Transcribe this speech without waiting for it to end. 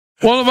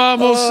One of our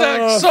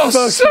most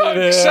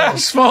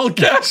successful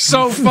guests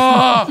so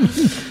far.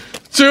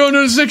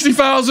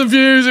 260,000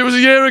 views. It was a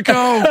year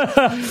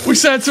ago. We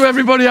said to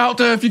everybody out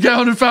there, if you get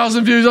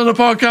 100,000 views on the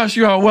podcast,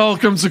 you are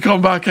welcome to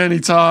come back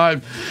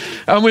anytime.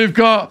 And we've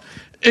got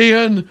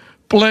Ian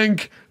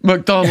Blink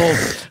McDonald.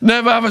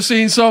 Never ever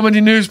seen so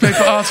many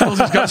newspaper articles.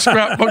 He's got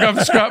scrapbook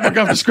after scrapbook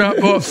after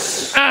scrapbook.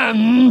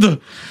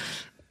 And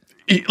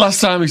last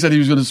time he said he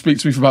was going to speak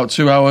to me for about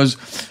 2 hours.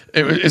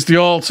 It's the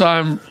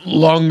all-time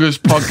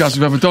longest podcast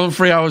we've ever done,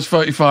 3 hours,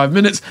 35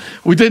 minutes.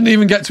 We didn't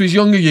even get to his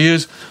younger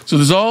years. So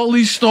there's all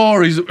these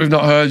stories that we've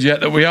not heard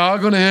yet that we are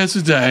going to hear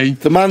today.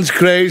 The man's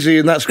crazy,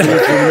 and that's coming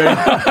from me.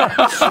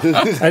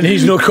 And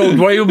he's no cold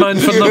wild man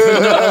for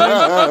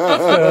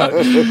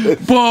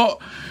nothing. But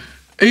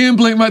Ian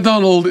Blink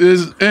McDonald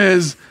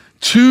is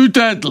too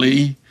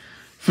deadly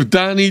for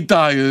Danny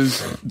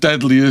Dyer's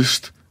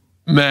deadliest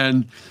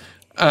men.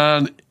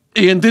 And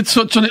Ian did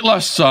touch on it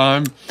last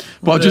time,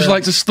 but I'd just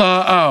like to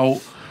start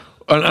out,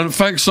 and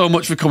thanks so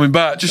much for coming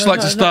back, to start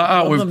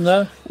out with,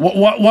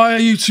 why are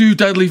you too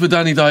deadly for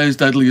Danny Dyer's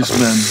deadliest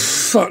men?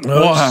 Fuck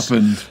no. What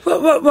happened?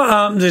 What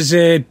happened is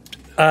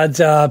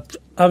I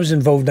was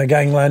involved in a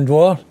gangland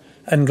war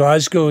in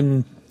Glasgow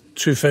in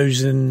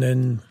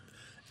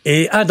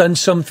 2008. I done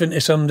something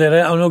to somebody,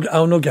 right?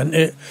 I'll not get into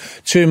it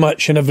too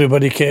much, and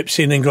everybody kept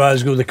saying in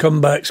Glasgow, the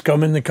comeback's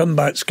coming.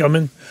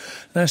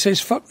 And I says,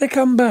 fuck the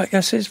comeback.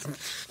 I says,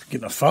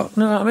 give a fuck,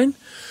 you know what I mean?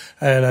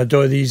 And I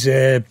do these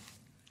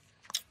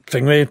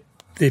thing with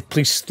the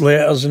police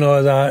letters and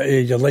all that,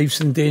 your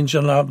life's in danger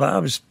and that, but I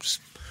was,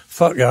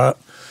 fuck that.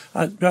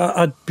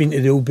 I'd been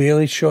to the Old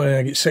Bailey show and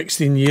I got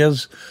 16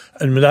 years,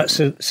 and with that,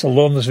 Sir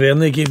Lawrence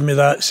Verney gave me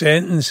that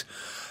sentence,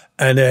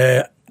 and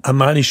I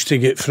managed to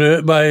get through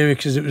it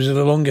because it was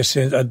the longest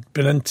sentence. I'd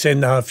been in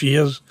 10.5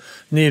 years,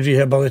 no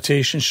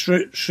rehabilitation,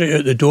 straight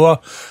out the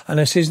door,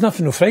 and I says,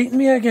 nothing will frighten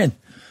me again.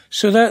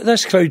 So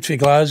this crowd for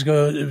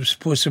Glasgow, it was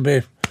supposed to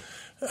be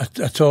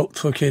a top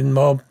fucking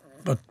mob,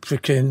 but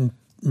fucking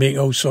make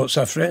all sorts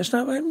of threats.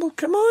 And I went, well,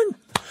 come on.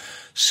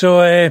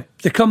 So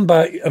the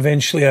comeback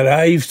eventually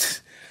arrived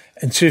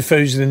in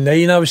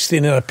 2009. I was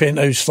staying in a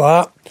penthouse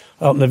flat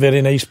up in a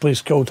very nice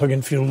place called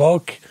Hugginfield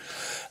Lock.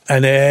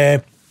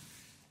 And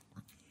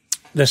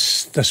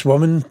this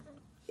woman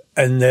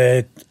and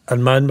her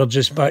man were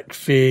just back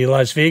from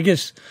Las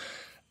Vegas.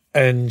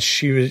 And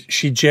she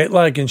jet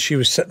lagged and she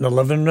was sitting in the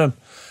living room.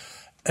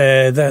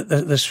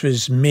 This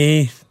was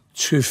May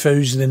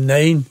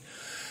 2009,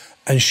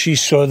 and she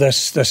saw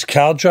this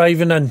car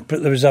driving in,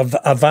 but there was a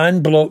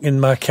van blocking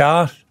my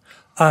car.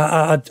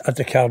 I had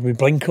the car with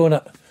Blink on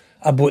it.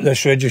 I bought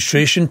this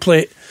registration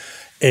plate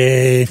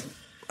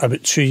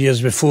about 2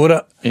 years before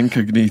it.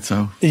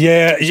 Incognito.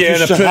 Yeah,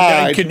 and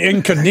I put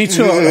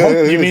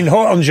incognito. You mean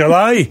hot in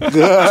July?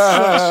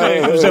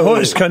 It was the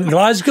hottest cunt in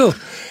Glasgow.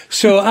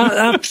 So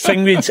I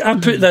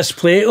put this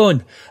plate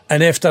on,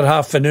 and after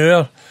half an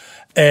hour,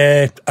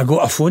 I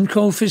got a phone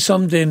call from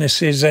somebody, and they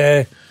says,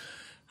 I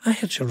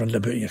heard you run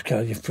about your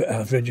car, you've put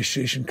a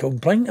registration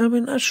called Blink. I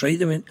went, that's right.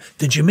 They went,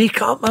 did you make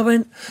it up? I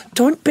went,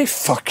 don't be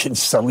fucking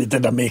silly,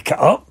 did I make it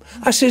up?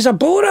 I says, I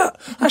bought it.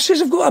 I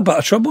says, I've got a bit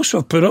of trouble, so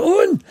I put it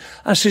on.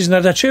 I says, and I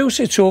had a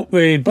Chelsea top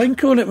with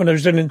Blink on it when I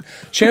was down in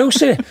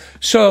Chelsea.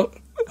 So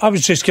I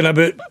was just kind of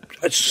about,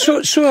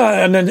 so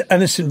an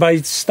innocent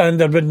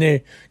bystander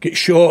wouldn't get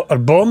shot or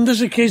bombed,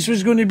 as the case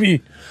was going to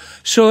be.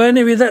 So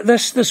anyway,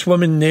 this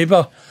woman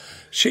neighbour,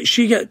 She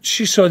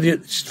saw the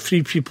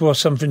 3 people or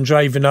something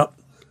driving up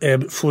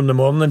at 4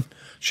 a.m.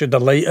 She had a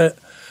light out,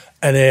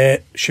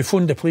 and she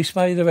phoned the police,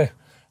 by the way,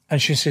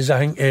 and she says,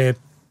 I think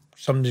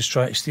somebody's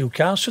trying to steal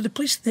cars. So the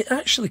police, they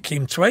actually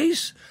came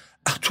twice.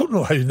 I don't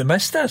know how they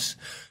missed us.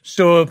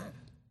 So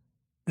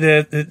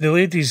the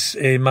lady's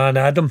man,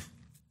 Adam,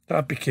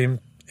 that became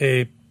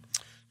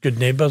good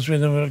neighbours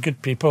with them, we were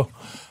good people.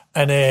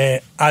 And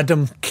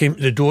Adam came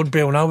to the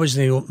doorbell, and I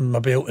wasn't opening my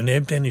bell to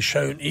him, and he's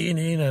shouting,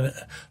 Ian, and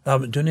I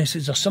went down, he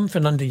says, there's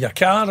something under your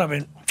car. I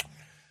went,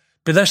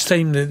 but this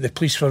time the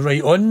police were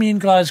right on me in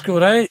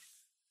Glasgow, right?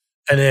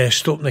 And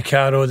stopping the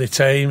car all the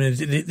time. And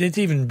they'd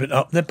even been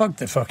up, they bugged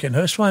the fucking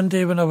house one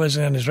day when I was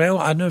in Israel.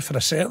 I knew for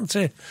a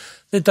certainty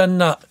they'd done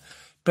that.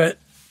 But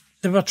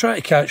they were trying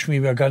to catch me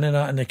with a gun and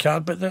that in the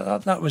car, but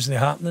that wasn't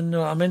happening, you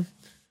know what I mean?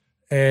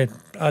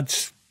 I'd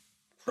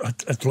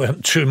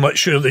learnt too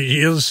much over the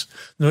years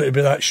not to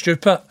be that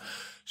stupid.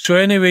 So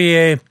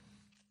anyway,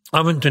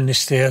 I went down the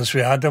stairs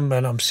with Adam,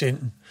 and I'm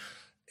saying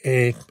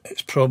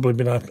it's probably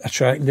been a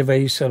tracking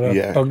device or a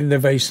bugging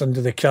device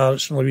under the car.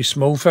 It's only a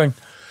small thing,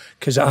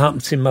 because it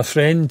happened to my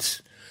friend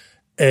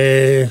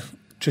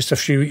just a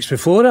few weeks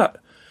before it.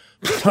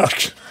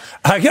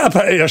 I got a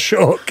bit of a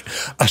shock.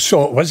 I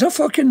saw it was a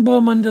fucking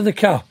bomb under the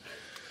car.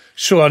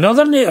 So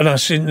another neighbour, and I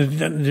said,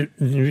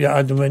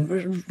 Adam went,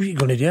 what are you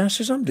going to do? I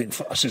says, I'm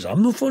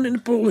not phoning the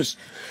police.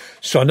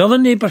 So another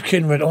neighbour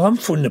came and went, I'm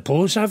phoning the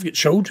police. I've got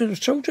children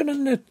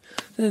in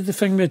the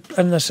thing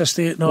in this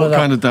estate and all that. What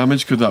kind of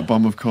damage could that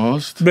bomb have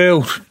caused?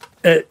 Well,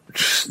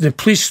 the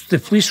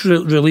police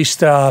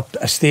released a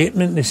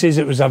statement. They says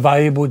it was a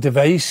viable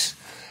device.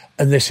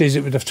 and they says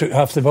it would have took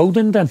half the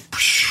building down.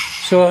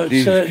 So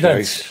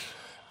that's,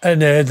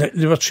 and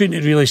they were treating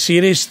it really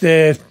serious.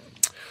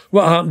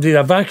 What happened? They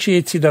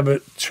evacuated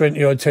about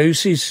 20 odd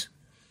houses.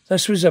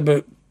 This was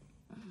about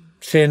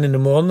 10 in the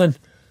morning.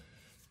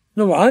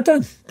 No, what I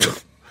done?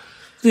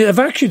 They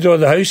evacuated all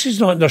the houses,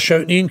 not they're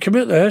shouting, Ian, come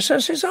out the house. I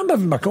says, I'm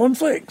having my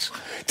cornflakes.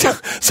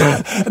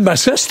 And my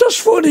sister's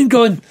phoning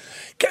going,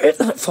 get out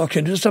that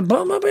fucking house. I'm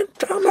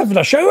having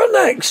a shower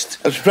next.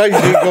 I'm surprised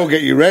you didn't go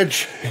get your reg.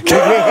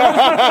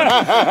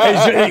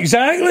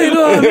 Exactly, you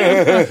know what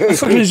I mean?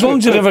 Fucking as long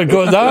as I never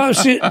got that.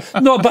 See,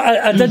 no, but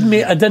I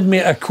did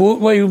make a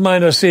quote while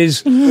Manor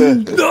says,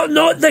 no,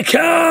 not the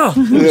car.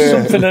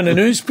 Something in the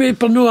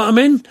newspaper, know what I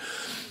mean?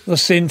 They're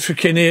saying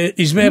fucking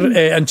he's more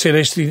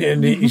interested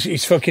in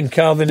his fucking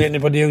car than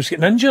anybody else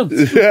getting injured.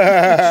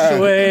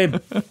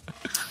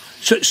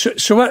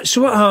 So what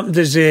happened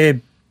is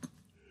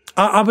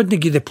I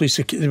wouldn't give the police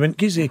a key. They went,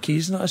 give the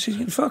keys and that. I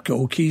said, fuck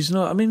all keys and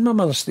that. I mean, my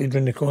mother stayed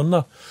round the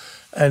corner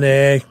and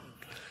they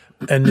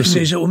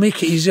says it will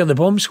make it easier. The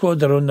bomb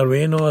squad are on their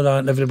way and all that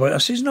and everybody. I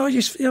says, no,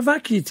 you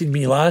evacuated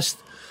me last.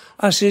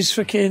 I says,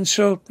 fucking,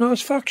 so no,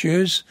 it's fuck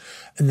yous.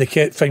 And they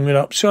kept fingering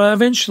up. So I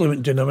eventually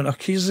went down. I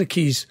went, here's the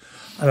keys.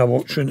 And I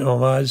walked through into my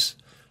ma's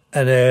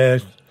and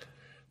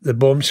the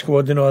bomb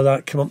squad and all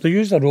that came up. They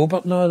used a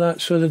robot and all that,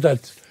 so they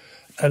did.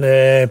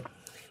 And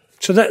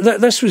so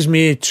this was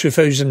May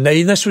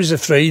 2009. This was a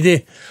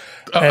Friday.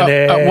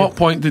 At what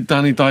point did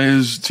Danny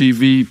Dyer's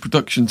TV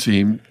production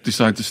team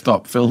decide to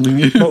stop filming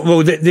you?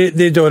 Well,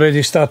 they'd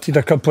already started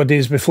a couple of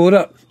days before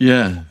it.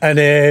 Yeah.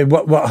 And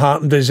what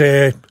happened is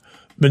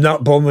when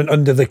that bomb went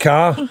under the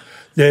car,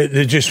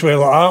 they just went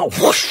like that,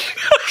 whoosh,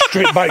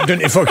 straight back down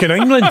to fucking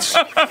England.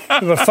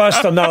 They were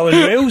faster than Alan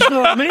Wales,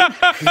 know what I mean?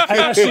 And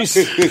I says,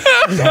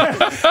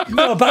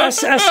 no, but I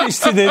says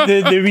to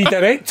the wee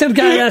director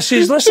guy, I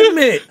says, listen,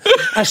 mate,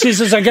 I says,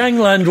 there's a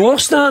gangland war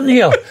starting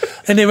here.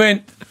 And he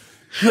went,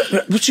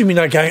 what do you mean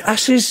a gang? I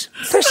says,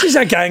 this is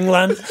a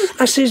gangland.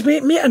 I says,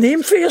 mate, make a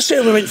name for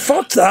yourself. He went,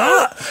 fuck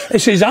that. He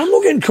says, I'm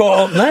not getting caught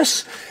up in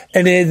this.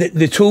 And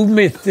they told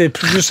me, the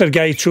producer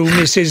guy told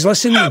me, he says,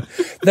 listen,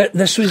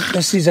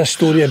 this is a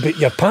story about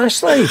your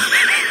past life.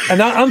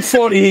 And I'm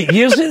 48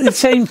 years at the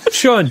time,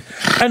 Sean.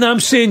 And I'm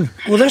saying,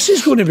 well, this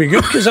is going to be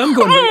good because I'm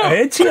going right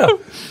ahead here.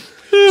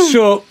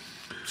 So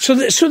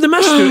they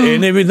missed out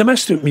anyway. They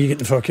missed out me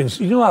getting fucking,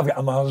 I've got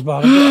a Mars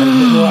bar, you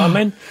know what I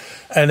mean?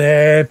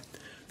 And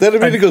that'd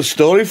have been a good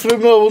story for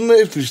him, though, wouldn't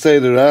it, if they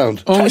stayed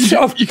around? Oh,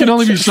 you can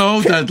only be so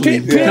deadly.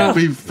 You can't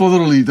be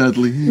thoroughly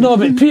deadly. No,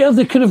 but Peter,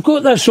 they could have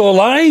got this all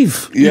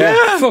live.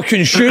 Yeah.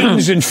 Fucking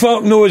shootings and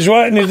fuck knows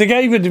what. And the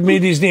guy would have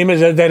made his name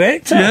as a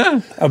director. Yeah.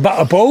 A bit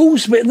of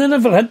balls, but they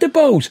never had the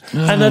balls.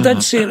 And I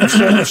did say it,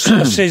 I've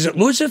says it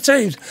loads of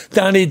times,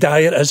 Danny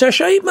Dyer is a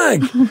shite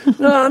mag. You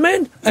know what I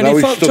mean? And now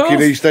he he's stuck in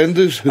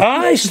EastEnders.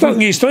 Aye, stuck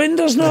in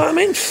EastEnders, know what I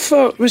mean?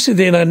 Fuck, what's he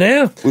doing in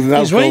there? With an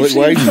his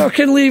wife's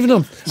fucking leaving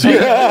him.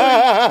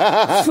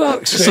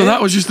 Fuck. So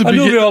that was just the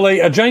beginning. I know we all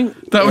like a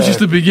drink. That was just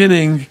the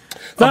beginning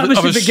of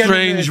a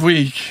strange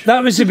week.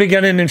 That was the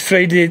beginning on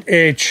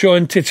Friday,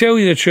 Sean. To tell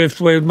you the truth,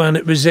 Wild Man,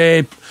 it was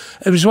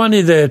one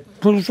of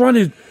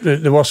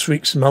the worst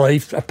weeks of my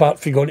life,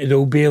 apart from going to the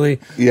Old Bailey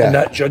and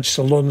that Judge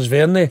Sir Lawrence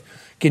Verney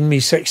giving me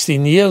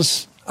 16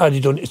 years. I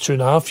added on to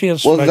 2.5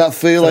 years. What did that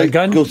feel like?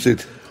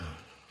 Gutted?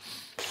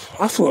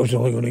 I thought I was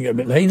only going to get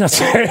about 9 or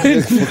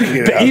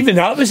 10. But even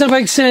that was a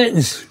big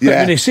sentence. But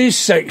when he says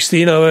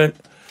 16, I went,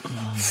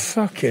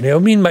 fucking hell.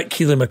 Me and Mick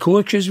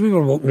Keeley-McCulloch, because we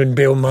were walking around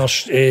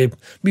Belmarsh,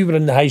 we were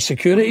in the high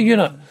security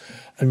unit,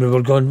 and we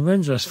were going,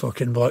 when's this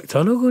fucking black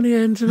tunnel going to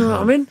end, you know what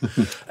I mean?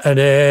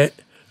 And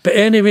but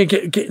anyway,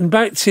 getting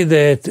back to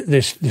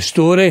the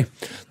story,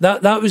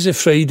 that was the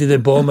Friday the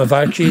bomb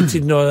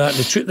evacuated and all that,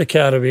 and they took the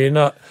car away and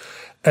that,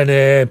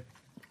 and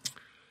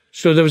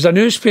so there was a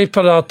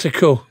newspaper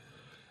article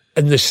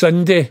in the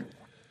Sunday.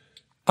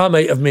 I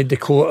might have made the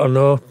quote or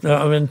no, you know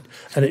what I mean?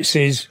 And it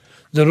says,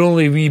 they're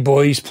only wee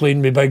boys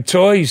playing with big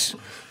toys.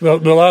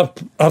 Well,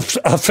 I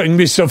think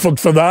we suffered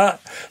for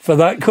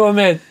that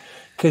comment.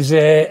 Because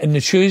in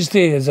the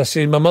Tuesday, as I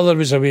say, my mother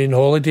was away on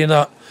holiday and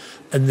that,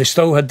 and they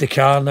still had the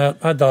car, and I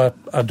had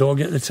a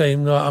dog at the time,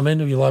 you know what I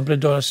mean, a wee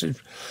Labrador.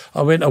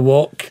 I went a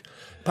walk,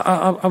 but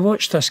I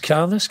watched this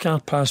car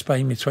passed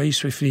by me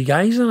twice with 3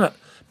 guys in it,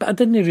 but I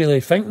didn't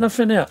really think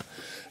nothing of it.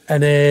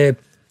 And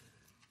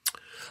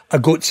I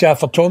got to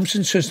Arthur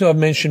Thompson, so I've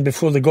mentioned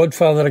before, the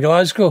Godfather of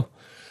Glasgow.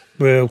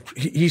 Well,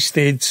 he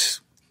stayed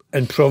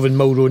in Provan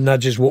Mill Road, and I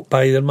just walked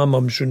by there. My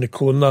mum's round the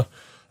corner,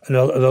 and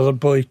another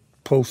boy,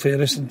 Paul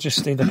Ferris, and just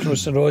stayed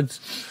across the road.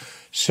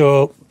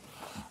 So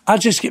I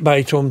just get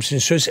by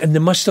Thompson's house, and they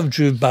must have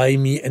drove by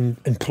me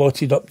and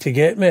plotted up to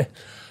get me.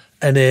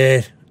 And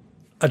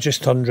I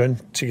just turned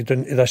round to get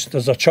into this.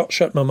 There's a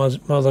church at my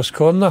mother's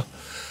corner,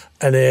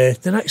 and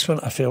the next one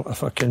I felt a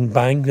fucking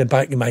bang in the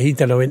back of my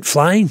head, and I went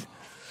flying,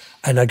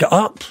 and I got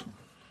up.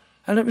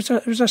 And it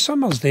was a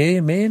summer's day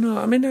in May, you know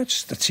what I mean? I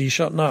just a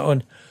t-shirt and that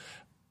on.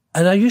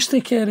 And I used to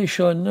carry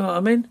Sean, you know what I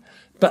mean?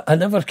 But I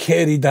never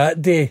carried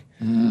that day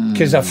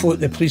because I thought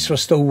the police were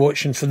still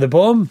watching for the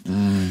bomb.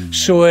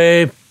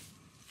 So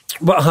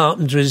what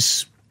happened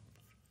was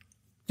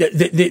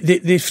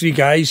the three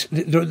guys,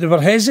 they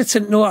were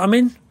hesitant, know what I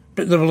mean?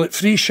 But there were like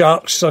three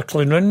sharks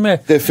circling round me.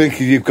 They're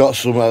thinking you've got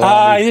something like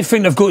that. They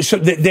think I've got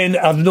something that then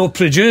I've not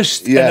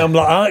produced. Yeah. And I'm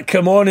like,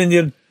 come on. And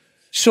you're...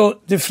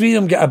 So the three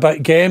of them get a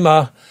bit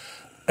gamer.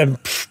 And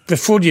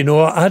before you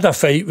know it, I had a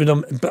fight with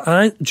them. But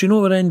do you know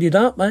where I ended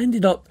up? I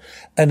ended up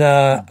in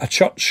a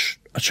church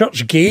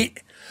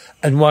gate.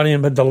 And one of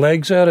them had their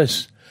legs out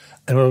us.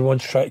 And we were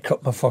once trying to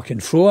cut my fucking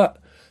throat.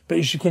 But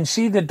as you can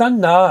see, they've done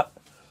that.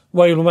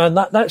 Well, man,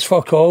 that's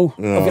fuck all.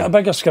 No. I've got a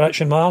bigger scratch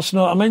in my arse,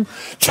 know what I mean?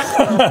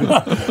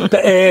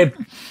 But,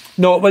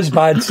 no, it was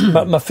bad.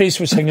 My face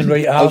was hanging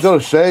right out. I was going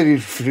to say,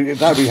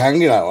 that'd be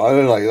hanging out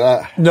like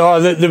that.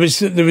 No, there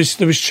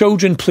was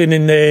children playing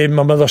in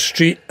my mother's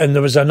street, and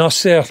there was a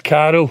nurse there,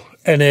 Carol,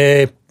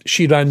 and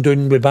she ran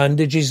down with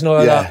bandages and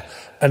all that.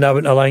 And I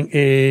went along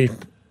to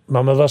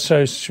my mother's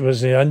house, she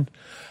was in,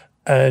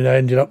 and I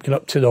ended up going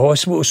up to the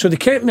hospital. So they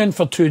kept me in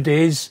for 2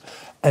 days.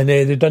 And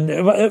they done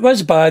it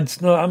was bad.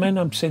 No, I mean,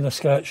 I'm saying a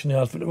scratch in the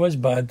earth, but it was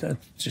bad. I'd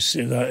just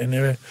say that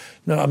anyway.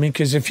 No, I mean,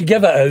 because if you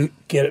give it out,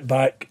 get it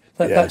back.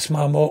 That's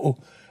my motto.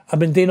 I've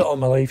been doing it all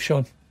my life,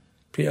 Sean.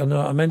 Peter, know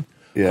what I mean?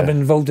 Yeah. I've been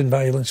involved in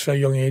violence for a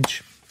young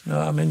age. Know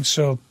what I mean?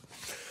 So,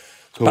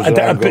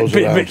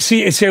 but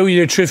see, to tell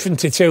you the truth and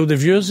to tell the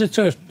viewers the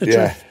truth,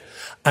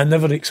 I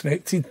never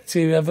expected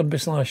to ever be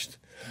slashed.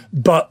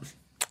 But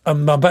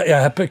I'm a bit of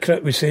a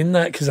hypocrite with saying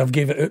that because I've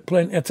gave it out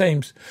plenty of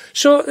times.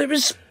 So it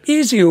was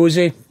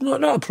easy,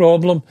 not a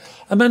problem.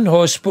 I'm in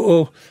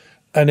hospital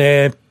in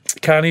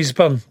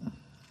Canningsburn,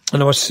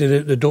 and I was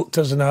saying the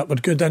doctors and that were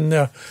good in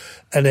there,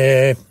 and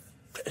they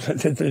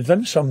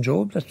done some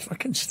job. They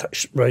fucking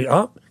stitched right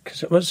up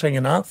because it was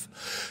hanging off.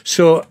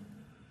 So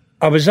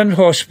I was in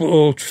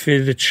hospital for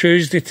the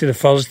Tuesday to the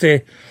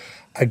Thursday.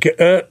 I got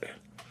out,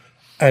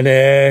 and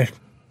I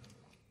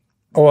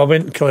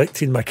went and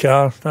collected my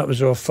car. That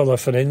was all full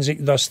of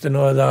forensic dust and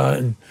all that,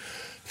 and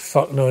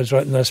fuck knows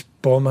what, and this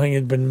bomb thing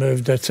had been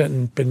moved at it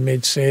and been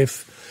made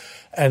safe.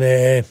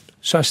 And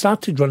so I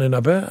started running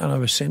about, and I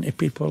was saying to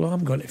people,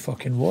 I'm going to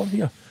fucking war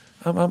here.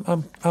 I'm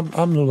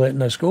not letting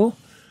this go.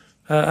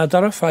 I had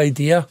a rough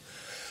idea.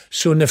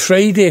 So on the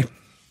Friday,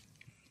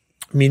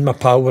 me and my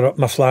pal were up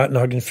my flat and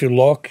hugging through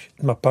lock.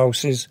 My pal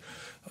says,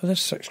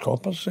 there's 6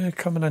 coppers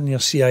coming in your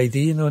CID,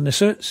 in the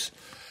suits.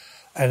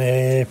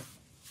 And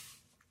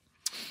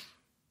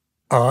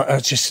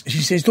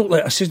he says, don't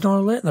let... I says, no,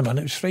 I'll let them in.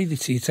 It was Friday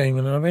tea time.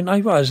 And I went,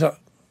 aye, what is it?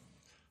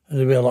 And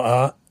they were like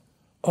that.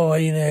 Oh,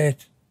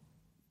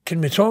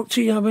 can we talk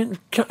to you? I went,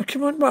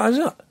 come on, what is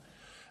it?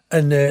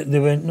 And they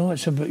went, no,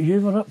 it's about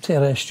you. We're up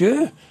to arrest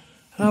you.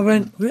 And I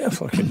went, wait a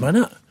fucking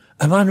minute.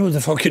 Am I not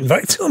the fucking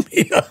victim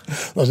here?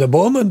 There's a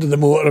bomb under the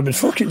motor. I've been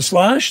fucking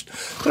slashed.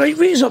 Right,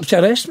 what is up to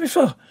arrest me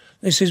for?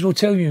 They says, we'll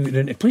tell you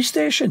down to the police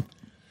station.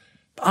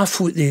 But I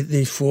thought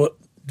they thought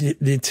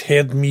they'd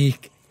heard me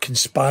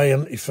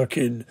conspiring to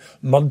fucking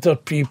murder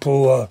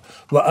people or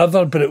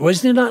whatever, but it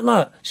wasn't like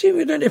that. See,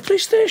 we're down to the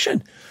police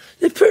station.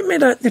 They put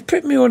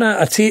me on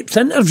a taped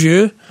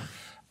interview,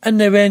 and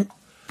they went,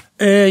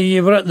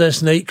 you were at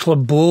this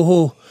nightclub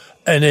Boho,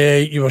 and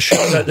you were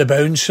shouting at the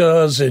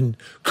bouncers and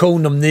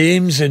calling them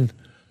names, and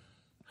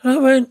I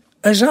went,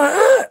 is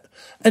that it?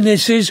 And they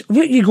says, what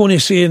are you going to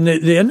say in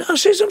the end? I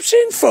says, I'm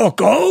saying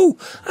fuck all.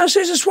 I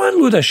says, it's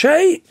one load of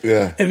shite.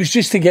 Yeah. It was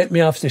just to get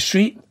me off the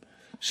street.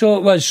 So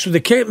it was. So they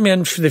kept me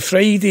in for the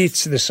Friday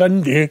to the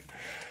Sunday,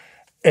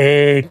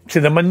 to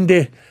the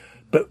Monday,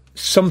 but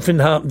something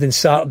happened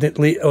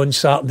late on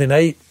Saturday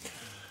night.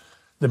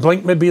 The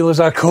Blinkmobile, as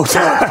I called it.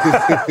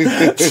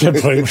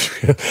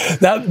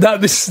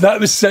 that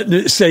was sitting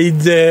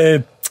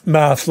outside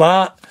my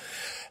flat,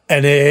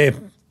 and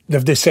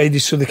they've decided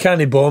so they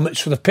can't bomb it,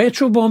 so they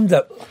petrol bombed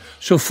it.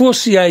 So 4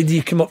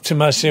 CID come up to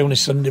my cell on a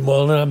Sunday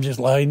morning. I'm just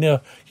lying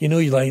there. You know,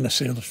 you lie in a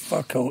cell. There's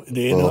fuck all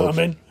today. You know what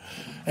I mean?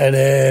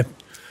 And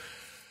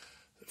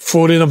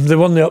 4 of them, they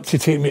weren't up to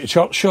take me to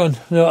church, Sean.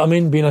 You know what I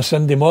mean? Being a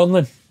Sunday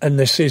morning. And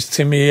they says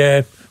to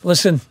me,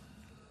 listen,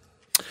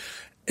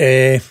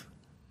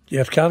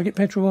 your car get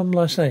petrol bombed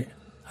last night?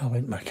 I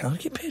went, my car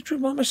get petrol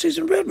bombed? I says,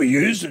 and where we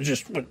used it?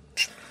 Just went.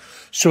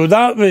 So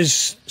that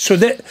was...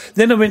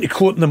 Then I went to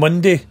court on the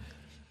Monday,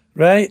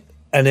 right?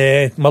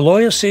 And my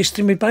lawyer says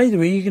to me, by the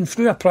way, you can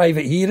through a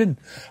private hearing,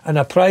 and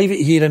a private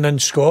hearing in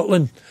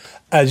Scotland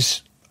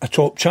is a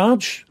top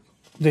charge.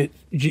 You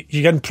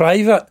get in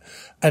private,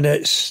 and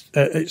it's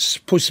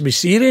supposed to be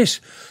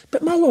serious.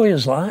 But my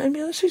lawyer's like, I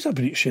mean, this is a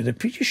breach of the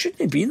peace. You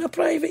shouldn't be in a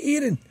private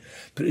hearing.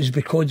 But it was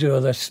because of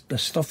all this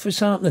stuff was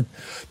happening.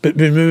 But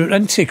when we went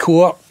into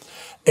court,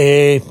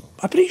 I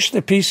breached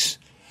the peace.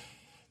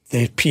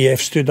 The PF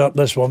stood up,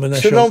 this woman.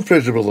 It's a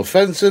non-prisonable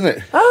offence, isn't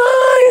it?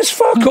 It's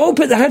fuck all,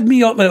 but they had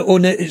me up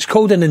on it. It's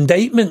called an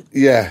indictment.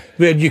 Yeah.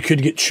 Where you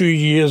could get 2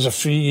 years or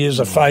 3 years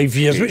or 5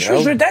 years, which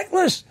was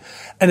ridiculous.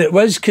 And it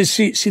was, because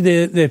see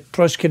the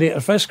prosecutor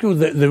fiscal,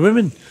 the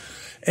woman,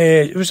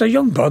 it was a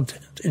young bird,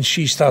 and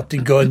she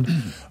started going,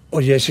 Oh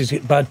yes, he's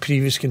got bad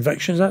previous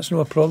convictions. That's no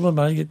a problem.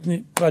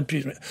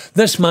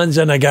 This man's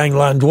in a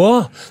gangland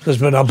war. There's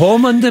been a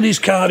bomb under his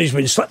car. He's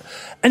been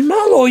and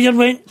my lawyer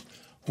went,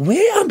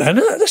 wait a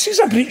minute, this is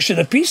a breach of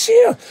the peace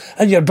here,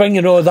 and you're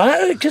bringing all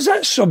that out because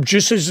that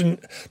subjudices.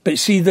 But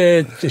see,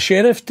 the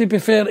sheriff, to be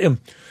fair to him,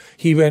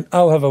 he went,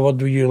 I'll have a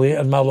word with you later.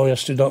 And my lawyer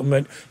stood up and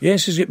went,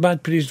 yes, he's got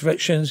bad previous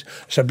convictions.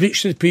 It's a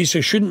breach of the peace.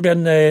 It shouldn't be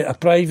in a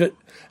private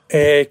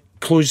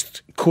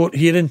closed court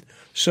hearing.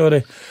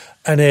 Sorry,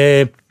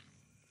 and.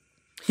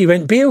 He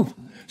went bail.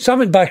 So I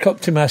went back up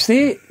to my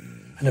estate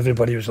and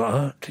everybody was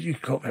like, did you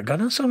cop a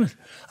gun or something?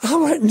 I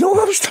went, no,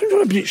 I was trying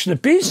to breach the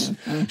peace.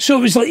 So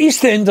it was like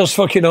EastEnders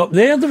fucking up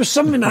there. There was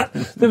something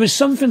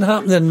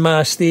happening in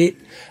my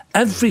estate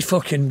every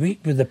fucking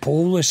week with the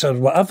police or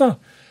whatever.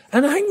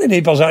 And I think the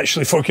neighbours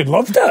actually fucking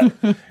loved it.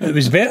 It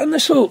was better than the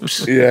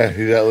soaps. Yeah,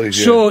 exactly. Yeah.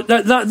 So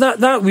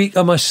that week,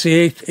 I must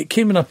say, it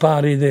came in a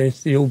party,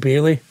 the Old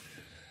Bailey.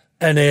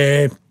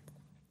 And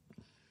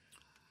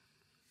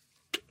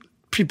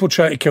people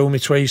tried to kill me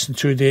twice in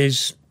 2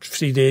 days,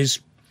 3 days.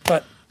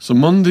 But so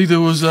Monday there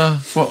was a...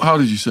 how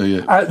did you say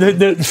it?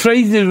 The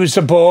Friday there was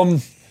a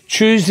bomb.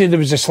 Tuesday there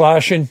was a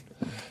slashing.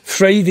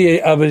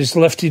 Friday I was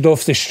lifted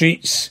off the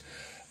streets.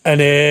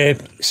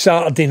 And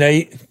Saturday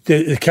night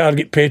the car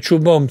got petrol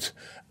bombed.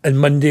 And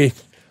Monday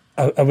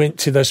I went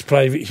to this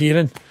private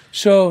hearing.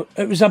 So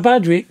it was a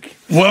bad week.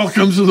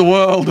 Welcome to the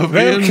world of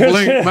Ian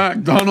Blink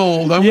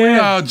MacDonald, and we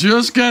are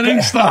just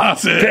getting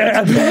started.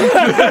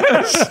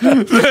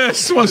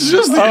 This was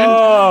just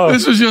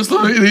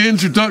the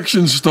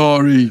introduction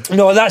story.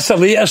 No, that's a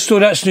later story.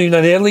 That's not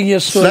an early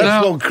year story.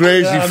 That's one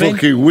crazy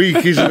fucking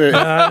week, isn't it?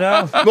 I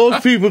know.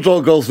 Most people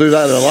don't go through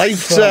that in their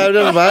lifetime.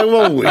 Never mind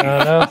 1 week.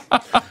 I know.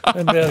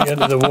 I'm barely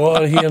into the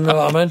water here, know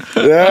what I mean?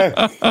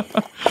 Yeah.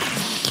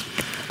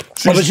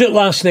 I was out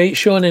last night,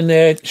 Sean and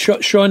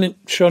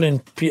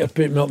Peter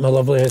put me up in my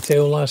lovely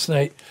hotel last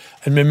night,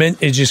 and we meant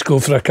to just go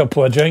for a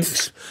couple of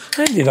drinks.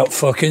 I ended up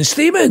fucking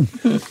steaming.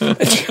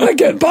 I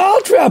get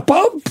barred for a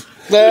pub.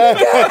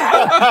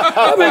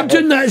 I went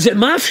doing that. Is it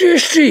Matthew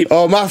Street?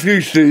 Oh,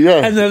 Matthew Street,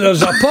 yeah. And then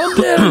there's a pub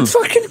there, and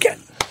fucking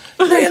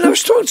and I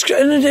was talking,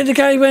 and the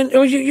guy went,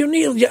 "Oh, you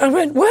need." I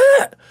went,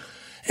 "What?"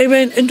 He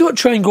went, "And don't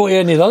try and go to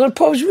any of the other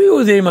pubs. We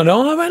owe them and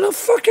all." I went, "Oh,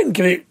 fucking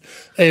great.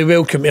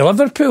 Welcome to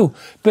Liverpool."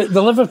 But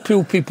the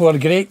Liverpool people are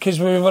great because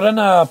we were in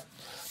a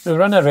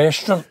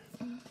restaurant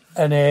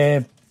and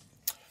there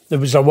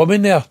was a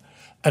woman there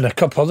and a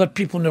couple other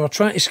people and they were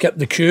trying to skip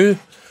the queue.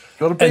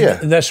 Got a beer?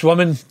 And this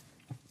woman,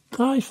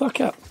 aye, fuck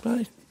it.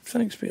 Aye,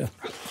 thanks, Peter.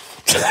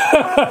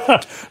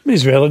 Me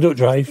as well, I don't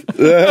drive.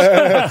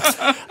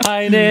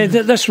 And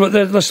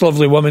this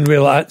lovely woman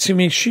went like that to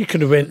me. She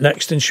could have went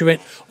next and she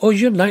went, "Oh,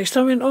 you're next."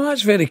 I went, "Oh,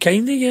 that's very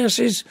kind of you." I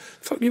says,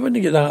 "Fuck, you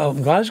wouldn't get that out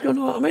in Glasgow,"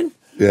 know what I mean?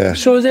 Yeah.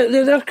 So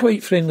they're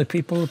quite friendly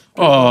people.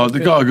 Oh, they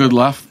got a good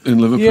laugh in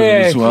Liverpool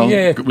as well.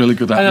 Yeah. Really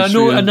good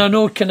atmosphere. And I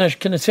know. Can I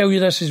tell you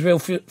this as well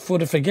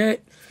before I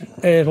forget,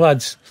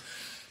 lads?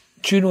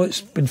 Do you know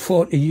it's been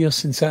 40 years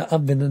since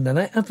I've been in the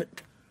night?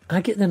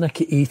 I get the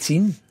nick at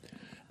 18,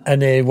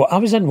 and I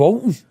was in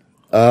Walton.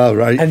 Ah,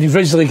 right. And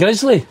Risley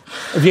Grizzly.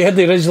 Have you heard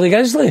the Risley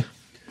Grizzly?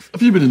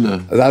 Have you been in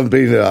there? I haven't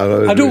been there.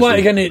 I don't want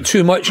to get into it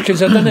too much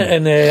because I've done it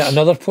in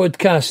another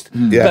podcast.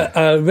 Yeah.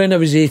 But when I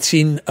was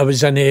 18, I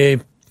was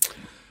in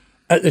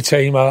at the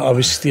time, I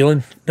was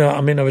stealing. You know what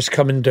I mean? I was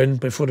coming down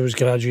before I was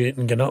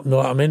graduating, getting up. Know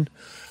what I mean?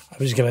 I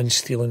was going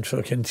stealing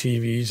fucking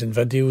TVs and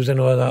videos and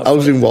all that. I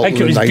was in Walton. I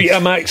think it was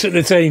Betamax at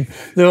the time.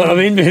 You know what I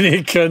mean?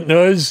 They couldn't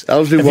know us. I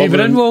was in Walton. Have you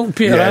been in Walton,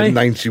 Peter? Yeah,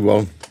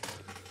 91.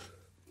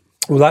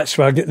 Well, that's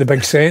where I get the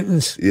big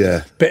sentence.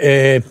 Yeah. But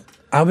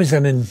I was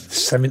in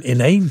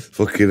 79.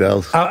 Fucking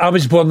hell. I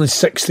was born in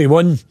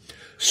 61.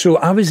 So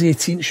I was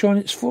 18, Sean.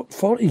 It's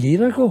 40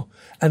 years ago.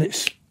 And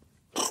it's...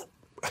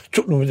 I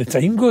don't know where the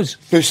time goes.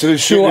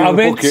 So I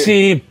went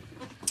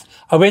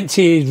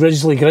to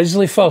Risley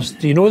Grizzly first.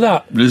 Do you know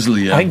that?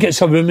 Risley, yeah. I think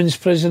it's a women's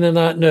prison and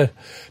that now.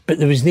 But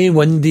there was no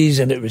Wendy's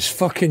and it was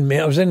fucking mate.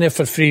 I was in there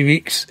for 3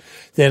 weeks.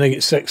 Then I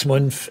got 6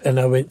 months and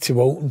I went to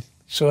Walton.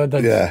 So I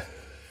did. Yeah.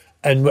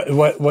 And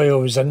while I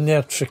was in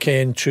there,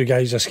 freaking 2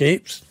 guys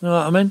escaped. You know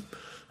what I mean?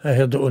 I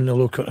heard it on the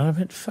local. I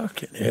went,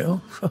 fucking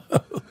hell.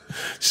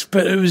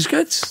 But it was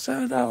good.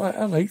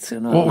 I liked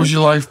it. What was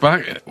your life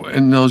back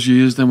in those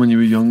years then when you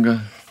were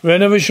younger?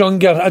 When I was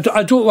younger,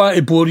 I don't want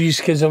to bore you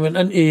because I went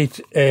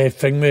into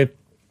thing with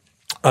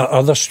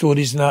other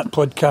stories in that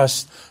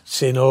podcast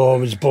saying, oh, I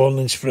was born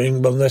in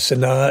Springburn, this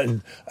and that,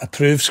 and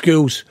approved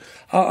schools.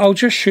 I'll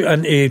just shoot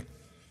in is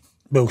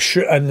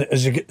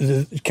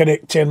the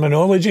correct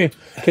terminology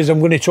because I'm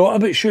going to talk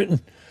about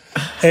shooting.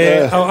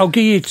 I'll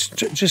give you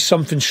just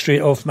something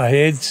straight off my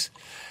head.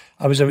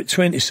 I was about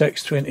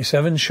 26,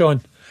 27,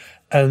 Sean,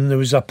 and there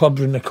was a pub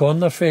in the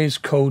corner phase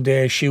called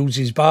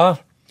Shields' Bar.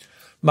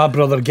 My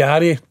brother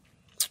Gary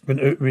went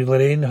out with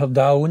Lorraine, her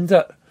dad owned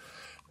it,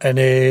 and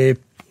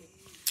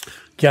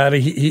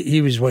Gary,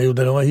 he was wild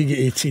and all. He got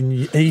 18.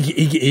 He got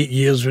 8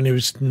 years when he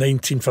was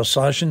 19 for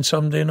slashing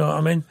somebody. You know what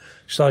I mean?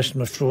 Slashing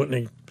my throat,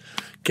 and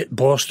get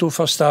Bosto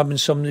for stabbing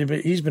somebody,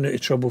 but he's been out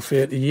of trouble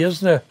 30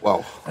 years now.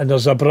 Wow. And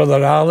there's a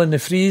brother, Alan. The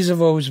Frees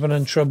have always been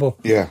in trouble.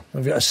 Yeah.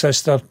 I've got a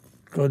sister,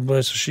 God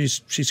bless her,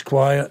 she's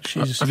quiet.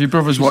 Have your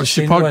brothers watched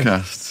your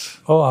podcasts?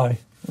 Oh, aye.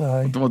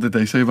 What did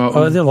they say about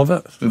Oh, them? they love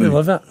it. They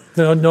love it.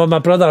 No, my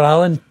brother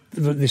Alan,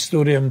 the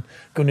story I'm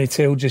going to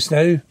tell just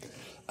now,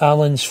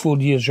 Alan's 4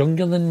 years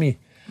younger than me.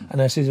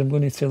 And I says, I'm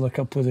going to tell a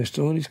couple of the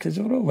stories because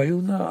they were all wild,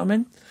 you know what I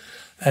mean?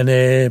 And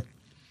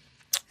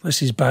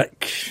this is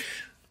back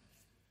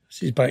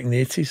in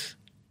the 80s.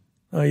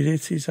 Oh, the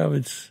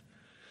 80s,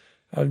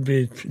 I'd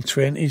be in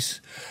 20s.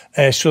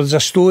 So there's a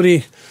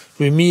story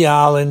with me,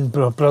 Alan,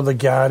 brother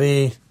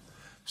Gary,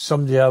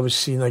 somebody I was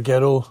seeing a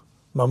girl,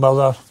 my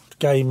mother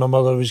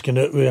was going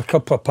out with a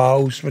couple of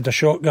pals with a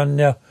shotgun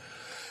there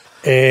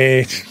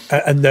in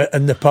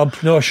the pub.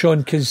 No, Sean,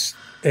 because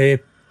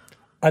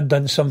I'd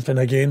done something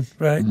again,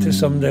 right, to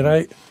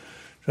somebody,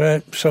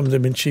 right, somebody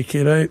been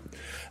cheeky, right,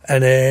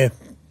 and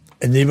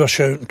they were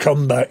shouting,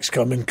 comeback's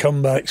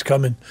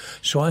coming.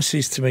 So I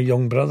says to my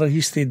young brother,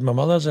 he stayed with my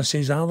mother's, I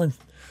says, Alan,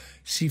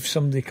 see if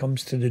somebody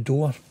comes to the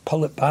door,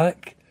 pull it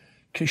back,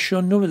 because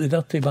Sean knew what the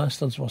dirty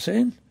bastards were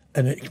saying,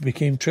 and it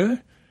became true.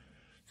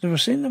 They were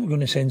saying they were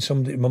going to send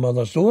somebody to my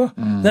mother's door.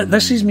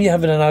 This is me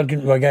having an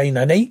argument with a guy in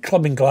a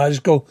nightclub in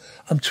Glasgow.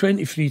 I'm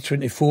 23,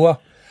 24,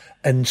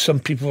 and some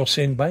people were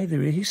saying, by the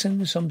way, he's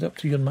sending somebody up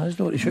to your ma's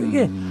door to shoot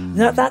you.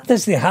 That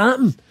doesn't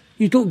happen.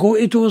 You don't go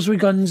to doors with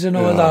guns and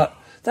all that.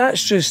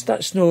 That's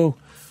no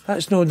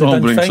the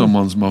Don't bring thing.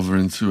 someone's mother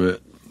into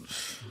it.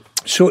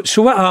 So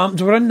what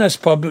happened? We're in this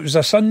pub. It was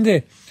a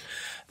Sunday,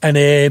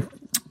 and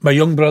my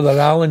young brother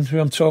Alan, who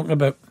I'm talking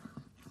about,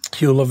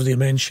 he'll love the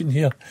mention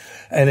here.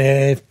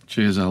 And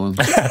cheers, Alan.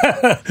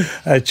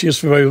 cheers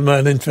for my old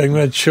man and thing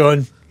with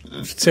Sean,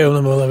 telling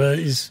him all about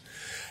his.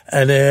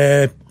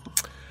 And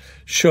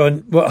Sean,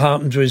 what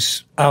happened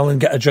was Alan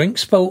got a drink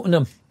spilt on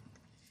him,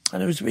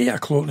 and it was 8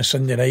 o'clock on a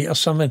Sunday night or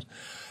something.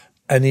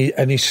 And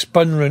he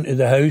spun round to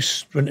the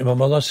house, round to my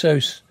mother's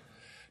house.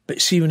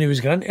 But see, when he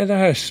was going to the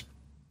house,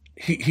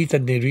 he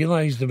didn't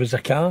realise there was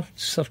a car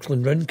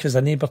circling round, because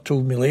the neighbour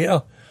told me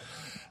later.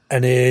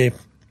 And I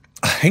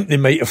think they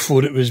might have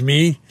thought it was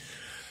me,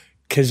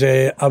 because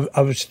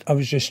I was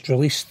just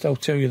released. I'll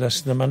tell you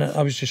this in a minute.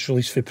 I was just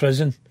released from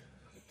prison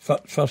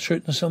for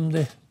shooting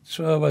somebody.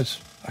 So I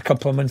was a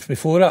couple of months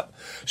before it.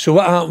 So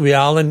what happened with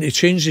Alan? He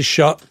changed his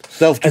shirt,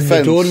 Self-defence.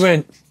 and the door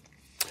went.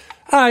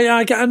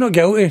 I'm not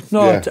guilty.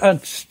 No, Yeah.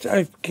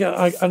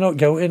 I'm not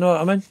guilty. No,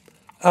 I mean,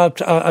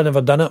 I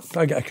never done it.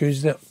 I got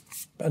accused of it.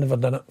 I never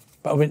done it.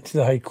 But I went to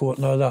the High Court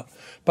and all that.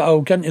 But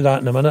I'll get into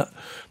that in a minute.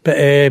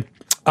 But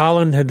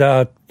Alan had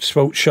a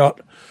spilt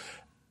shirt,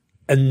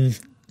 and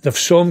they've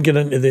saw him get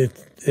into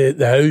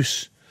the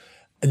house,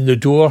 and the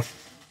door.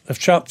 They've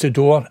trapped the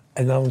door,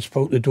 and Alan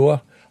spilt the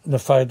door, and they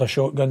fired a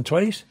shotgun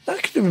twice.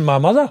 That could have been my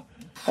mother.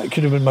 That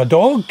could have been my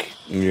dog.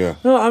 Yeah. You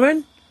know what I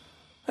mean?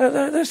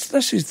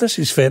 This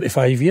is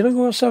 35 years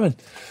ago or something.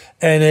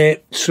 And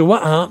so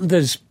what happened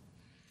is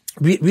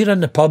we're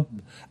in the pub,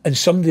 and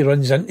somebody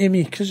runs into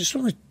me, because it's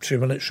only 2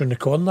 minutes round the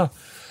corner,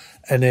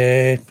 and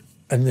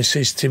they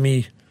says to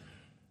me,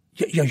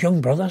 your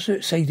young brother's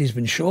outside, he's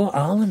been shot,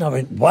 Alan. I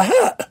went,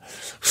 what?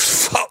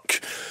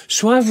 Fuck.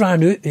 So I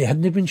ran out, he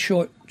hadn't been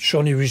shot.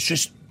 Sonny was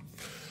just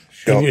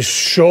shocked. He was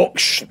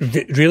shocked,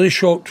 really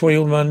shocked,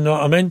 wild man, you know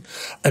what I mean?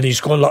 And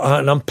he's gone like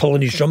that, and I'm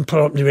pulling his jumper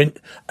up, and he went,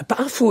 but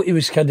I thought he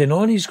was kidding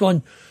on. He's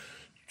gone,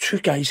 2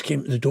 guys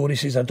came to the door, he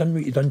says, I done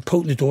what you done,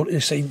 pulled the door to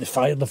the side and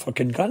fired the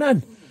fucking gun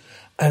in.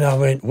 And I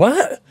went,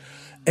 what?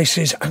 He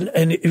says,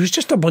 and it was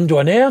just a bundle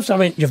of nerves. I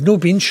went, you've no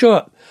been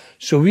shot.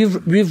 So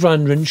we've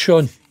ran round,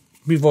 Sean.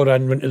 We've all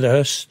ran round to the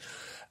house,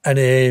 and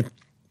you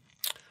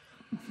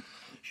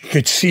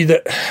could see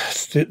that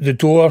the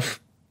door,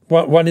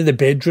 one of the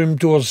bedroom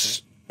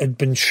doors had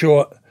been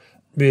shot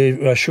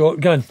with a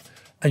shotgun,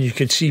 and you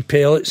could see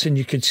pellets, and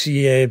you could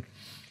see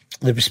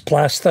there was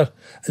plaster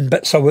and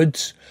bits of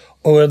woods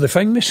all over the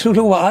thing. So you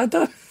know what I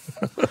did?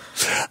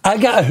 I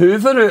got a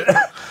hoover out.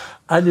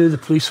 I knew the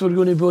police were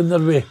going to be on their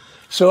way.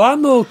 So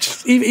I'm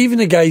not, even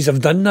the guys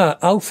have done that,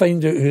 I'll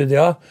find out who they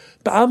are,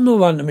 but I'm not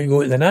wanting to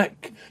go to the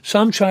nick.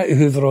 So I'm trying to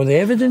hoover all the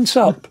evidence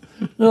up.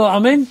 You know what I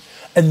mean?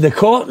 And they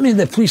caught me,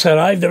 the police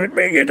arrived, they went,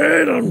 make it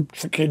down, I'm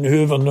fucking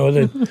hoovering all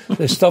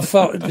the stuff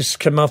up, just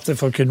came off the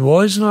fucking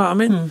walls, you know what I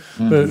mean?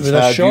 With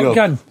a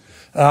shotgun.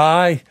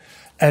 Aye.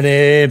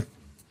 And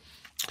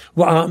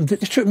what happened? They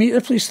took me to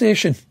the police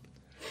station.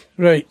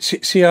 Right,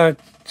 see a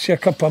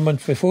couple of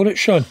months before it,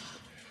 Sean,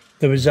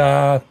 there was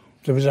a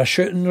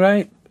shooting,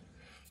 right,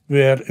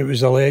 where it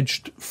was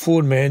alleged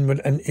 4 men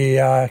went into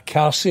a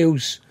car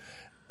sales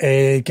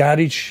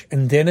garage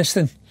in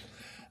Denniston,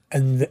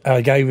 and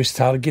a guy was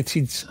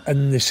targeted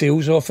in the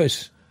sales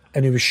office,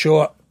 and he was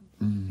shot.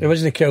 He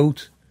wasn't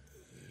killed,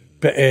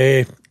 but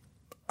I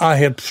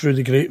heard through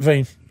the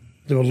grapevine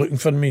they were looking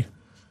for me,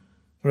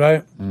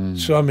 right?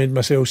 So I made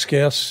myself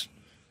scarce,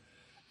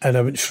 and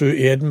I went through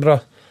to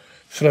Edinburgh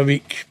for a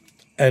week,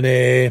 and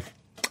a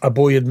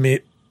boy had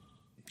met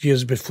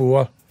years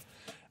before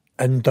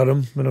in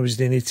Durham when I was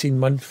doing 18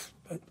 months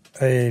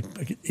I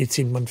got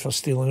 18 months for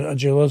stealing out of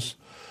jailers.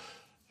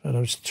 And I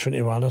was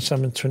 21 or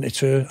something,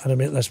 22, and I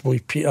met this boy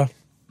Peter.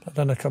 I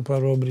done a couple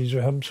of robberies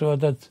with him, so I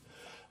did.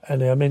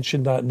 And I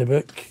mentioned that in the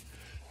book,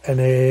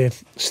 and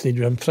stayed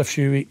with him for a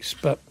few weeks.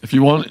 But if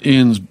you want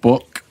Ian's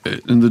book,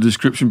 in the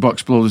description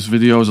box below this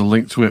video there's a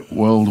link to it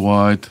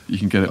worldwide. You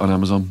can get it on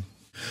Amazon.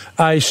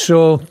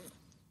 So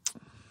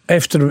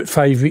after about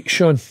 5 weeks,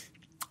 Sean,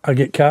 I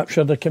get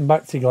captured. I came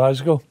back to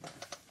Glasgow.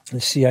 The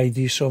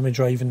CID saw me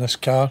driving this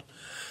car,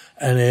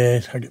 and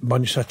I got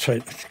bunched. I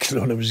tried to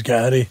know it was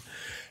Gary.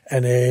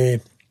 And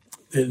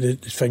the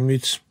thing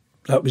was,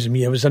 that was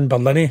me. I was in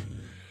Berlin.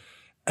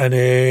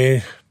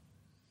 And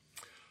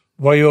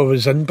while I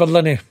was in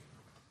Berlin,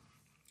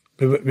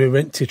 we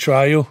went to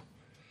trial.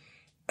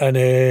 And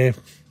the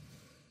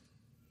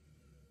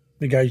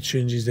guy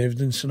changed his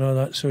evidence and all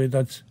that, so he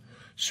did.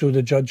 So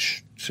the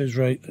judge says,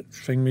 right, the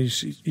thing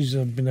was, he's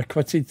been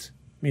acquitted.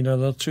 Me and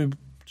other two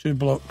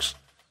blocks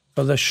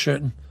for this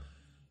shooting.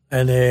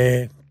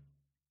 And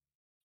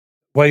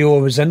while I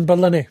was in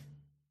Berlin,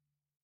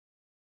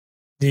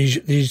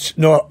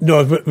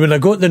 when I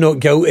got the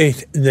not guilty,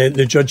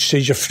 the judge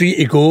says you're free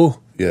to go,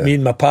 me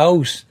and my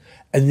pals,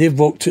 and they've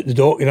walked out the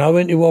dock, and I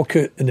went to walk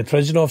out, and the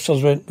prison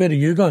officers went, where are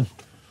you going?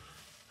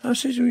 I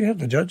says, well, you heard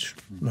the judge,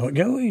 not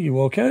guilty, you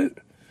walk out.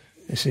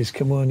 He says,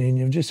 come on Ian,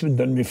 you've just been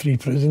done with free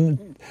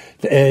prison,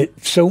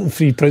 assaulting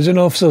free prison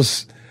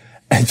officers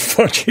in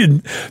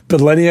fucking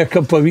Berlin a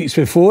couple of weeks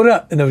before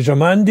it, and I was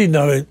remanded, and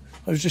I went,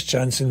 I was just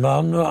chancing my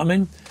arm, know what I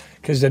mean?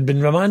 Because they'd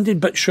been remanded,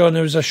 but Sean,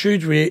 there was a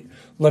huge weight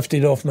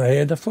lifted off my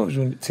head. I thought it was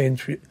only 10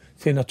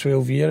 or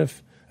 12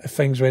 years if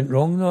things went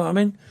wrong, know what I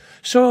mean?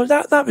 So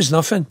that was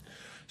nothing.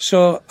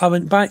 So I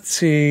went back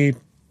to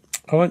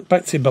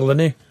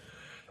Berlin.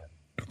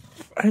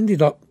 I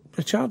ended up,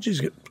 the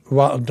charges got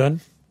watered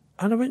down,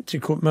 and I went to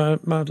court. My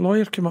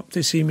lawyer came up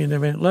to see me, and they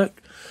went,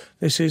 look,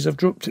 they says, I've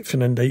dropped it for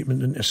an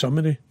indictment into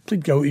summary.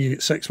 Plead guilty, you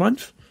get 6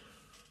 months.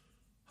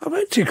 I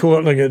went to court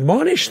and I got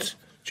admonished.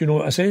 Do you know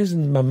what I says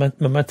in my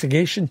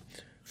mitigation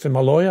from my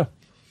lawyer?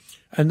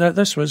 And that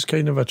this was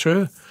kind of a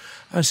true.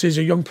 I says,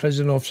 the young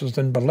prison officers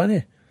in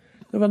Berlin,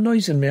 they were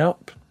noising me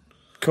up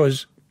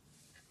because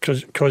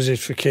they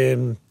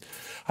became...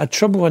 I had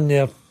trouble in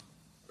there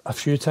a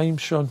few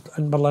times, Sean,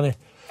 in Berlin,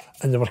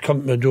 and they were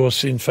coming to my door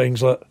saying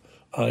things like,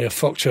 oh, you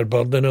fucked your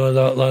bird and all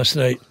that last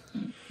night.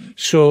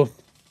 So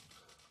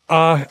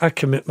I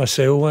commit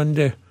myself one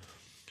day,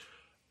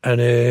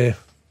 and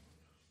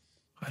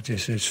I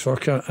just says,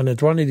 fuck it. And I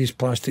had one of these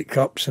plastic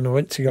cups, and I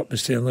went to go up the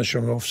stairs, and this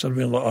young officer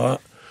went like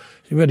that.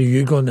 He, where are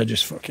you going? I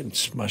just fucking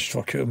smashed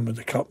fuck at him with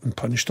the cup and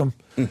punched him.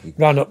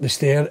 Ran up the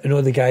stair, and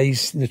all the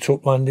guys in the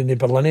top landing in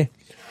Berlin,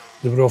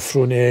 they were all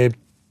throwing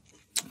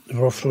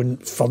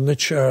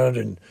furniture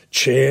and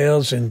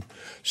chairs, and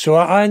so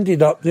I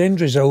ended up, the end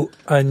result,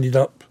 I ended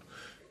up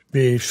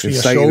with 3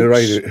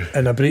 assaults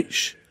and a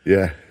breach.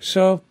 Yeah.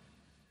 So,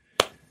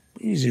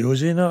 easy,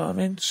 you know what I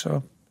mean?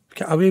 So,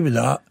 get away with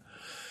that.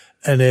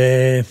 And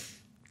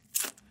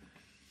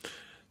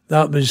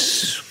that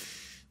was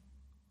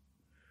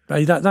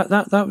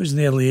that was in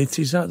the early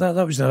 80s.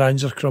 That was the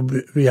Ranger Club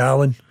with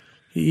Alan.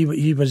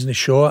 He wasn't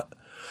shot.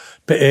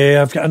 But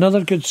I've got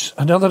another good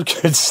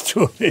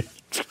story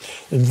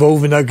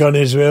involving a gun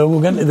as well. We'll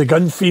get into the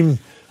gun theme.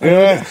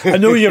 I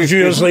know your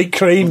viewers like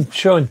crime,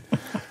 Sean,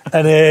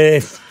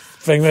 and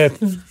thing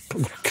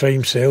with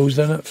crime sells,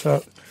 doesn't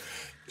it?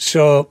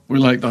 So we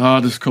like the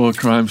hardest core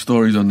crime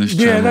stories on this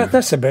channel. Yeah,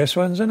 that's the best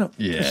ones, isn't it?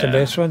 Yeah, that's the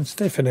best ones,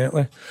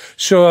 definitely.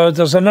 So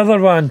there's another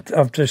one.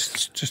 I've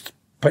just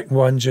picked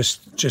one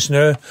just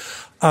now.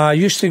 I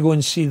used to go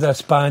and see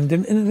this band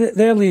in the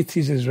early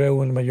 80s as well.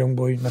 When I'm a young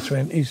boy in my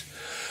 20s,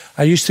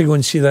 I used to go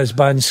and see this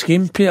band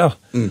Scheme, Peter.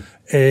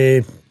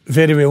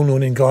 Very well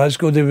known in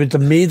Glasgow. They would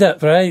have made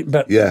it, right?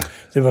 But they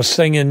were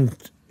singing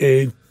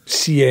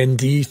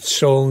CND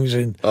songs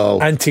and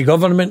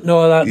anti-government and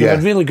all that. They were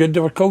really good.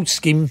 They were called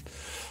Scheme.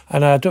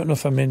 And I don't know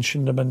if I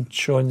mentioned them in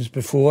Sean's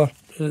before,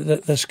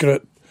 this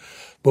group.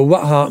 But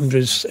what happened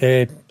was,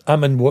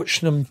 I'm in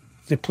watching them.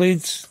 They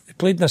played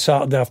on a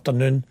Saturday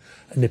afternoon,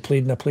 and they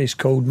played in a place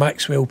called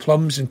Maxwell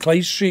Plums in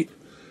Clyde Street,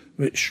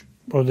 which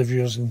all the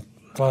viewers in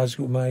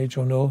Glasgow my age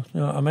will know, you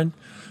know what I mean?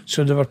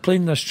 So they were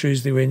playing this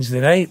Tuesday,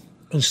 Wednesday night,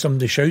 and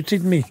somebody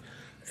shouted me.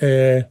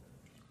 It's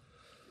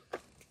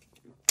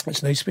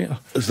nice, Peter.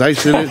 It's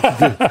nice, isn't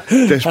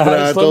it?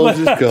 Desperados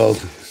is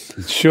called.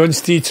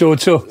 Sean's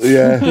Toto.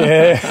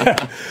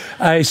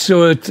 Yeah.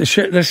 So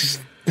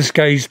this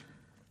guy's,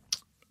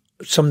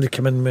 somebody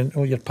came in and went,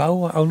 oh, your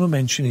pal, I'll not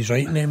mention his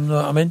right name, you know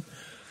what I mean?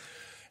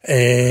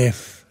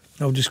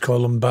 I'll just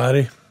call him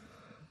Barry.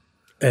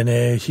 And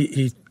I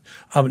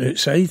went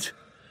outside.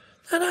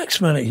 And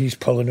next minute he's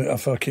pulling out a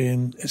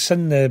fucking, it's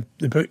in the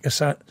book,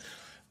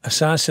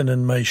 Assassin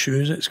in My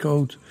Shoes, it's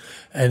called.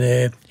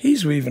 And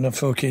he's waving a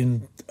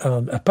fucking,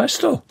 a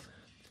pistol.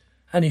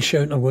 And he's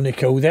shouting, I'm going to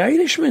kill the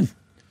Irishman.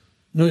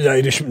 No, the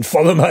Irishman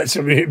follow him, that's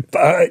a way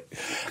back.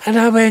 And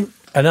I went,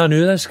 and I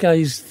knew this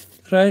guy's,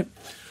 right?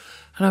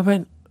 And I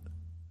went,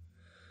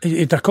 he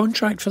had a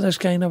contract for this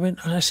guy, and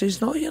I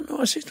says, no, you're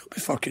not. I says, don't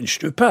be fucking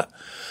stupid.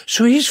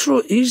 So he's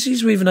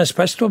waving his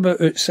pistol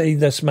about outside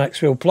this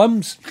Maxwell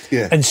Plums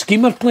and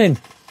Schemer playing.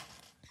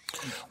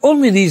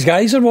 Only these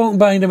guys are walking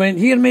by and they went,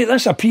 here mate,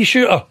 that's a pea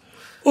shooter.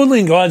 Only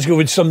in Glasgow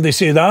would somebody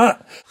say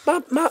that.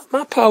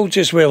 My pal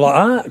just went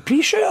like that,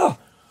 pea shooter.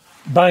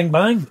 Bang,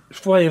 bang,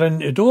 fire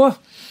into the door.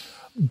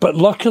 But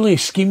luckily,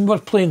 Scheme were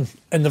playing,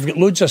 and they've got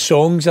loads of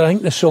songs. I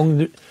think the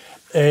song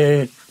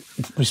that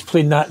was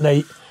playing that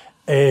night,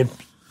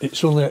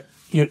 it's only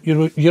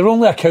you're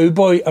only a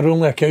cowboy, or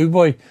only a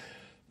cowboy.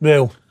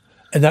 Well,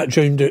 and that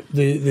drowned out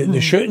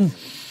the shooting.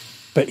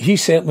 But he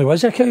certainly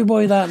was a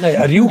cowboy that night,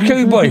 a real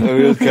cowboy, A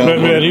real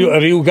cowboy.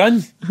 a real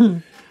gun.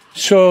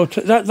 So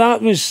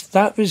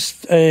that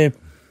was a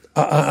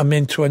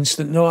mental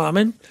instant. Know what I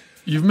mean?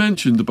 You've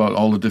mentioned about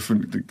all the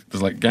different,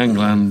 there's like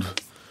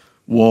gangland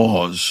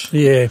wars.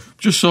 Yeah.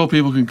 Just so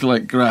people can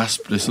like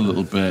grasp this a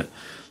little bit.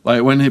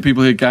 Like when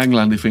people hear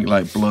gangland, they think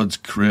like Bloods,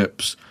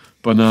 Crips,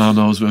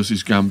 Bananos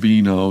versus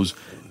Gambinos.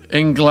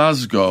 In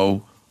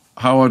Glasgow,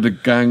 how are the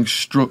gangs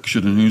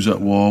structured and who's at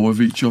war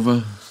with each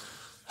other?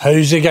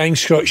 How's the gang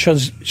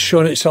structures,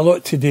 Sean? It's a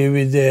lot to do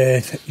with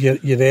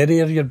your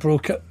area. You're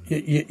brought up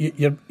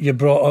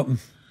in.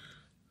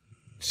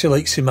 So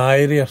like say my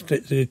area,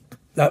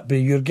 that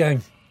be your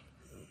gang.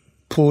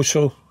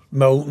 Poso,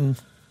 Milton,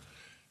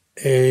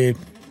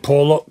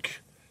 Pollock.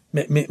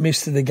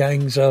 Most of the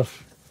gangs are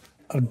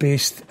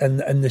based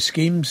in the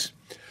schemes.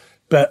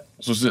 But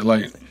So is it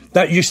like...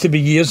 that used to be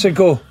years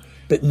ago.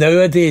 But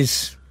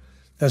nowadays,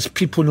 there's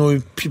people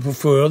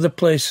from other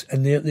place,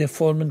 and they're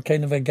forming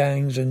kind of a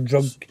gangs and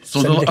drug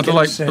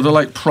syndicates. Are there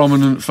like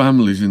prominent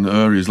families in the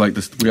areas? Like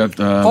this, we had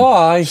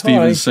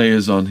Stephen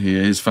Sayers on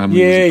here. His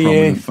family was a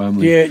prominent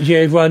family.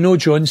 Yeah. Well, I know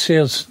John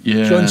Sayers.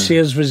 Yeah. John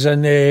Sayers was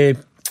in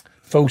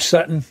Full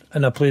Sitting,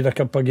 and I played a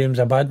couple of games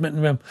of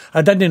badminton with him.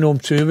 I didn't know him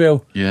too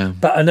well. Yeah.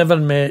 But I never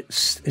met,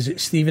 is it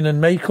Stephen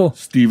and Michael?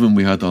 Stephen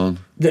we had on.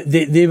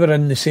 They were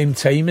in the same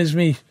time as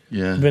me.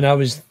 Yeah. When I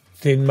was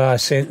doing my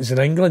sentence in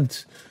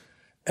England.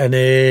 And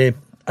I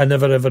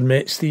never ever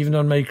met Stephen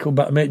or Michael,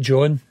 but I met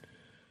John.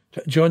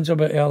 John's a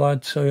bit of a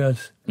lad, so he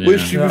is. Yeah.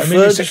 Which you Yeah, I mean,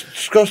 preferred, it's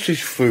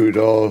Scottish food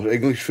or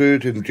English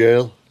food in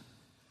jail?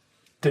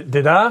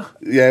 Did I?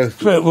 Yeah.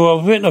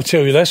 Well, wait, I'll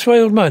tell you this,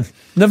 wild man.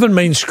 Never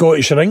mind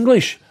Scottish or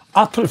English.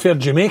 I prefer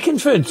Jamaican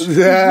food.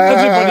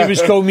 Everybody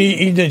was calling me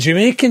eating a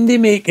Jamaican. They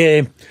make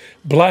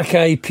black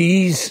eyed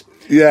peas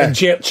and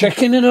jerk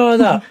chicken and all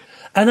that.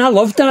 And I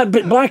loved that,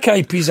 but black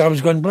eyed peas, I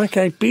was going, black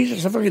eyed peas,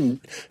 it's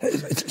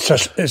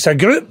a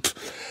group.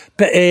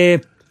 But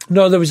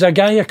no, there was a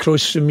guy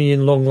across from me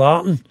in Long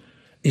Lartin.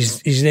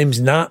 His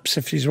name's Naps,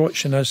 if he's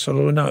watching this,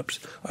 hello Naps.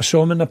 I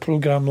saw him in a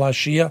programme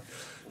last year.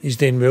 He's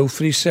doing well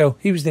for himself.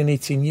 He was doing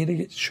 18 years, he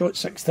gets shot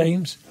 6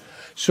 times.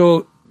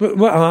 So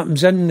what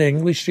happens in the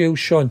English jail,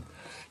 Sean,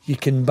 you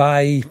can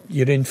buy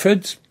your own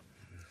food.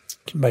 You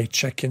can buy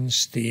chicken,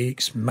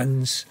 steaks,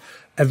 mince,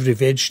 every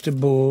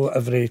vegetable,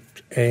 every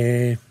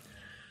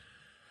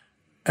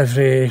what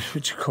do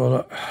you call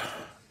it?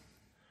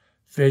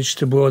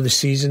 Vegetable, the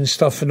season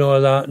stuff and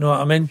all that. Know what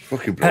I mean?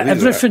 Fucking brilliant.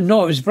 Everything.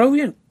 No, it was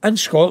brilliant. In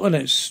Scotland,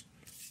 it's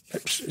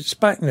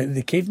back in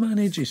the caveman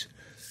ages.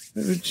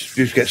 You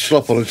just get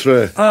slop on a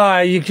tray.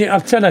 You get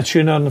a tin of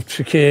tuna and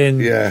fucking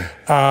we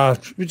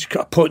just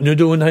got a pot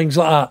noodle and things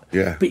like that.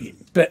 Yeah.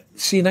 But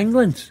see, in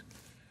England,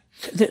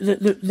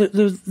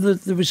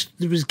 there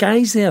was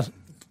guys there.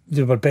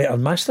 They were better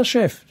than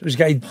MasterChef. There was a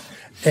guy,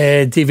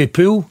 David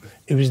Poole.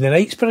 He was in the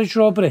Knightsbridge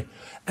robbery.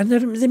 And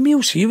the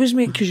meals he was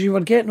making, because you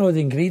were getting all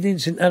the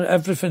ingredients and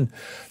everything.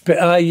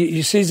 But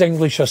you says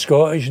English or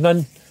Scottish,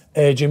 none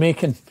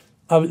Jamaican.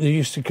 They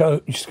used to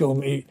call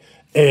me.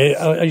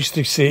 I used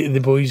to say to the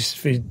boys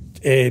for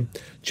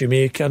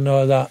Jamaica and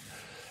all that.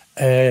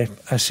 I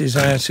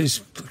says,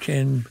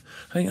 fucking,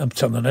 I think I'm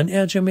turning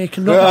into a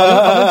Jamaican. No,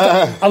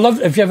 I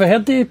love. Have you ever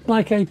heard the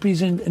black eyed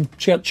peas and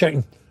jerk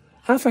chicken?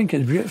 I think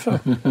it's beautiful.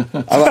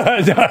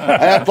 I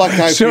had black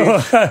eyed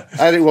peas. I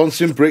had it once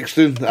in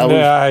Brixton.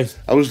 I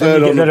was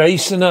there on the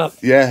rice and that.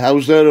 Yeah, I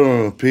was there on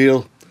an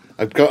appeal.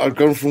 I'd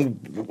gone from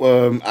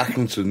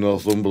Accrington,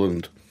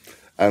 Northumberland,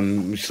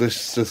 and my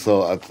solicitor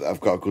thought I've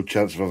got a good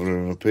chance of having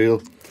an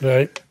appeal.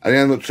 Right. And I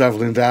ended up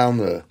travelling down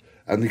there,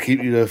 and they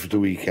keep you there for the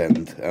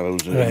weekend. And I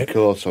was in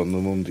court on the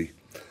Monday,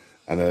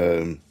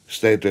 and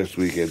stayed there this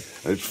weekend.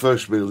 And it's the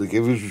first meal they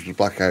give us was the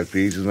black eyed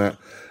peas and that.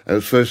 And it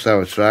was the first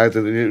time I tried it,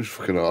 and it was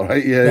fucking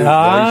alright. Yeah,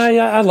 nice.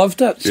 Yeah, I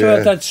loved it.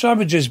 So I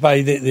would just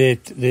buy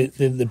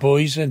the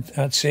boys, and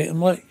I'd say to them,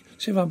 like,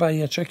 see if I buy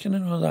you a chicken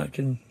and all that,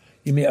 can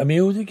you make a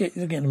meal? They're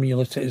getting a meal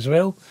at it as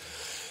well.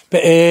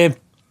 But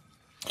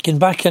getting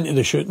back into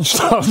the shooting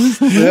stuff,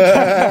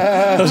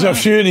 there's a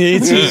few in the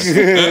 80s.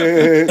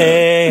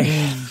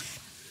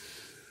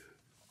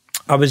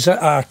 I was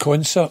at a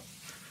concert,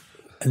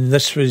 and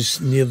this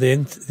was near the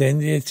end of the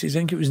 80s. I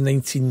think it was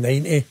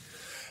 1990.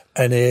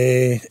 And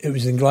it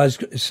was in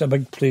Glasgow. It's a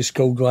big place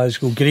called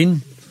Glasgow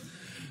Green.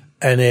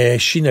 And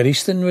Sheena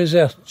Easton was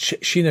there.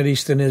 Sheena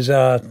Easton is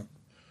an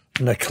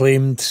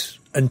acclaimed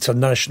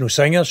international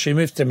singer. She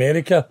moved to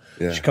America.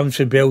 Yeah. She comes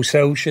from Bells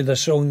Hill. She had a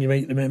song you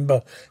might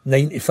remember,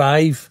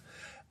 95,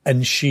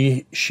 and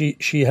she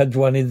had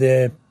one of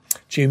the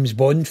James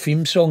Bond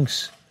theme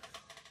songs.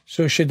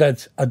 So she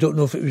did. I don't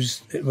know if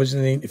it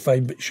wasn't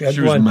 95, but she had one.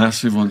 She was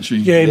massive, wasn't she?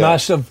 Yeah,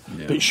 massive.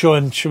 Yeah. But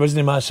Sean, she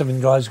wasn't massive in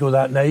Glasgow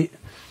that night.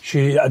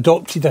 She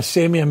adopted a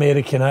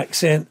semi-American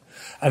accent,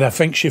 and I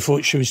think she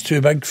thought she was too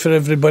big for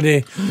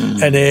everybody.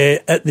 And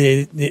at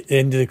the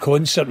end of the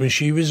concert, when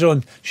she was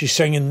on, she's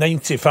singing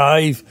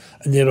 95,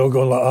 and they're all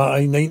going like,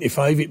 aye,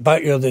 95,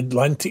 back of the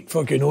Atlantic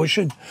fucking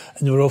ocean,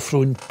 and they were all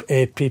throwing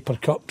paper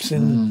cups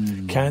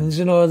and cans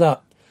and all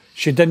that.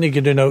 She didn't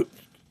get in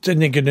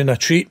a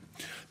treat.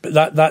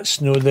 But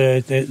that's no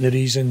the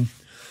reason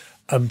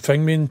I'm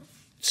saying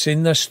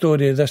this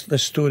story.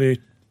 This story,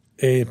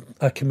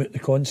 I came out the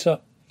concert.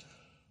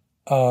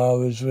 I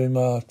was with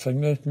my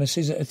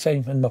missus at the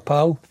time and my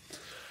pal,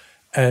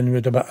 and we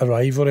had a bit of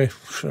rivalry.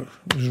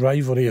 It was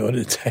rivalry all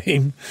the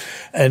time,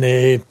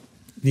 and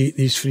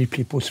these three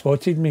people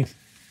spotted me,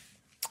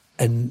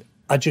 and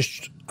I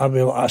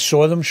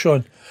saw them,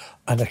 Sean,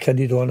 and I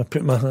carried on. I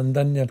put my hand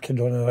in there, carried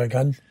on with a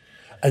gun,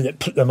 and it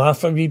put them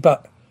off a wee bit,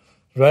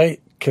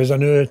 right? Because I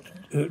knew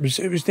it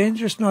was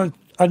dangerous. No,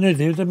 I knew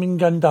they would have been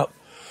gunned up.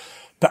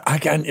 But I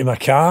got into my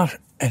car,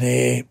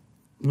 and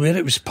where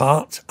it was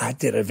parked, I had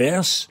the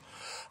reverse,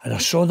 and I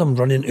saw them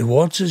running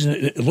towards us, and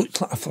it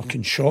looked like a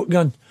fucking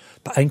shotgun,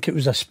 but I think it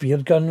was a spear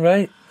gun,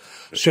 right?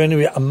 So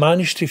anyway, I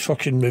managed to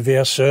fucking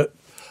reverse out,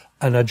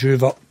 and I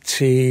drove up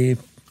to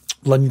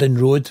London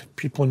Road.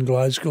 People in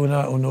Glasgow and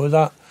that will know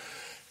that.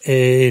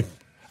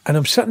 And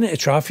I'm sitting at the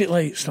traffic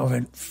lights, and I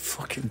went,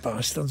 fucking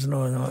bastards and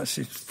all that. I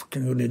said,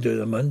 fucking going to do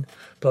them in,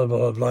 blah,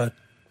 blah, blah.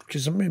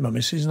 Because I'm with my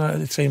missus and that at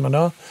the time and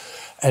all.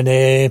 And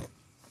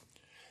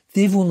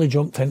they've only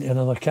jumped into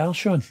another car,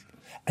 Sean.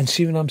 And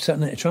see, when I'm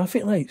sitting at the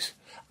traffic lights,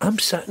 I'm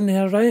sitting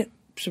there, right?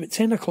 It's about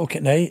 10 o'clock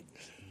at night.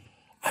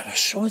 And I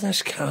saw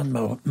this car in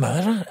my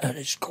mirror, and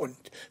it's going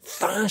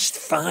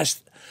fast.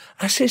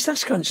 I says,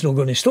 this cunt's not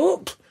going to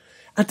stop.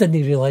 I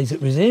didn't realise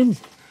it was in.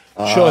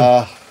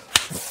 Sean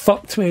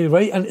fucked me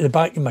right into the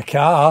back of my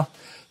car,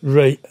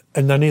 right,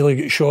 and I nearly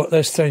got shot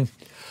this time.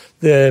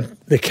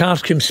 The car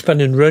came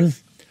spinning round,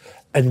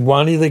 and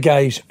one of the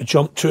guys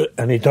jumped to it,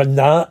 and he done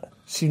that,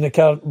 seen the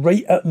car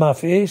right at my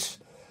face,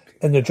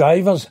 and the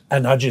drivers,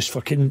 and I just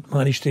fucking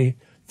managed to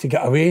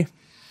get away.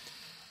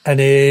 And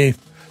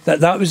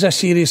that was a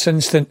serious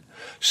incident.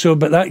 So,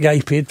 but that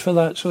guy paid for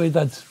that, so he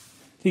did.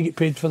 He get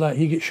paid for that,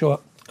 he get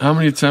shot. How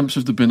many attempts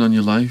have there been on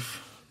your life?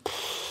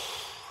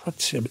 I'd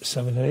say about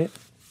 7 or 8.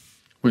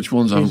 Which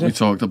ones haven't we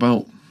talked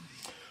about?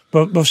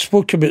 But we've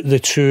spoke about the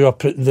two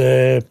up at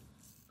the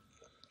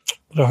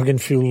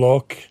Hugginfield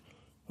Lock.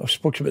 I've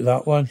spoken about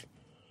that one.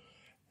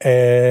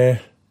 There's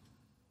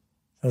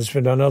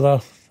been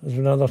another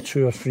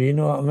 2 or 3, you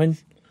know what I mean?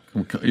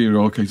 You're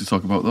okay to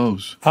talk about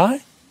those?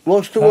 Aye.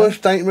 What's the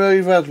worst nightmare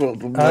you've had? What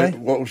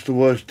was the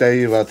worst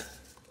day you've had?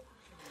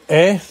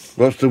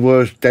 What's the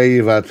worst day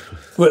you've had?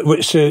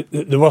 What's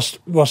the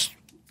worst...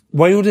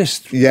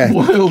 Wildest? Yeah.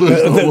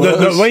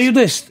 The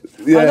wildest?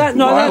 Yeah.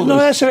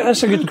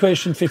 That's a good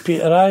question for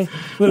Peter, aye.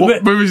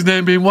 With his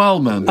name being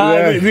Wildman?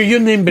 With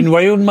your name being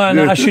Wildman,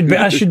 I should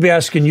be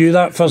asking you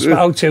that first, but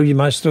I'll tell you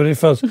my story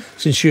first,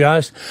 since you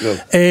asked. No.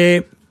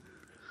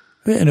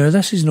 Wait, no,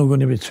 this is not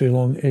going to be too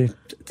long.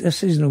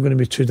 This is not going to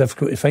be too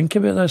difficult to think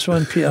about this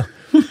one, Peter.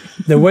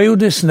 The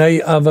wildest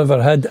night I've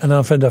ever had, and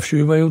I've had a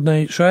few wild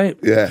nights, right?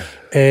 Yeah.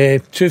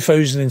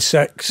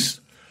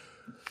 2006,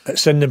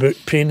 it's in the book,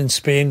 Pain in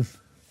Spain.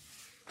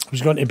 I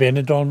was going to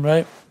Benidorm,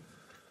 right?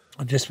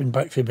 I'd just been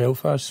back from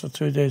Belfast for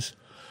 2 days.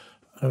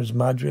 I was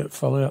mad with it,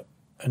 fully up,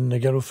 and the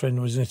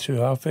girlfriend wasn't too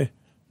happy,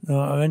 you know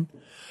what I mean?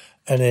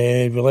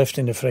 And we left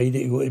on the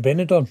Friday to go to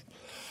Benidorm.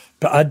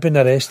 But I'd been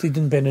arrested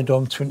in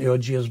Benidorm 20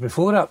 odd years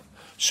before that.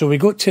 So we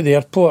got to the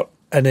airport,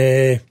 and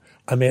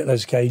I met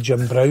this guy,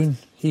 Jim Brown.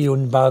 He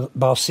owned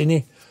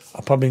Barsini,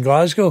 a pub in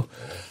Glasgow.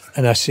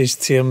 And I says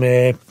to him,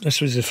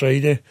 this was the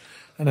Friday,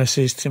 and I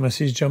says to him,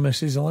 Jim,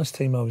 the last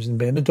time I was in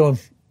Benidorm,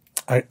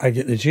 I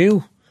get the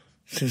jail.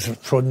 Since I'm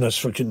prodding this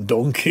fucking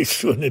donkey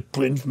on the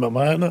plane for my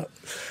man,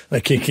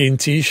 like a cane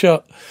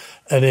t-shirt.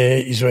 And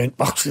he's went,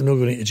 you're not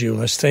going to jail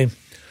this time.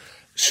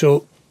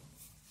 So,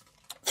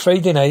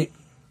 Friday night,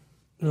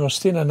 we were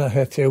staying in a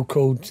hotel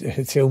called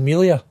Hotel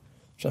Melia.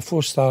 It's a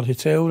 4-star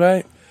hotel,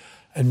 right?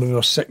 And we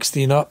were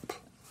 16 up.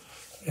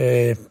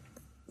 The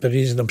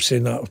reason I'm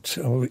saying that,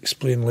 I'll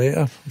explain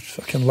later. I'm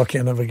fucking lucky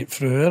I never get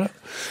through it.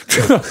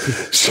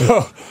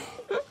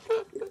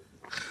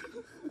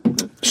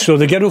 So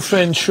the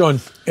girlfriend, Sean,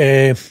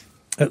 at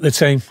the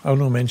time, I'll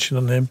not mention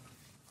her name.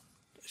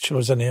 She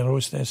was an air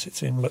hostess at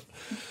the time, but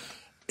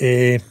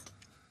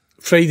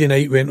Friday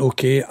night went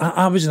okay.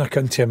 I was in a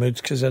cunty mood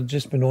because I'd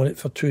just been on it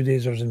for 2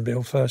 days. I was in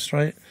Belfast,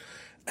 right?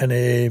 And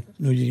you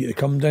get the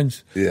come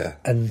downs. Yeah.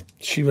 And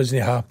she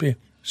wasn't happy.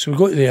 So we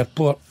go to the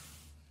airport,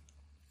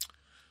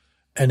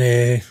 and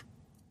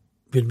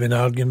we'd been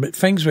arguing, but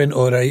things went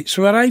all right.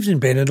 So we arrived in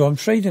Benidorm.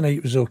 Friday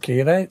night was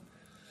okay, right?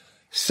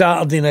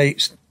 Saturday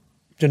night,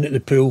 down at the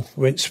pool,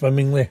 went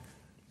swimmingly.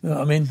 You know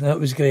what I mean? That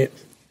was great.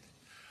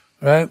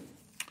 Right?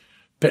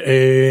 But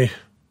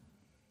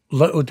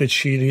little did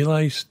she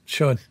realise,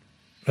 Sean,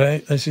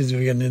 right? This is the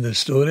beginning of the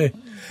story.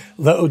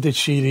 Little did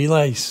she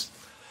realise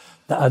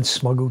that I'd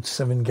smuggled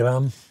 7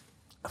 grams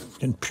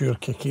of pure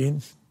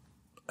cocaine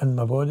in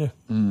my body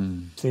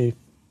to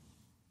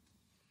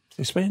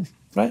Spain,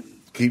 right?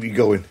 Keep you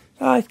going.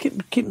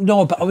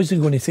 No, but I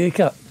wasn't going to take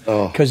it.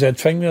 Oh. Because I'd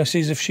think, I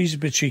says, if she's a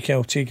bit cheeky,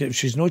 I'll take it. If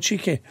she's no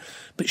cheeky.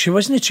 But she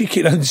wasn't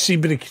cheeky around the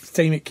scene by the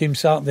time it came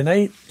Saturday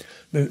night.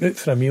 We went out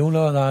for a meal and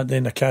all that,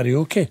 then a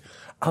karaoke.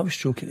 I was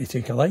joking to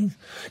take a line.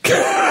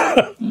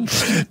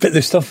 But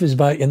the stuff was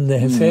back in the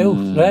hotel,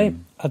 right?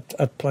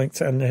 I'd planked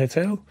it in the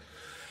hotel.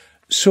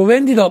 So we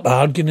ended up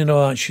arguing and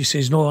all that. She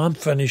says, no, I'm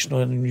finished.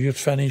 No, you're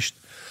finished.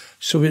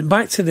 So we went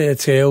back to the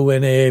hotel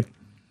when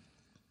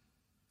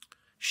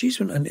she's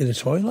went into the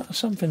toilet or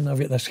something. I've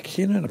got this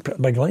cane and I put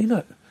a big line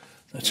out.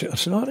 I took her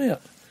snort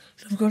out.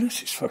 I'm going,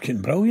 this is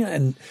fucking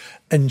brilliant.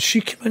 And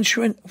she came in,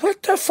 she went,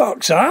 what the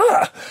fuck's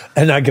that?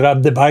 And I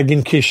grabbed the bag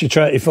in case she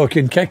tried to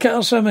fucking kick it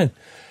or something.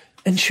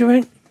 And she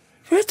went,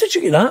 where did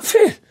you get that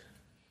for?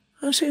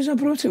 I says, I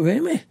brought it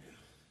with me.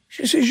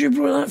 She says, you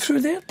brought that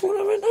through the airport?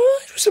 I went,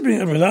 oh, I was to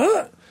bring it with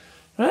that.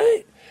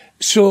 Right?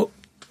 So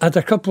I had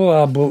a couple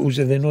of bottles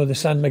of the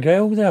San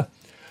Miguel there.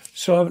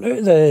 So I went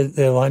out of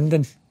the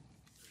landing.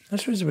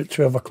 This was about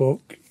 12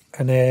 o'clock.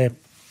 And I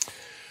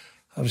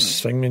was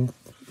swinging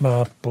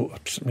my boat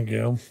up San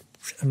Miguel,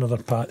 another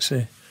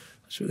Patsy.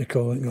 That's what they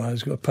call it in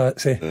Glasgow,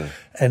 Patsy. Yeah.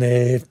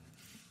 And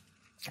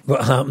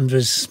what happened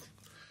was,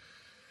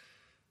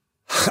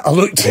 I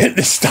looked at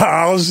the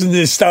stars and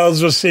the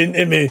stars were saying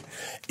to me,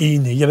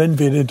 Ian, you're in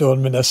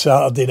Benidorm on a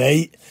Saturday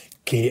night,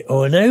 get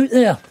on out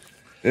there.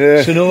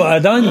 Yeah. So you know what I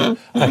done?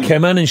 I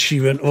came in and she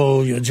went,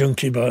 oh, you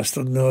junkie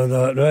bastard and all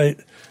that, right?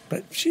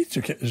 But she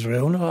took it as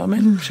well, you know what I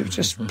mean? She was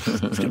just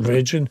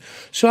raging.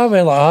 So I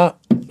went like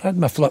that. I had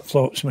my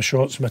flip-flops, my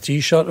shorts, my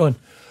T-shirt on.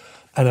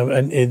 And I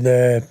went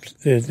into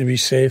the wee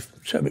safe.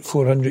 It's about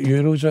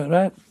 €400,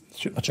 right?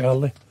 Shoot my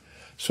Charlie.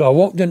 So I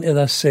walked into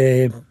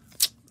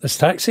this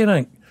taxi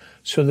rank.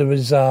 So there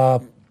was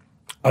an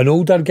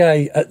older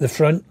guy at the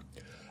front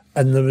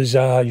and there was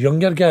a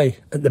younger guy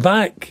at the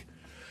back.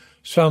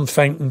 So I'm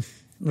thinking,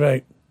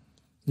 right,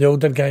 the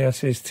older guy, I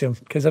says to him,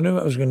 because I knew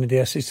what I was going to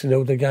do, I says to the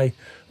older guy,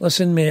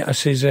 listen, mate, I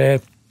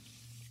says,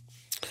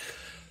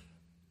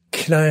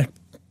 can I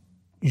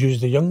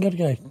use the younger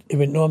guy? He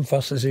went, no, I'm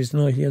first. I says,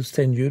 no, here's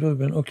 €10. He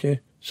went,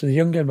 okay. So the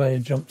younger guy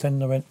jumped in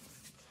and I went,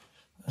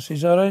 I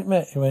says, all right,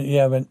 mate. He went,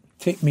 yeah. I went,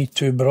 take me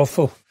to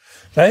brothel.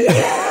 Right?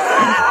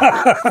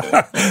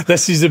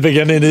 This is the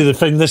beginning of the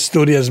thing. This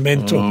story is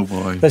mental. Oh,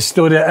 boy. This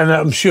story, and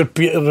I'm sure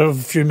Peter will have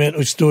a few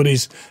mental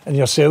stories and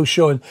yourself,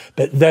 Sean,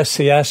 but this,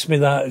 he asked me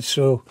that,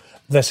 so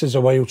this is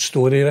a wild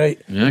story,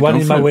 right? Yeah, one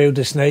of my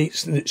wildest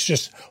nights, and it's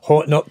just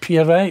hotting up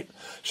here, right?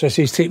 So he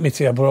says, take me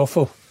to a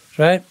brothel,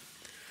 right?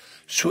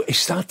 So he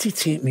started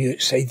taking me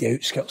outside the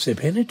outskirts of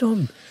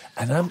Benidorm,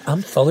 and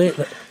I'm fully,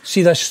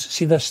 see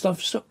this stuff,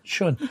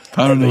 Sean?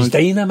 Paranoid. It was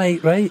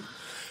dynamite, right?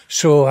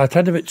 So I'd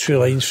had about 3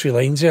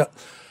 lines there.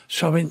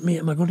 So I went, mate,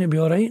 am I going to be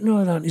all right and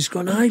all that? And he's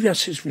gone, aye,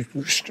 this is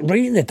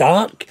right in the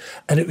dark.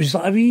 And it was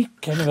like a wee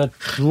kind of a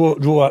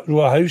row of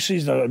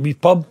houses, a wee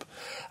pub.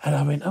 And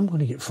I went, I'm going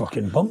to get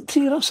fucking bunked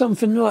here or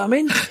something, you know what I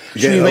mean?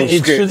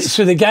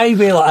 So the guy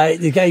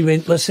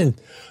went, listen,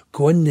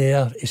 go in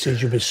there. He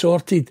says, you'll be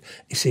sorted.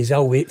 He says,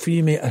 I'll wait for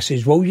you, mate. I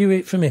says, will you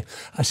wait for me?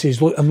 I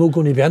says, look, I'm not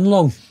going to be in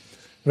long.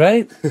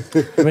 Right?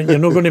 I went, you're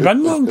not going to be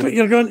in long, but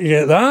you're going to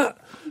get that.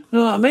 You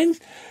know what I mean?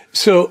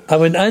 So I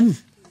went in.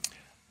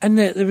 And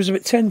there was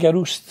about 10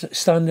 girls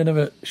standing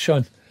about,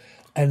 Sean.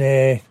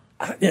 And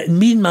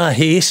me and my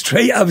haste,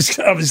 right, I was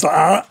like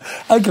that.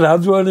 I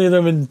grabbed one of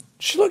them and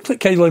she looked like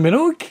Kylie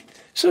Minogue.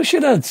 So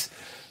she did,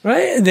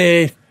 right?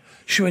 And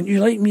she went, you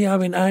like me? I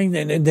went, aye.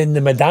 And then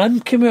the madame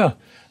came out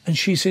and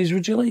she says,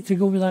 would you like to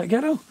go with that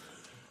girl?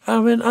 I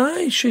went,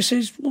 aye. She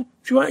says, well,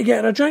 do you want to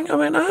get her a drink? I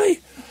went, aye.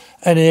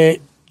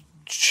 And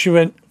she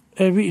went,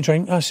 what do you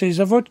drink? I says,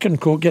 a vodka and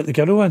coke, get the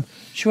girl one.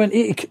 She went,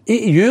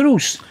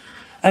 €80.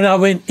 And I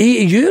went,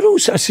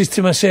 €80? I says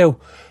to myself,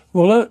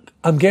 well, look,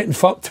 I'm getting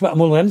fucked, but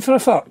I'm only in for a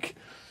fuck,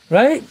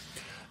 right?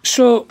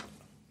 So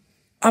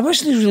I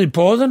wasn't really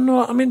bothered,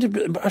 no, I mean,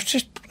 I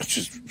just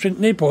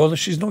no bother,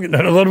 she's not getting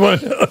another one.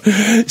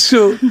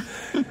 So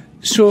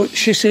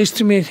she says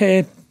to me,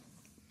 hey,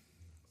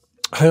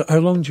 how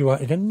long do you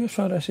want to get me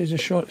for? I says,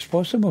 as short as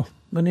possible.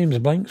 My name's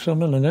blank, so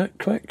I'm in it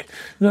quick.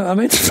 You know what I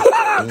mean?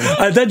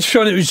 I did,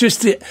 Sean, it was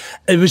just, it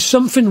was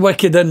something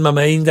wicked in my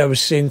mind. I was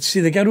saying, see,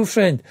 the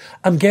girlfriend,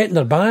 I'm getting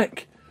her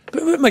back.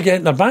 But what am I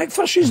getting her back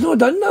for? She's not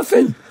done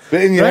nothing.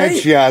 But in your head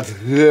she had.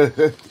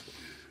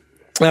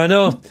 I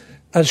know.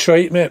 That's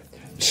right, mate.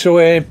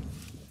 So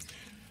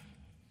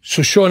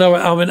Sean,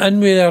 I went in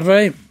with her,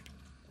 right?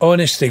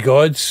 Honest to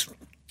God,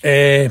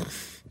 I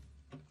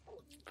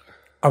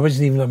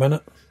wasn't even a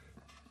minute.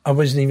 There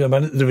was a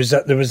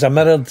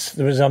mirror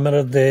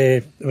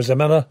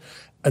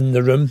in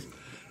the room,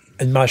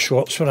 and my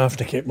shorts were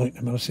after. I kept looking at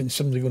the mirror saying,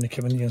 somebody going to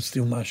come in here and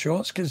steal my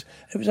shorts, because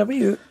it was a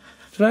wee out.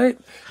 right?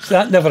 So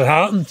that never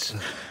happened.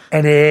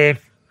 And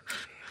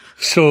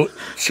so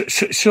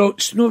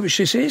no, what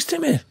she says to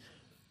me,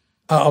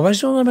 I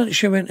was on a minute,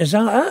 she went, is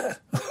that it?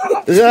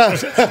 Yeah.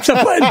 So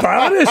I'm a bit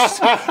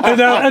embarrassed.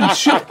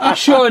 And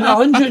showing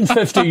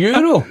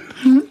 €150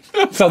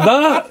 for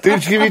that.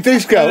 Did you give you a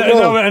discount?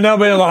 No. And I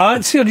went like,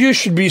 that's here, you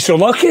should be so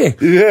lucky.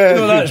 Yeah.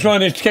 No, that's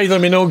one of Kylie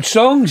Minogue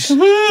songs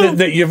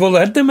that you've only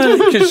had them in,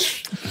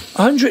 because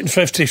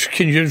 150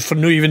 can you for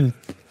no even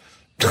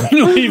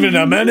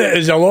a minute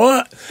is a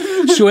lot.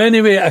 So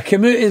anyway, I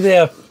came out of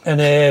there, and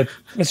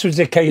this was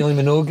the Kylie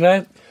Minogue,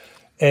 right?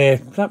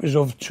 That was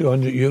over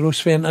 €200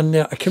 spent in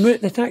there. I came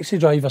out, the taxi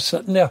driver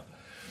sitting there,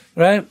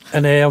 right?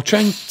 And I'll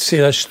try and say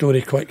this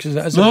story quick, because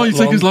it is a bit long. No, you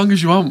take as long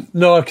as you want.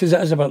 No, because it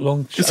is a bit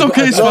long. It's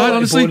okay, it's fine,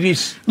 honestly. No,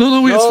 it's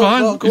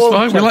fine. No, It's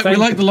fine. We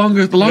like the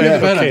longer the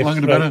better. Okay,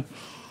 Longer the better.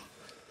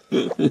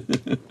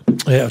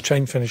 Yeah, I'll try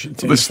and finish it.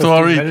 The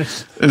story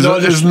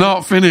is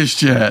not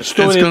finished yet. It's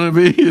going to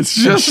be. It's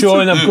just.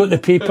 Sean, I've got the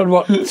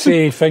paperwork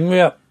thing with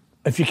it.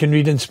 If you can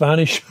read in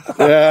Spanish.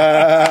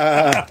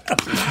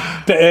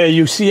 But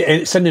you see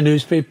it's in the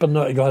newspaper,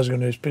 not a Glasgow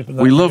newspaper.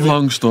 We love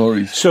long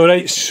stories. So,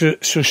 right, so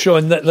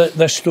Sean,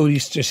 this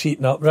story's just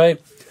heating up, right?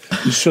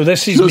 So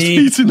this is Just me.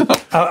 heating up.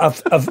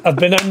 I've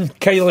been in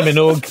Kylie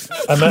Minogue.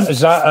 Is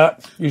that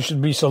it? You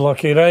should be so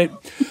lucky, right?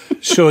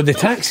 So the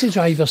taxi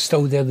driver's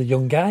still there, the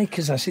young guy,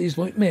 because I says,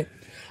 look, mate,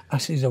 I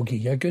says, I'll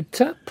give you a good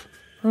tip.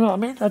 You know what I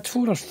mean? I had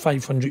 €400 or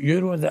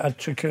 €500 that I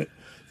took out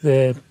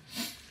the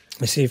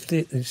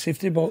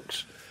safety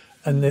box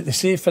and the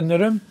safe in the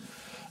room.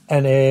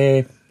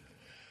 And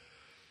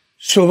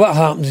so what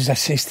happens is I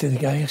says to the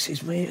guy, I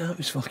says, mate, that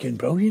was fucking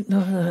brilliant.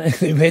 No,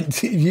 he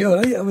went, you all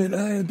right? I went,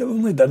 I'd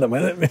only done a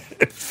minute, mate.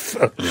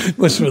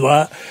 What's with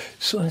that?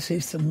 So I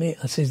says to him, mate,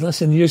 I says,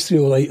 listen, you used to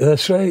go like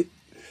this, right?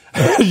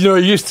 You know,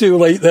 you used to go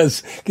like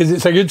this, because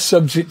it's a good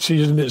subject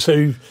choosing, it's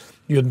how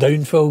your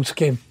downfalls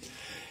came.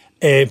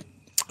 I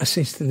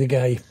says to the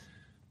guy,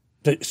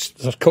 they're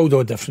called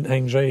all different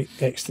things, right?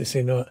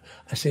 Ecstasy, not.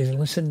 I says,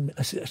 listen,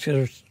 I said,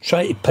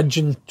 try to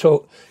pigeon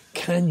talk.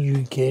 Can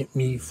you get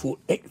me for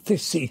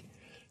ecstasy?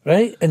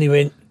 Right? And he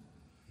went,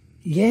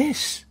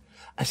 yes.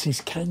 I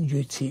says, can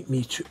you take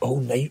me to all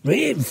night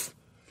rave?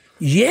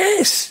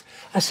 Yes.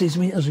 I says,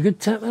 mate, there's a good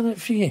tip in it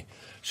for you.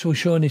 So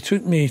Sean, he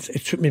took me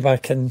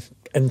back in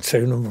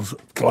town, and was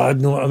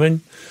glad, know what I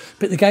mean?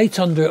 But the guy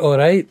turned out all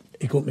right.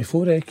 He got me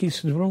 4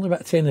 eckies. They were only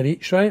about tenner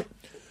each, right?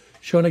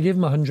 Sean, I gave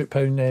him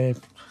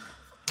 £100.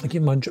 I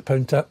gave him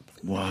 £100 tip.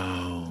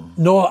 Wow.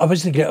 No, I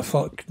wasn't get a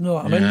fuck. No,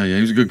 I mean, Yeah,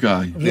 he was a good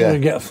guy. I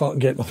wasn't get a fuck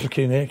and get my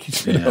freaking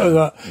eckies. You know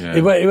that.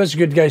 Yeah. He was a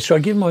good guy, so I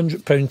gave him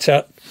 £100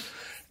 tip,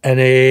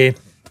 and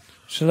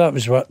so that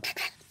was what.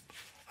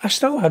 I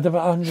still had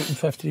about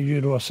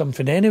 €150 or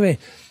something anyway,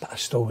 but I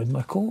still had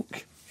my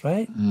Coke,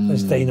 right?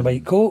 This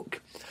Dynamite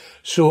Coke.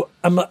 So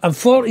I'm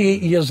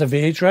 48 years of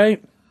age,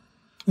 right?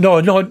 No,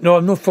 I'm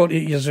not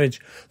 48 years of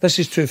age. This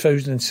is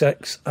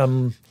 2006.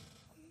 I'm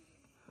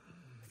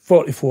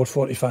 44,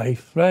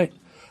 45, right?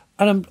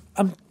 And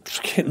I'm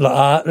fucking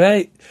like that,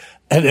 right?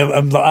 And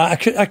I'm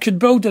like that. I could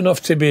build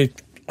enough to be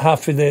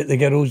half of the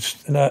girls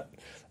and that,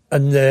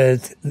 and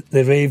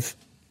the rave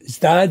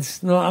dads,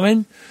 you know what I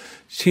mean?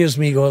 Here's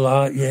me going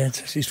like, yeah,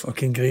 this is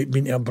fucking great.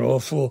 Been to a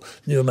brothel,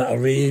 knew I'm at a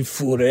rave,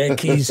 4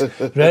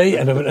 eckies, right?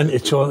 And I went into the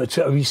toilet,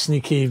 took a wee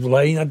sneaky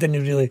line. I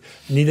didn't really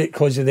need it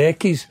because of the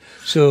eckies.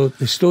 So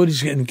the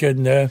story's getting good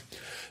now.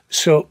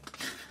 So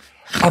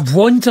I've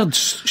wondered,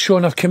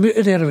 Sean, I've come out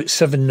of there about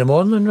 7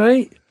 a.m,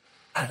 right?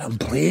 And I'm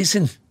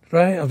blazing,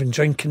 right? I've been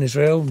drinking as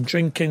well. I'm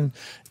drinking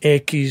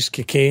eckies,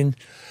 cocaine.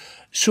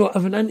 So I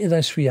went into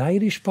this wee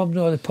Irish pub,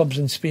 all the pubs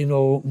in Spain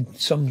all open,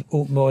 some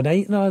open all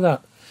night and all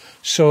that.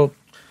 So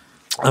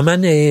I'm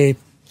in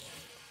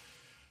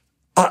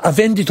I've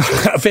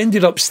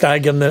ended up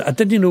staggering. I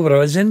didn't know where I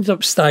was. Ended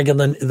up staggering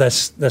into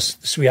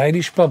this wee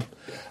Irish pub,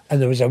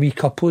 and there was a wee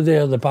couple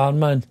there, the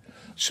barman.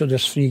 So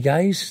there's 3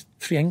 guys,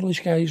 3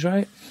 English guys,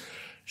 right?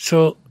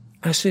 So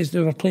I says, they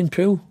were playing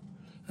pool,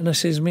 and I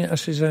says, mate,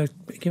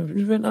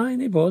 he went, aye,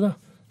 no bother.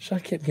 So I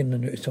kept getting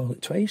into the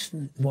toilet twice,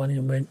 and one of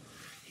them went,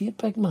 here,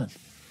 big man.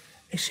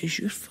 He says,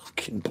 you're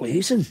fucking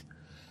blazing.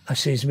 I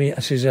says, mate,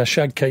 I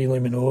shagged Kylie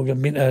Minogue.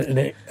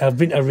 I've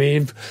been to a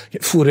rave,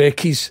 get 4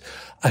 eckies.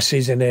 I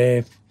says,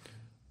 I've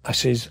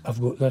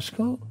got this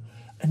got.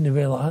 And they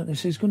were like that. They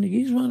says, going to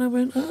use one. I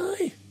went,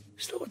 aye.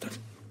 Still got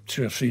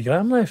 2 or 3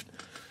 gram left.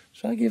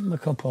 So I gave them a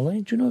couple of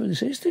lines. Do you know what they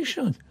says to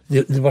Sean?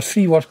 There were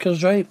 3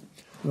 workers, right?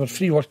 There were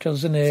 3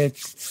 workers in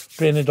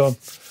Benidorm.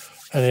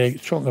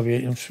 And talking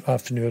about them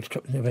half an hour, and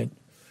they went,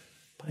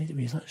 by the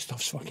way, that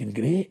stuff's fucking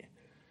great.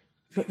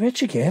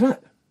 Where'd you get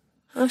it?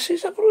 I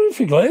says, I brought it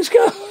from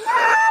Glasgow.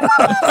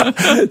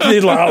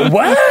 They're like,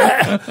 what?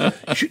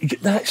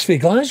 That's for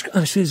Glasgow?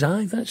 I says,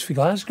 aye, that's for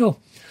Glasgow.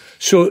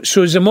 So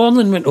as the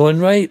morning went on,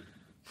 right,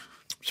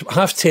 so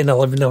 10:30,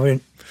 11, I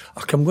went,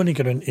 I'm going to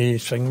go into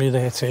Sing Me,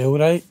 the hotel,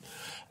 right?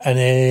 And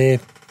I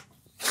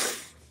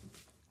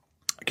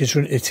get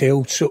into the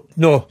hotel. So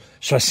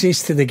I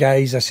says to the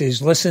guys, I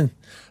says, listen,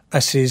 I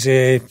says,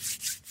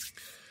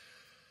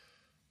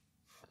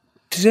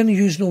 does any of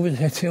you know what the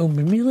Hotel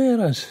Mamelier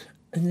is?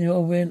 And they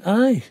all went,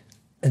 aye.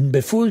 And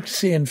before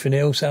saying anything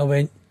else, I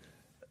went,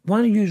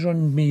 why don't you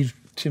run me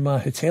to my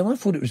hotel? I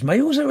thought it was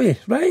miles away,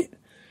 right?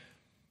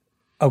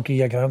 I'll give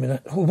you a gram of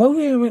that. Oh, will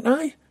you? I went,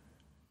 aye.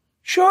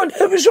 Sean,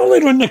 it was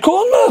only round the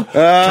corner.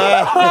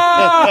 I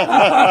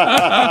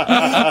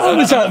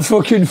was that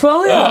fucking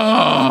funny.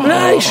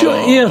 Right,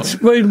 so here,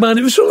 wild man,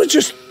 it was only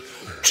just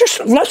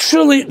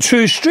literally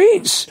 2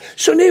 streets.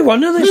 So no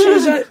wonder they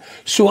says that.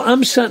 So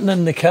I'm sitting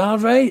in the car,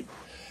 right?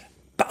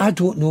 But I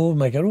don't know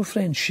my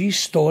girlfriend. She's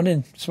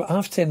stoning. It's about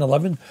 10:30,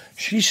 11.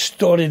 She's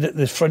stoning at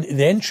the front of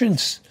the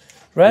entrance,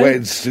 right?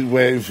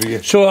 Waiting for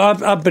you. So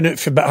I've been out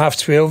for about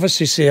 12:30, as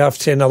you say,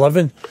 10:30,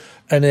 11.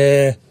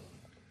 And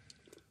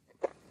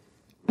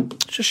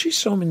so she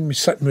saw me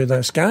sitting with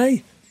this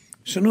guy.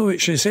 So I know what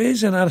she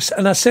says. And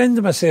I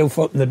send myself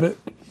up in the book.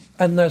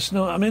 And that's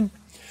not what I mean.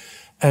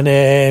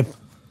 And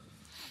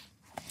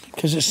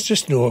because it's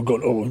just I've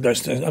got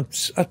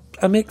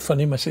I make fun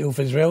of myself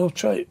as well. I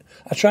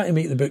try to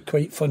make the book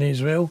quite funny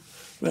as well.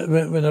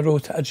 When I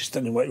wrote it, I just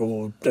didn't like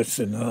this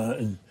and that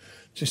and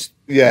just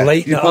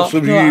lighten it up.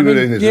 Some humour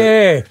in it.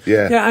 Yeah,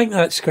 I think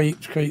that's quite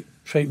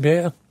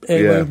better.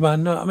 Wild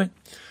man, know what I mean?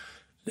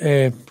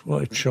 A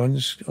lot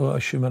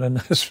of humour in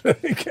this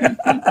book.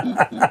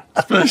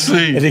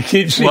 Especially and he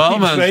keeps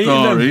man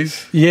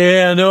stories.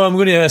 Yeah, I know. I'm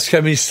going to ask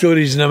him his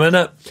stories in a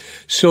minute.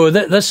 So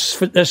this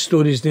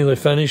story's nearly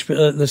finished,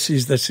 but this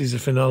is the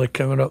finale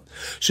coming up.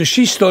 So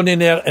she's standing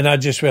there, and I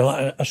just went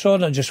like, I saw her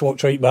and I just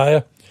walked right by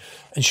her,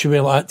 and she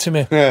went like that to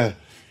me. Yeah.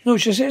 No,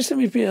 she says to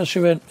me, Peter, she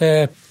went,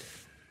 is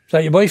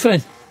that your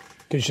boyfriend?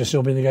 Because she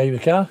saw me the guy with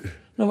the car.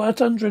 No, I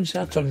turned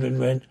around and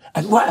went,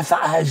 and what if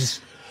that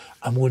is?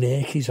 I'm on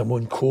Eckies, I'm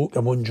on Coke,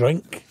 I'm on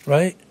drink,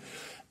 right?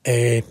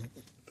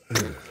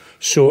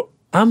 So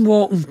I'm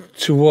walking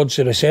towards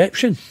the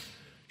reception.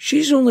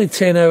 She's only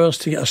 10 hours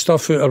to get her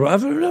stuff out or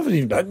whatever. We never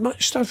even had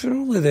much stuff. We're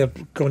only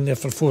gone there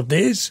for 4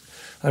 days.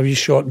 A wee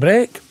short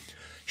break.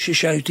 She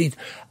shouted,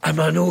 am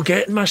I no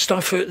getting my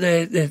stuff out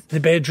the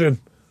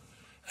bedroom?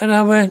 And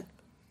I went,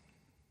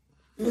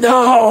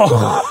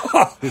 no!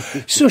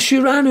 So she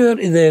ran out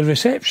to the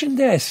reception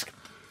desk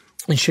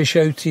and she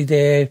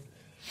shouted,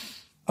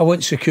 I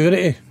want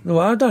security. No,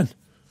 what I done?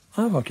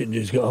 I fucking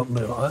just got up and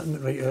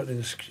went right out to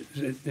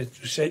the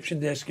reception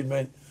desk and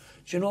went,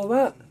 do you know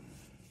what?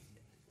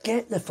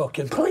 Get the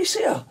fucking police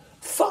here.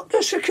 Fuck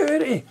the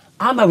security.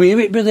 I'm away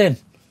with it by then.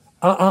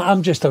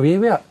 I'm just away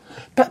with it.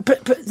 But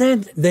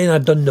then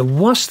I'd done the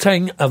worst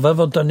thing I've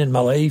ever done in my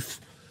life.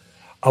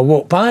 I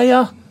walked by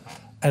her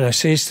and I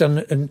says to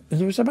her, and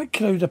there was a big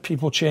crowd of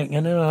people checking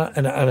in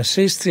and I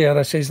says to her,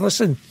 I says,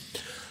 listen,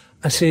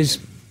 I says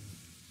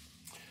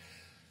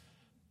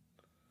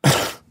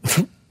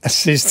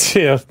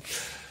to her,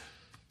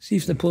 see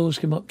if the police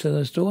come up to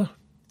this door.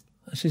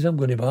 I says, I'm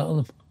going to batter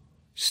them.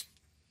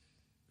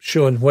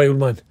 Sean, wild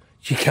man,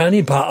 you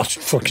can't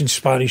batter fucking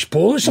Spanish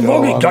police. I've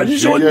all got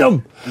guns on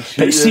them.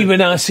 But see,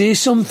 when I say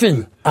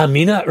something, I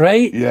mean it,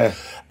 right? Yeah.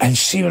 And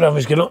see when I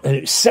was going up, and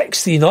it was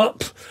 16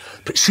 up,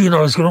 but see when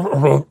I was going up, I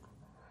went,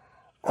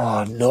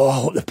 oh no, I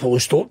hope the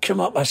police don't come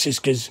up. I says,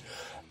 because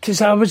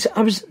I was,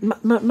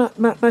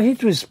 my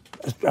head was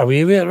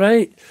away with it,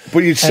 right?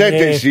 But you said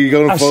this, so you're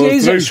going to follow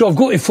through. So I've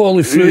got to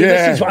follow through. Yeah.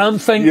 This is what I'm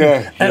thinking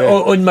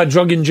on my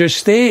drug-induced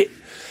state.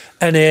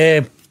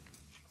 And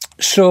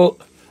so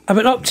I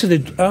went up to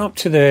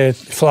the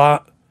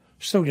flat,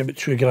 still get about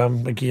 2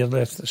 gram of gear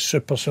left, the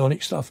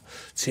supersonic stuff,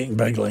 taking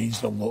big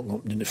lines, and I'm walking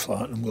up in the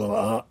flat, and I'm going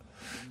like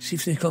that. See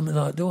if they come in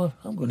that door,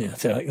 I'm going to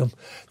attack them.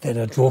 Then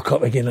I'd walk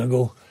up again and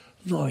go,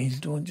 no, you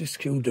don't, just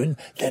cool down.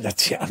 Then I'd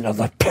take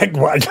another big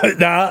one like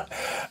that.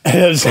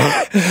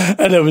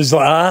 And it was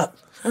like that.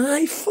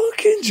 I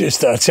fucking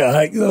just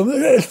attack them.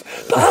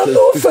 But I'm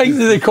not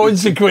thinking of the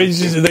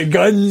consequences of the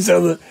guns.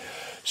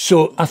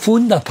 So I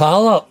phoned the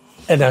pal up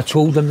and I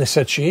told him the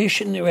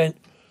situation. He went,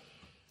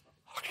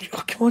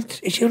 oh, come on,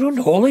 you're on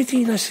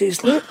holiday. And I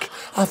says, look,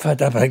 I've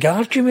had a big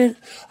argument.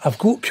 I've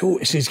got people.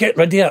 He says, get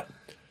rid of it.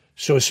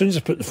 So as soon as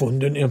I put the phone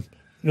down to him,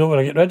 you know, when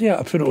I get rid of it,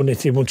 I put it on the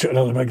table and took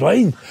another big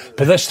line.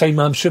 But this time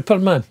I'm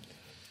Superman.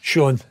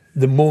 Sean,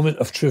 the moment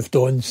of truth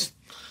dawns.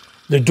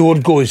 The door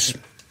goes,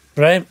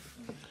 right?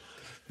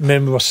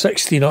 Remember, we're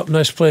 16 up in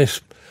this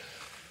place.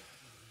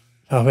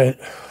 I went,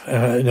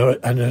 and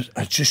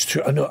I just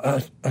took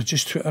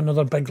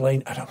another big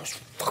line, and I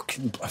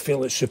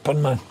felt like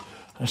Superman.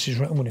 I says,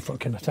 right, I'm going to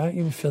fucking attack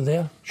you if you're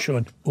there.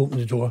 Sean, open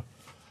the door.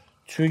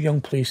 2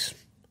 young police.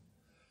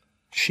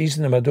 She's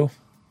in the middle.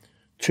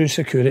 2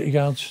 security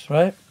guards,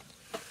 right?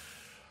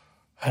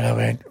 And I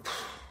went,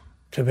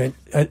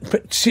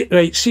 but see,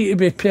 to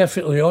be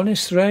perfectly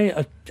honest,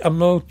 right, I'm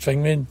not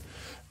thinking,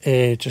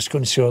 just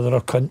going to say other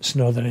cunts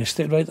and all the rest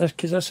of it, right,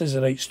 because this is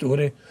the right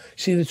story.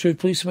 See the 2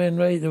 policemen,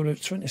 right, they were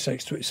at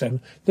 26, 27,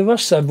 they were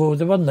civil,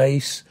 they were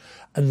nice,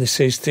 and they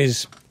says to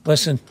us,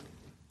 listen,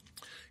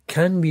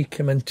 can we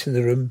come into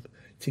the room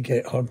to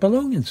get her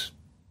belongings?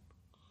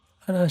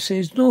 And I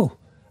says, no.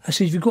 I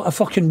says, you've got a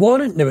fucking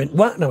warrant? And they went,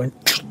 what? And I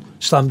went,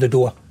 slammed the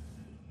door.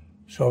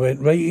 So I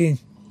went, right in,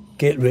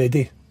 get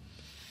ready.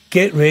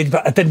 get ready,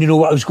 but I didn't know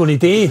what I was going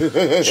to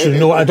do. So you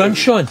know what I done,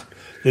 Sean?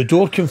 The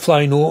door came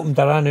flying open,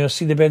 I ran out,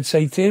 see the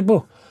bedside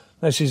table.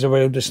 This is the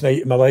wildest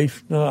night of my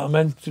life, you know what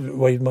I mean? The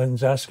wide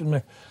man's asking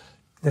me.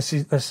 This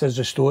is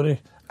the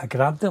story. I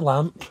grabbed the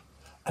lamp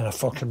and I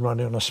fucking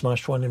ran out and I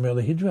smashed one of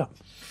the head with it.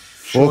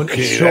 Sean,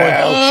 this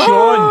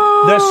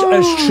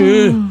is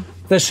true.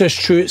 This is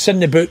true. It's in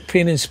the book,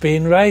 Pain in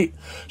Spain, right?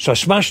 So I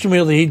smashed him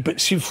with the head,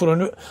 but see,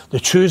 the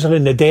twos are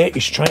in the deck.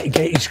 He's trying to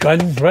get his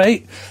gun,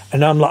 right?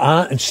 And I'm like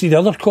that. And see the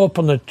other cop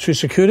and the two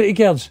security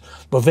guards.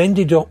 We've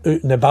ended up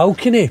out in the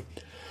balcony,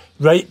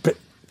 right? But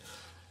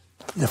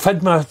they've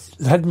had my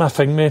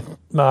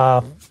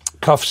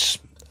cuffs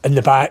in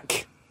the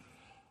back,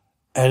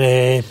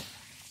 and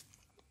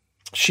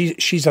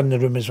she's in the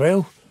room as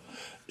well.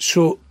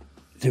 So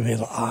they were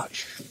like, ah,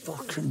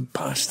 fucking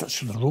bastards,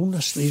 so they're rolling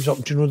their sleeves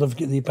up. Do you know they've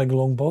got the big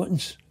long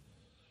buttons?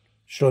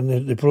 So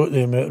they brought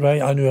them out,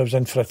 right? I knew I was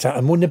in for a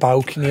I'm on the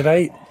balcony,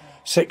 right?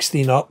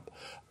 16 up,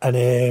 and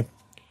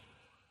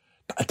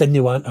I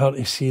didn't want her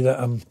to see that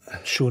I'm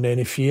showing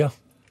any fear.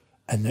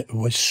 And it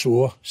was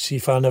so. See,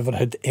 if I never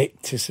had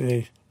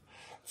ecstasy,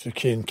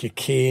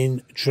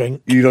 cocaine,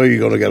 drink. You know you're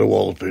going to get a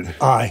walloping.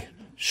 Aye.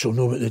 So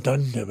know what they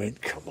done? They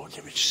went, come on,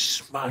 they were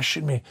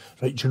smashing me.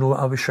 Right, do you know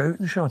what I was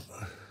shouting, Sean?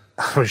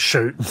 I was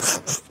shouting.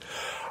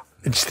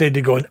 Instead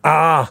of going,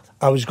 I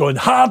was going,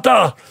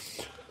 harder.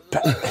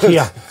 But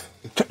here,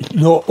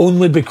 not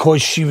only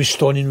because she was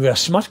standing with a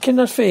smirk in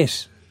her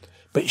face,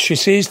 but she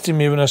says to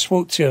me when I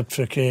spoke to her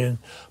freaking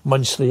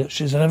months later,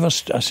 she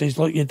says, I says,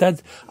 look, you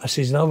did. I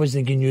says, I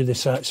wasn't giving you the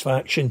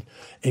satisfaction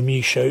of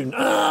me shouting,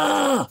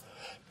 ah!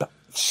 But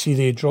see,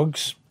 the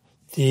drugs,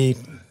 they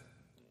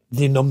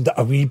numbed it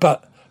a wee bit,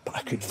 but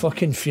I could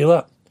fucking feel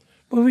it.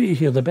 Well, wait to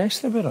hear the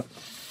best about it.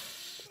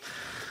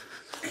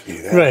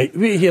 Yeah. Right,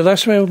 wait to hear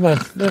this, old man.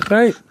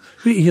 Right,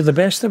 wait to hear the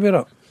best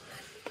about it.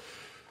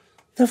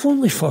 They've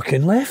only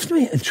fucking left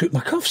me and took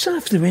my cuffs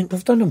off. They went,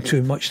 we've done them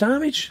too much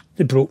damage.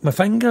 They broke my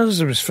fingers.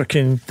 There was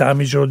fucking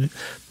damage on,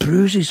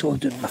 bruises all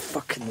down my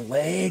fucking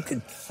leg.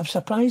 And I'm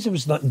surprised there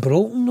was nothing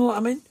broken, know what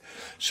I mean?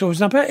 So I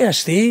was in a bit of a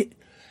state.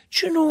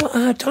 Do you know what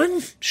I had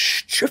done?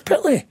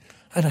 Stupidly.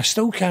 And I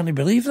still can't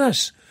believe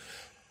this.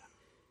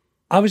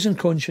 I was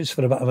unconscious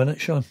for about a minute,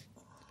 Sean.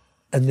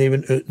 And they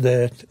went out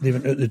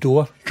the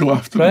door. Go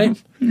after them.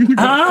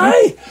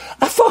 Aye!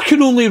 I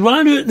fucking only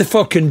ran out the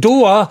fucking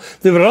door.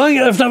 They were running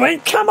it and I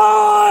went, come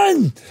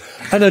on!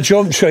 And I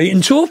jumped right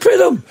on top of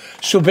them.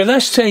 So by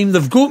this time,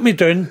 they've got me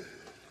down.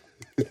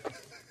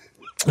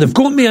 They've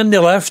got me in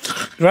the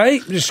lift,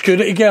 right? The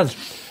security guard.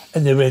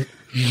 And they went,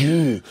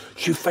 you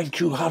think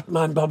you hard,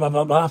 man, blah, blah,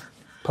 blah, blah.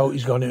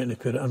 Palty's gone out and they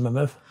put it in my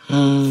mouth.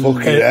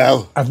 Fucking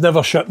hell. I've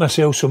never shit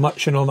myself so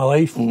much in all my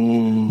life.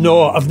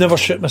 No, I've never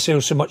shit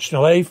myself so much in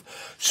my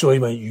life. So he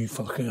went, you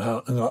fucking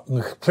hell. And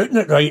I'm putting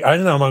it right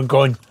in and I'm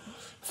going,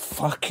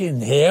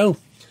 fucking hell.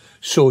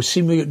 So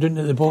see me get down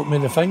at the bottom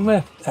of the thing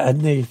there.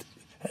 It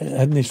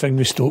hadn't thing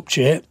was stopped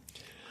yet.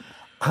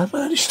 I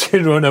managed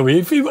to run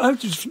away from him.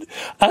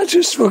 I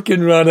just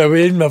fucking ran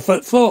away in my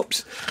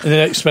flip-flops. And the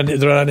next minute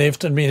they ran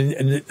after me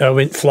and I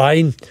went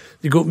flying.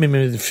 They got me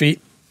with the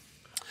feet.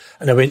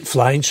 And I went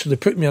flying, so they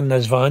put me in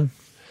this van,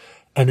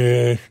 and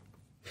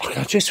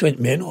I just went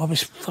mental. I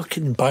was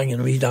fucking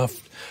banging weed off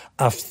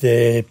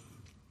the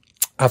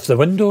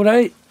window,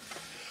 right?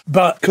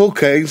 But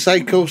cocaine,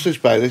 psychosis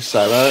by this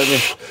side, aren't you?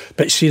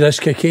 But see this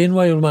cocaine,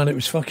 wild man, it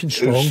was fucking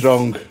strong. It was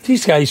strong.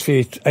 These guys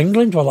from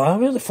England were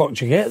like, where the fuck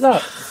did you get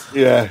that?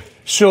 Yeah.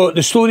 So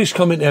the story's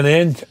coming to an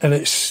end, and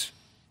there's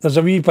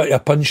a wee bit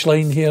of a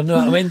punchline here, you know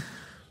what I mean?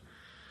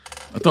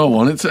 I don't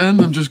want it to end,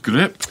 I'm just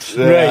gripped.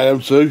 Yeah, right. I am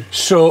too.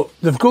 So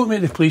they've got me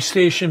at the police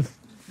station,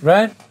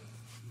 right?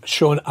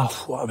 Showing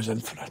off what I was in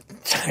for a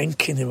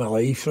tanking in my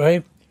life,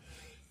 right?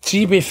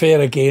 To be fair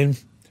again,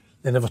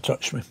 they never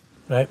touched me,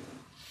 right?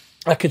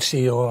 I could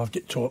say, I've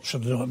got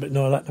tortured, but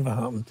no, that never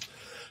happened.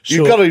 So,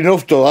 you've got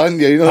enough though, haven't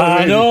you? You know what I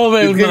mean? know,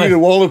 well, you've given me the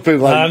walloping,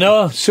 like. I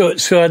know, so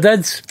I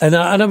did, and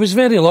I was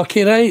very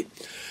lucky, right?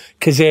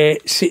 Because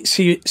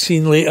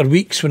seen later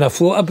weeks when I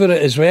thought about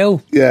it as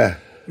well. Yeah.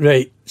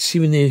 Right. See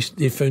when they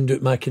found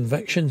out my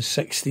conviction,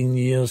 16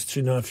 years,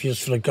 2.5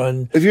 years for a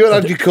gun. If you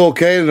had your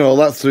cocaine and all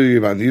that through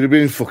you, man, you'd have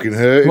been fucking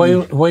hurting.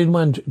 Wild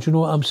man, do you know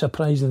what I'm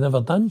surprised they never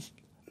done?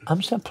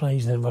 I'm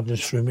surprised they never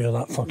just threw me on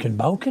that fucking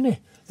balcony.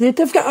 They'd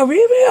have got away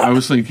with it. I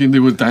was thinking they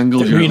would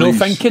dangle you. Were you not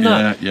thinking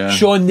that? Yeah.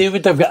 Sean, they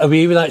would have got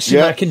away with that. See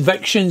my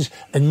convictions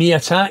and me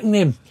attacking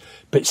them.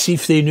 But see,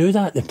 if they knew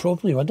that, they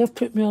probably would have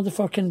put me on the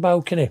fucking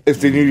balcony.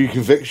 If they knew your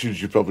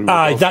convictions, you probably would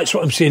have. Aye, that's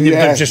what I'm saying. They would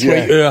have just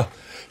went there.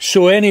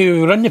 So anyway,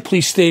 we were in the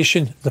police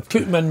station. They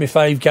put me in with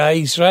 5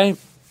 guys, right?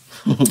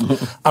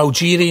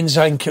 Algerians,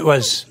 I think it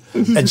was,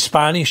 in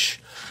Spanish.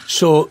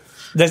 So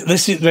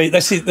this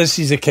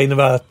is a kind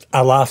of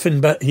a laughing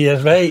bit here,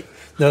 right?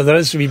 Now there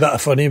is a wee bit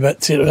of funny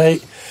bit to it,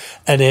 right?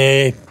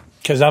 And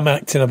because I'm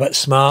acting a bit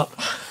smart,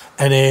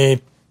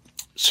 and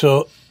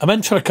so I'm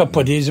in for a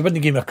couple of days. They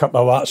wouldn't give me a couple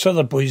of watts.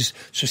 Other boys,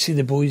 so see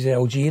the boys, the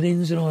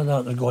Algerians and all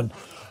that, they're going,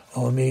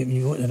 oh mate, when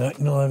you go to the nick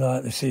and all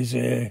that, they says,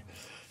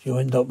 you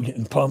end up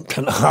getting pumped.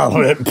 And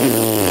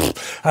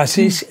I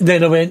says,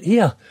 then I went,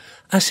 here.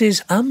 I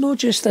says, I'm not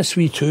just this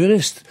wee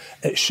tourist.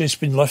 It's just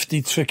been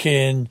lifted for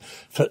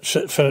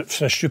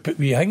a stupid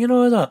wee thing and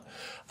all that.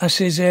 I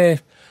says,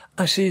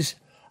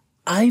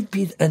 I've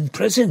been in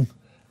prison.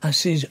 I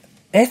says,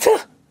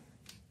 ETA?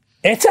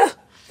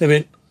 They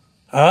went,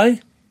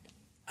 aye.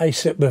 I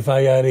sit with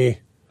IRA.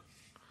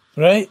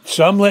 Right?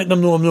 So I'm letting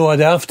them know I'm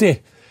not after.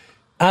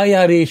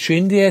 IRA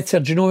trained the ETA.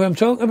 Do you know what I'm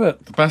talking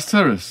about? The best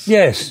terrorists?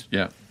 Yes.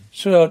 Yeah.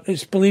 So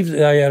it's believed that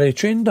the IRA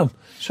trained them.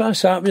 So I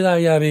sat with the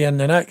IRA in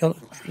the neck.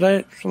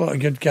 Right, there's a lot of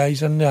good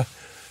guys in there.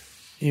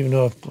 Even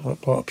though a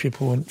lot of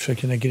people won't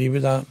freaking agree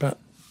with that, but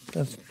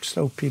there's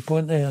still people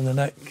in there in the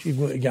neck. You've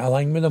got to get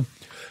along with them.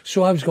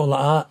 So I was going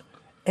like that.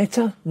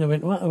 ETA? And they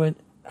went, what?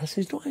 I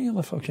says, don't think I'm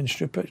a fucking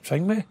stupid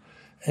thing, mate.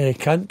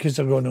 Can't, because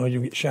they're going, oh,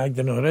 you get shagged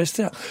and all the rest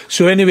of it.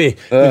 So anyway,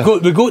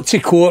 we got to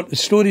court. The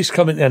story's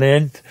coming to an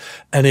end.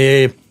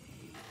 And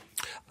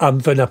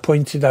I've been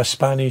appointed a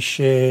Spanish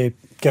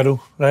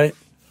girl, right?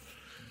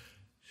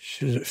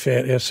 She was at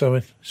 30 or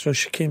something. So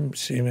she came to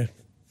see me.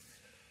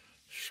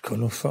 She's got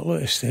no foot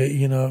like a state,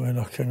 you know, we're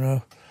knocking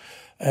around.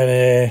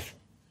 And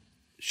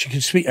she can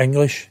speak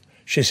English.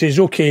 She says,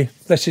 okay,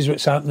 this is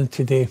what's happening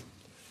today.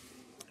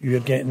 You're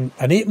getting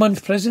an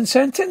 8-month prison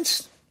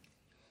sentence,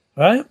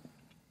 right?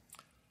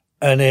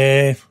 And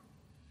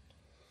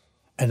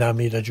I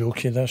made a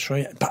joke of this,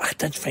 right? But I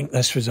did think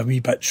this was a wee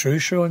bit true,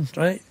 Sean,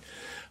 right?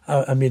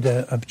 I made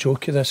a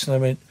joke of this and I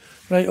went,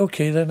 right,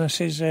 okay then. I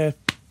says, 8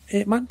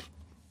 months,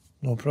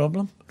 no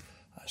problem.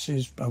 I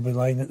says, I'll be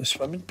lying at the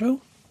swimming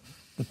pool.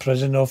 The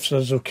prison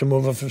officers will come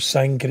over for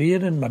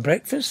sangria and my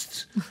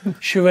breakfasts.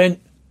 She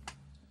went,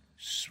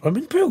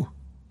 swimming pool?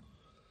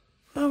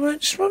 I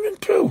went, swimming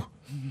pool?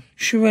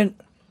 She went,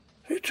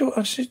 who told?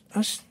 I said,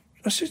 there's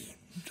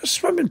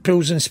swimming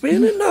pools in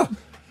Spain and that.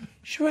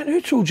 She went, who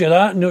told you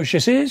that? And you know what she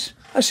says?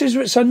 I says,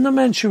 what's in them?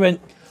 And she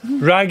went,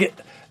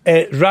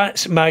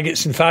 rats,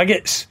 maggots and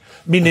faggots.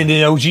 Meaning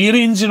the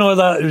Algerians and all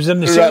that. It was in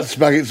the rats,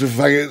 maggots and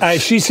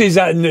faggots. She says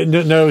that,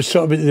 and I was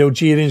talking about the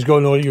Algerians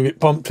going, oh, you get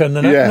pumped in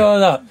the neck and all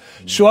that.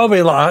 So I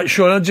went like that,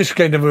 Sean. I just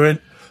kind of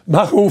went,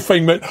 my whole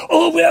thing went,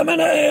 oh, wait a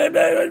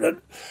minute.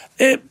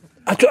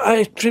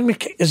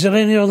 Is there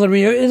any other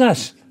way out of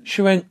this?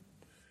 She went,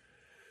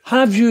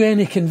 have you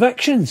any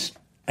convictions?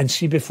 And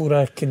see, before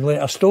I can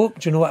let her stop,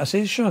 do you know what I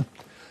says, Sean?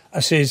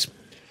 I says,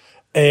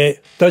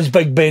 does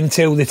Big Ben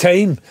tell the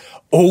time?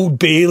 Old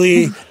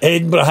Bailey,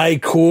 Edinburgh High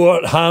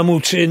Court,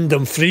 Hamilton,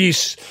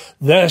 Dumfries,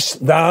 this,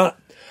 that.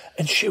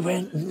 And she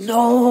went,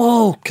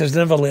 no, because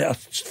never let her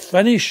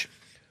finish.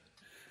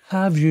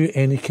 Have you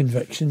any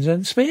convictions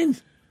in Spain?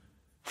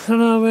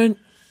 And I went,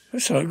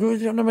 what's that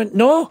good? And I went,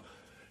 no.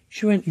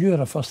 She went, you're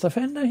a first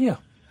offender here.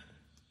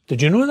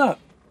 Did you know that?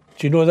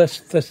 Do you know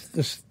this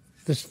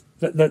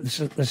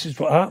is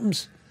what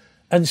happens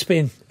in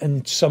Spain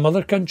and some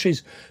other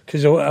countries?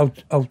 Because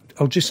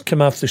I'll just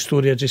come off the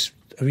story just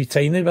a wee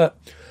tiny bit.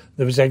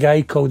 There was a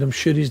guy called, I'm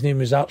sure his name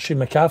was Archie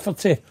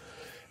McCafferty,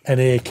 and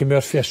he came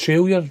out for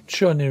Australia,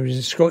 Sean. He was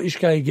a Scottish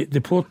guy, he got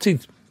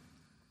deported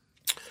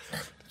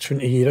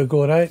 20 years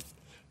ago, right?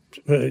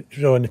 It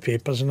was all in the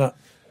papers and that.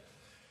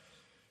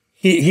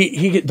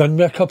 He got done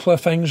with a couple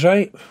of things,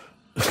 right?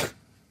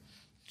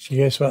 So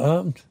guess what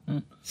happened?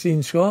 See,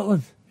 in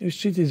Scotland, he was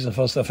treated as a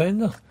first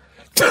offender.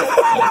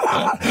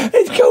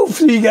 He'd killed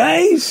 3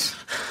 guys.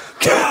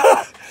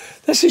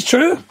 This is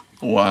true.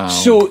 Wow.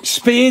 So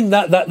Spain,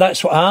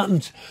 that's what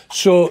happened.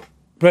 So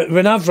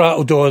when I've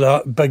rattled all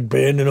that, Big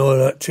Ben and all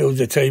that, tells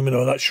the time and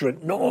all that, she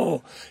went,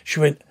 no. She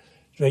went,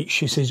 right,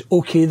 she says,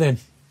 okay then.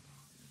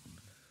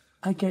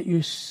 I get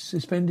you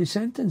suspended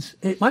sentence,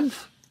 8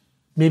 months.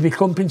 Maybe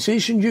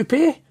compensation you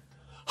pay.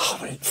 I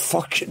went,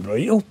 fucking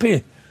right, I'll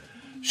pay.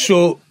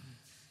 So,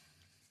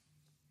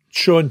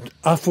 Sean,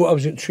 I thought I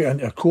was going straight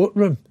into a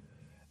courtroom.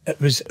 It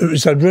was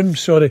a room,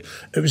 sorry.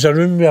 It was a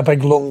room with a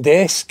big long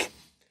desk.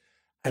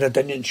 And I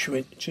didn't, and she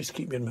went, just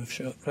keep your mouth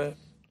shut, right?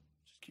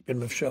 Just keep your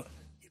mouth shut.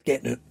 You're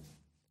getting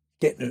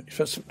out.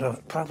 First, no,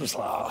 I was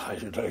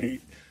like, right. You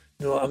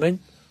know what I mean?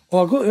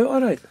 Oh, I got out,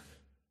 all right.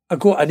 I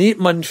got an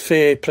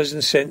 8-month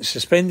prison sentence,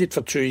 suspended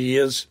for 2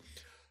 years,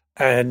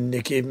 and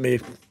they gave me,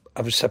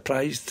 I was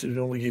surprised, they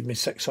only gave me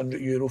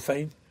 €600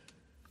 fine.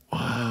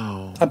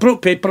 Wow. I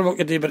brought paperwork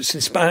today, but it's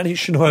in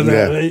Spanish and all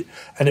that, right?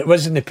 And it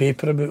was in the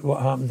paper about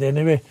what happened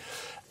anyway.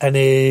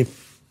 And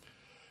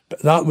but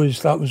that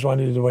was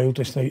one of the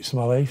wildest nights of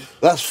my life.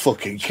 That's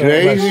fucking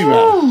crazy,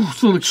 man.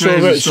 It's one of the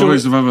craziest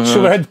stories I've ever heard.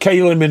 So we had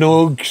Kylie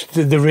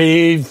Minogue, the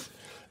rave,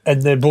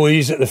 and the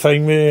boys at the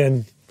thing with me,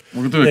 and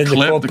we're going to do a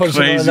clip, the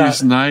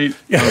craziest night.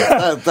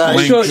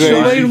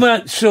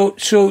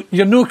 So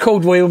you're no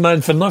called Wild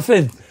Man for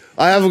nothing.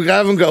 I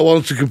haven't got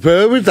one to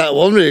compare with that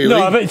one, really.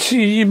 No, but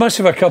you must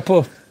have a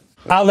couple.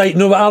 I like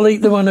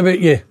the one about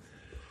you.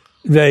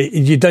 Right,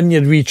 you done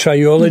your wee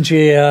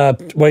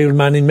triology, Wild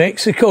Man in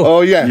Mexico.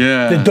 Oh,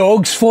 yeah. The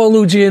dogs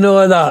followed you and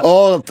all that.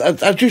 Oh,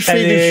 I just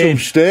feed them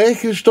some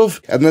steak and stuff,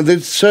 and then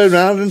they'd turn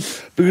around,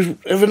 and because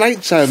every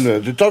night time there,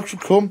 the dogs would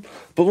come,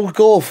 but they'll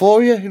go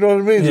for you, you know what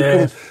I mean?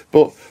 Yeah.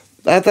 But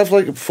I'd have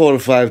like 4 or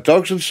 5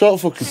 dogs and sort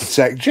of fucking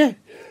protect you.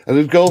 And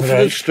they'd go for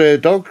the stray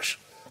dogs.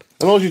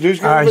 And all you do is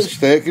give them a bit of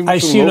steak. I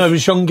seen I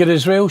was younger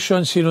as well.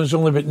 Sean seen I was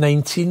only about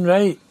 19,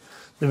 right?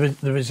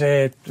 There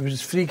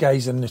was 3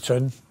 guys in the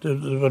town. They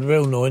were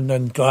well known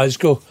in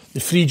Glasgow. The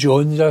 3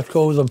 Johns, I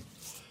call them.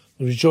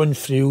 There was John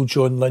Friel,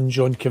 John Lynn,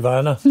 John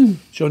Kavanagh.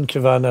 John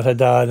Kavanagh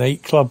had a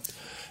nightclub.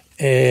 What's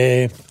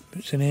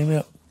the name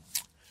of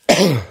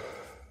it?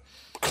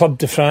 Club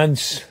de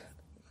France.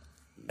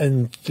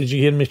 And did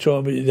you hear me talk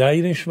about the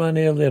Irishman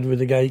earlier, where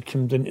the guy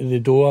came into the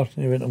door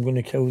and he went, I'm going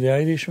to kill the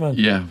Irishman?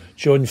 Yeah.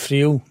 John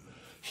Friel.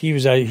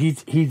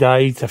 He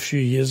died a few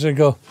years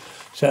ago.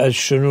 So as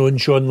Sharon,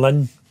 John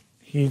Lynn,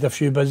 he had a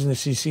few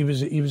businesses. He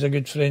was a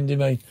good friend of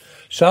mine.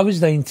 So I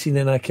was 19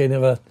 and I kind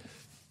of a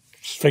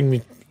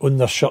thing on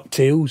their shirt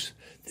tails.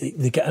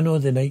 They get in all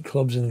the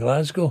nightclubs in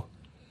Glasgow.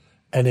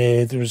 And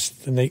there was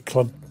the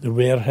nightclub, the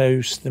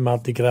Warehouse, the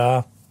Mardi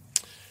Gras,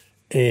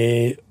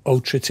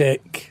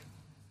 Ultratech.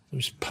 There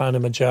was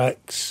Panama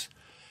Jacks,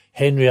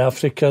 Henry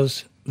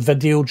Africa's,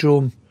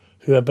 Videodrome,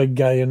 who a big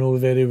guy I know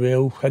very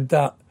well, had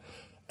that.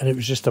 And it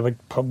was just a big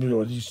pub with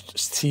all these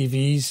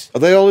TVs. Are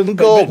they all in the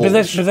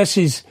Gorbals? But this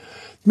is...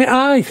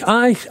 Aye,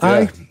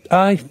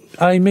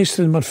 most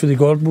of them are for the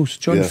Gorbals.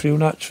 John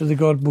Friel for the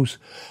Gorbals.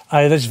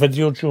 Aye, this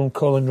Videodrome,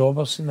 Colin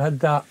Robertson had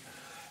that.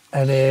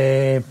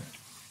 And...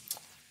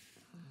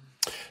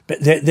 but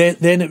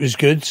then it was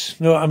good.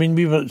 You know what I mean?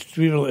 We were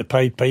like a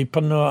Pied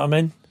Piper, you know what I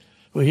mean?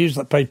 Well, he was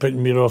like Pied Piper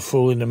and we were all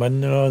fooling them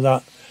in and all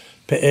that.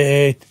 But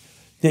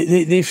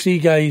they 3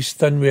 guys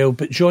done well.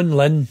 But John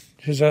Lynn,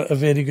 who's a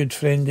very good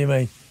friend of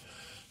mine,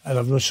 and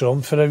I've not saw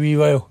him for a wee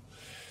while.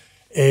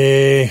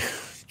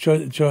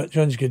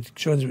 John's good.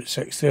 John's about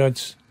 60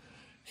 odds.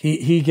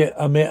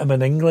 I met him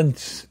in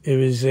England. He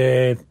was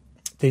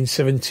doing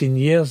 17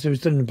 years. He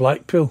was doing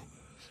Blackpool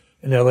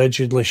and he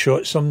allegedly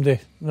shot somebody.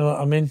 You know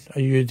what I mean? A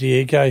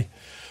UDA guy.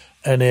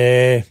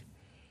 And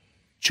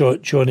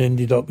John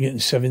ended up getting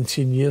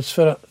 17 years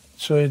for it.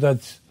 So he did.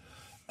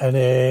 And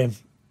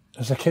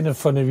it's a kind of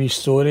funny wee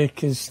story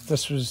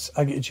because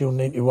I got to jail in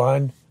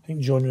 91. I think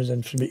John was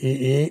in for about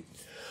 88.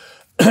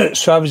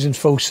 So I was in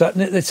full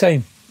sitting at the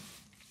time.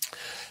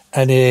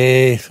 And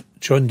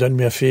John done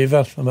me a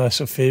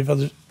massive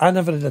favour. I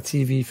never had a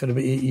TV for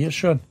about 8 years,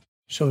 Sean.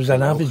 So I was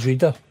an avid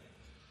reader.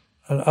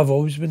 And I've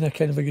always been a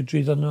kind of a good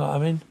reader, you know what I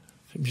mean?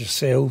 It was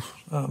yourself,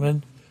 you know what I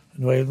mean?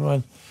 And Wild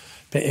Man.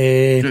 But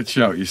gets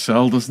you out your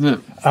cell, doesn't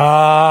it?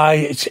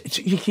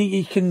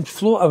 You can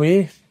float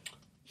away.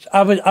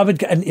 I would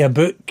get into a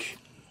book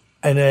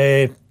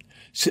and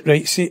see,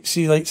 like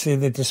say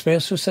the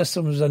dispersal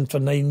system was in for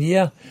 9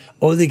 years.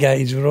 All the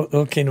guys were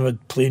all kind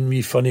of playing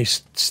me funny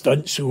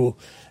stunts. So,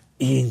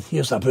 Ian,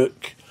 here's a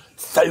book,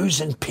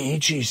 1,000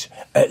 pages.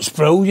 It's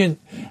brilliant.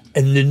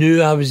 And they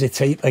knew I was the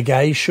type of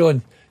guy,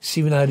 Sean.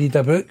 See, when I read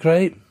a book,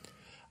 right,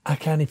 I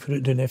can't put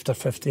it down after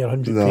 50 or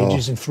 100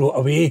 pages and throw it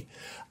away.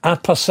 I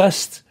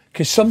persist,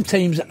 because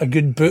sometimes a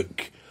good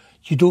book,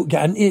 you don't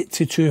get into it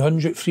to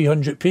 200,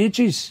 300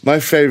 pages. My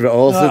favourite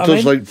author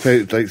does like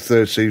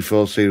 13,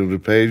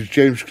 1400 pages.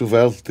 James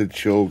Clavell did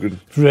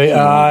Shogun. Right,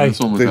 aye. That's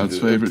one of my dad's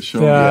favourite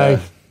shows. Yeah.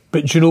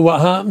 But do you know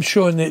what happened,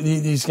 Sean?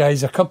 These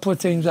guys, a couple of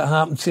times it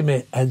happened to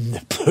me, and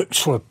the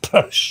books were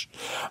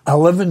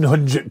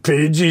 1,100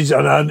 pages,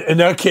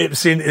 and I kept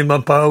saying to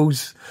my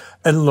pals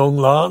in Long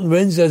Lartin,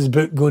 when's this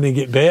book going to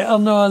get better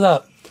and all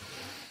that?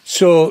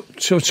 So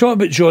talk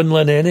about John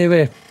Lynn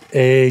anyway.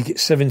 Get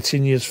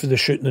 17 years for the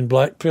shooting in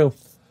Blackpool,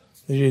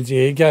 the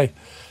UDA guy.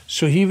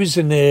 So he was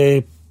in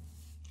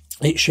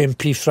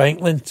HMP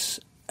Franklin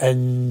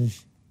in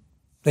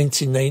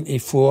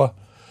 1994,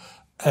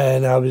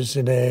 and I was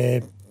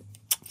in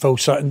Phil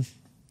Sutton.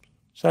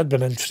 So I'd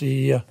been in 3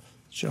 years.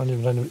 So I only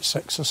been in about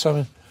 6 or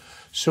something.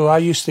 So I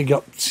used to get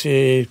up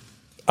to...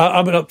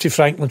 I went up to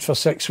Franklin for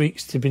 6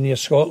 weeks to be near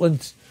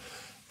Scotland,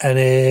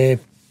 and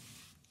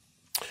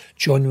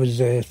John was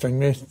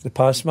the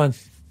pass man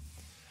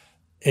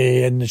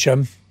in the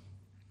gym.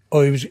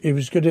 Oh, he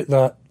was good at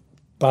that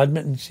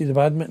badminton. See the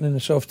badminton and the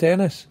soft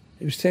tennis.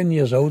 He was 10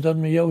 years older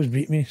than me. He always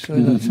beat me.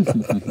 So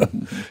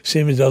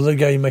same as the other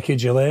guy, Mickey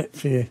Gillette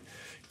for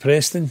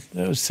Preston.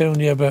 I was telling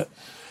you about.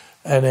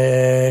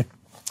 And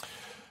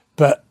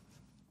but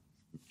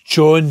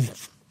John,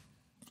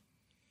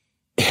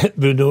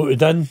 we know what he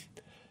done.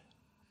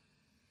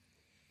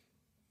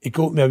 He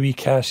got me a wee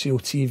Casio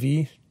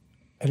TV,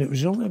 and it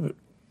was only about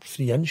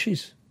 3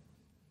 inches.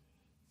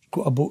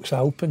 Got a box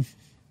Alpen,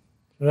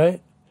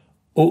 right?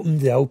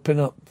 Opened the Alpen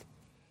up,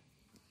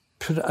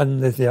 put it in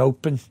the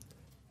Alpen,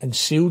 and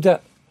sealed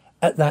it.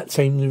 At that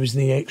time, there was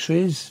no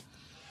X-rays,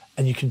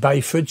 and you could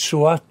buy food,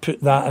 so I put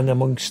that in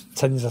amongst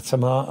tins of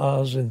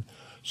tomatoes, and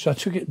so I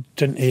took it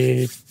down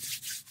to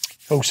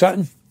Phil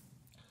Sutton,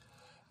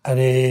 and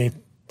I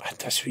had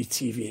this wee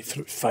TV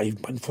for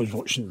 5 months. I was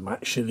watching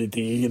Match of the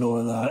Day, you know,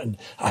 and that, and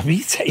a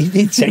wee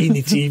tiny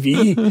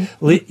TV.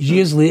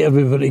 Years later,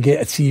 we were to get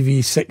a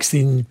TV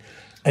 16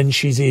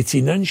 inches,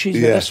 18 inches.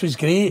 Yeah. This was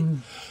great.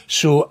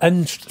 So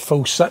in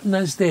Phil Sutton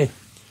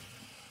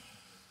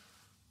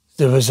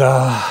there was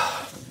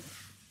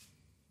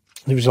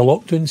there was a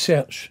lockdown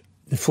search.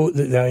 They thought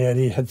that the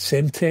IRA had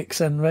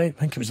Semtex in, right? I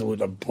think it was a load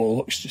of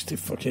bollocks just to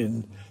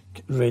fucking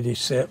get ready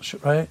search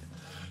it, right?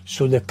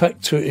 So they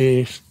picked out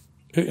a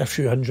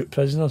few hundred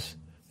prisoners.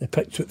 They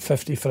picked out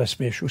 50 for a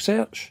special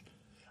search.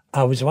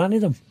 I was one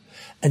of them.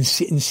 And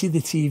see the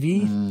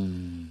TV.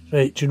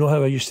 Right, do you know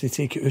how I used to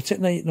take it out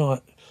at night? No,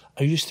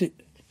 I used to... Do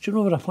you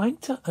know where I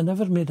planked it? I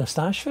never made a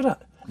stash for it.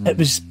 It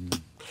was...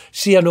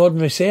 See, an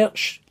ordinary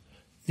search.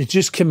 They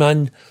just come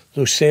in,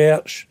 they'll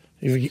search.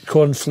 You get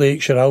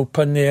cornflakes, your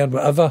Alpin there,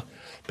 whatever.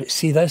 But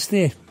see this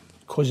day,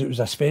 because it was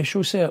a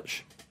special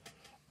search,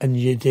 and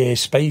you'd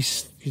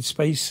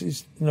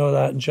spices and all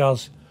that in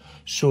jars,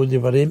 so they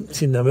were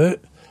emptying them out,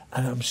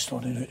 and I'm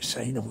standing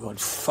outside, I'm going,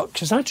 fuck,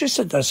 because I just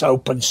had this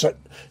Alpin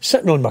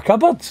sitting on my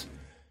cupboard.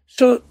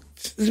 So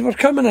they were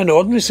coming in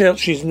ordinary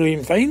searches and not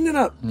even finding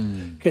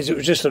it, because it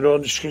was just an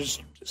ordinary, because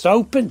it's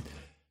Alpin.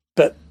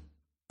 But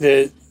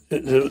they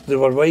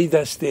were wide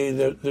this day,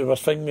 they were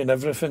finding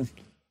everything,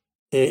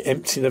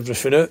 emptying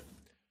everything out.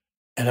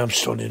 And I'm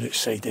standing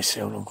outside the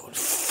cell and I'm going,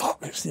 fuck,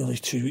 it's nearly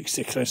 2 weeks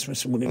to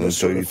Christmas. And when it was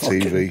so your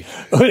TV.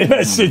 When it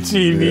was the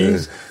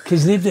TVs.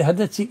 Because they had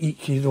it, you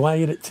could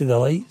wire it to the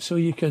light so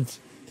you could.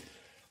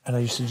 And I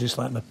used to just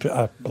let me put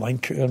a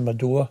blanket on my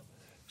door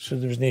so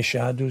there was no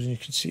shadows and you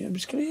could see it. It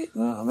was great,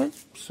 you know what I mean?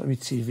 So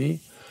with TV.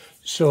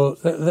 So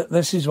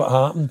this is what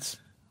happened.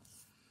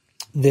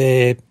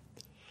 I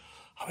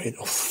went,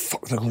 oh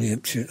fuck, they're going to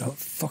empty that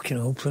fucking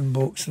Alpin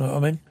box, you know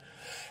what I mean?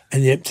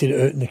 And they emptied it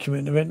out and they came out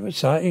and they went,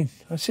 what's that in?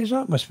 I says,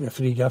 that must be a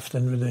free gift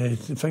in with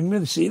the thing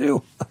with the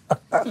cereal.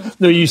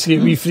 No, you used to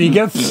get wee free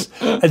gifts.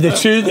 And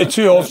the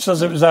two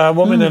officers, it was a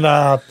woman and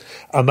a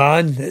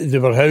man, they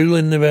were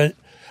howling, they went,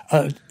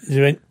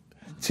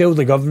 tell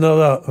the governor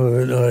that.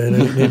 Oh,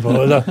 no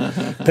bother.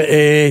 But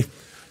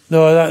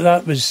no,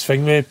 that was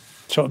thing we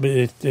talked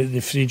about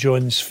the Free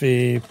Johns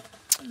for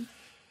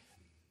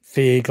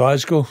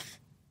Glasgow.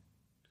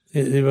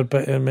 They were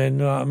better men, you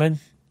know what I mean?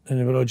 And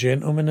they were all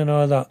gentlemen and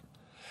all that.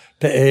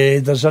 But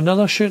there's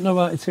another shooting I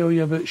want to tell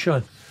you about,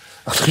 Sean.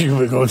 Oh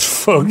my God,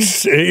 fuck's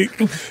sake.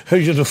 How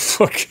you the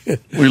fuck?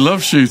 We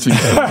love shooting.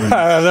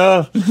 I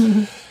know.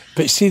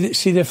 But see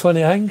the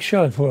funny thing,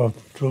 Sean? Well,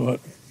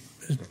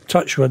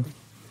 touch wood.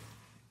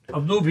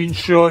 I've not been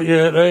shot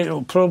yet, right?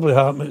 It'll probably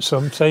happen at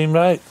some time,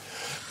 right?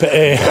 But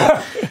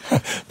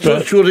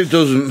I'm sure it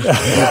doesn't.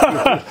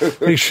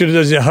 Make sure it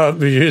doesn't happen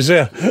with you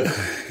there.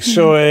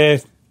 So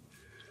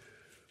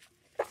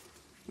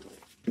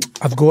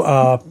I've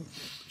got a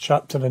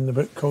chapter in the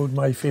book called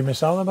My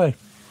Famous Alibi,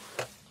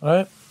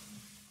 right?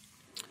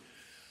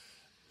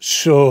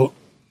 So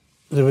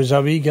there was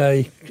a wee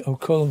guy, I'll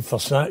call him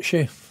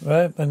Versace,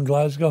 right, in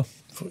Glasgow,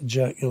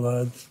 Jackie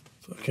Lad,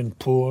 fucking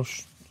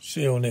Porsche,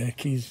 selling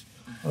Eckies,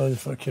 all the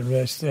fucking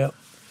rest there.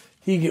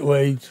 He get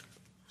wide,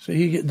 so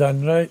he get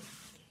done, right?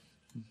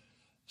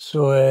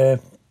 So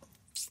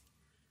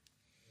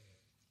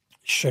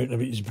shouting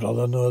about his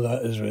brother and all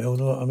that as well,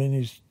 know what I mean?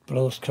 His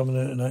brother's coming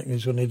out and acting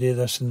he's going to do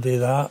this and do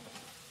that.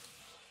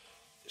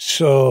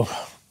 So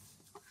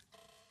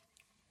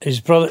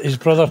his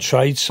brother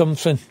tried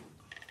something,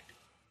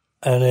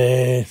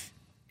 and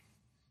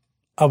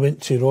I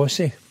went to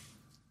Rossi.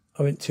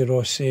 I went to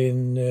Rossi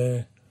on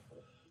the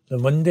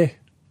Monday.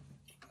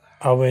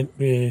 I went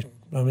with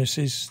my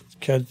missus,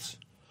 kids,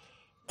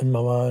 and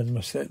my ma and my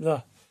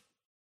stepdad.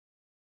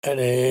 And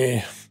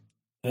the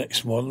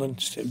next morning,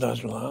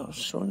 stepdad's like,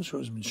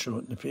 so-and-so's been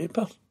shot in the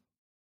paper.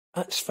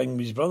 That's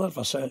Fingby's brother,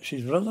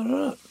 Versace's brother,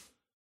 isn't it?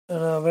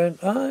 And I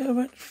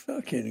went,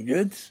 fucking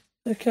good.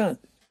 They can't.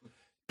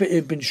 But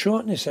he'd been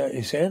shot in the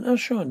city centre,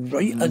 Sean,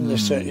 right in the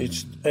city,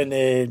 in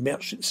the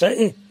Merchant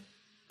City.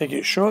 He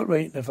get shot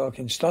right in the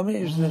fucking stomach.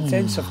 It was in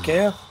intensive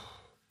care.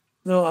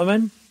 You know what I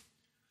mean?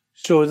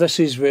 So this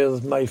is where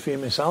My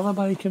Famous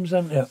Alibi comes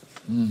into it.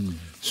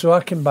 So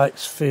I came back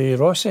for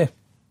Rossi.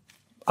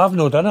 I've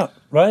not done it,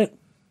 right?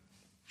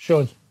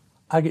 Sean,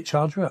 I get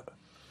charged with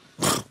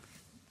it.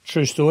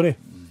 True story,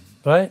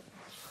 right?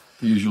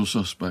 The usual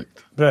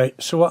suspect. Right,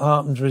 so what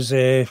happened was,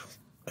 it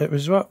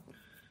was about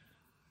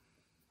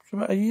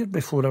a year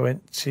before I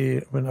went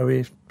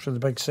away for the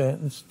big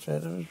sentence.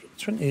 It was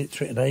 28,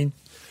 29.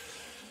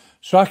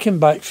 So I came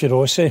back for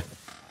Rossi.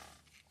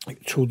 I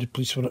told the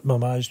police were at my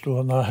ma's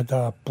door, and I had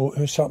a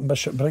boathouse up in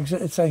Bishop Briggs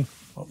at the time,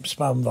 up in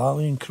Spam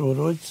Valley and Crow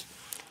Roads.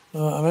 You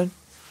know what I mean?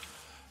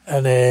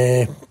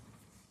 And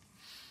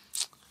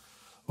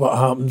what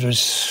happened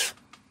was,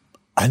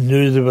 I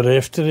knew they were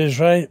after us,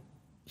 right?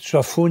 So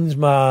I phoned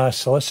my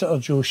solicitor,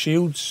 Joe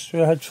Shields,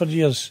 who I had for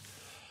years,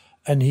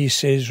 and he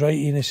says, right,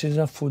 and he says,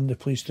 I phoned the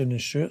police down in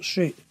Stewart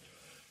Street.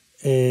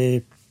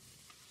 They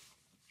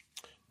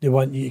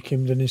want you to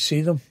come down and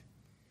see them.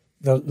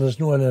 There's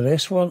no an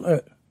arrest warrant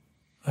out.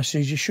 I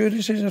says, you sure?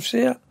 He says, I've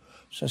seen it.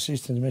 So I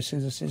says to the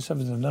missus, I says,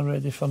 everything done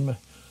ready for me.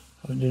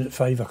 I went down at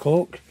 5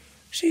 o'clock.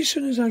 See, as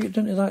soon as I get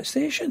down to that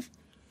station,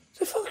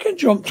 they fucking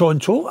jumped on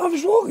top. I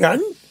was walking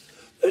in.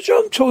 They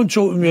jumped on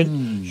top of me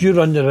and you're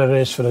under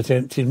arrest for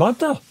attempted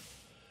murder.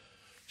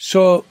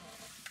 So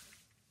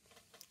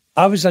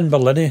I was in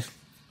Berlin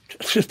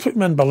just put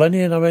me in Berlin,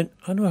 and I went,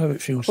 I know how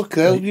it feels.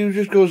 Okay, you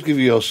just go give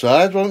you your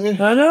side, won't you?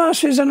 I know, I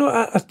says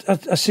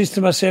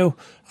to myself,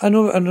 I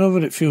know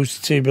what it feels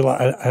to be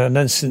like an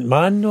instant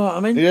man, know what I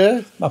mean?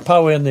 Yeah. My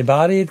pal Ernie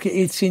Barry had got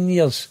 18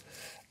 years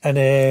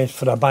and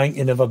for a bank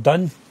he never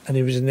done, and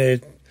he was in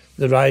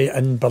the riot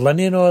in Berlin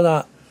and all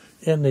that.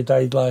 Ernie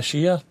died last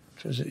year,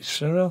 it was at his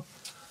funeral,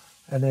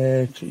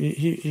 and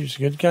he was a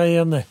good guy,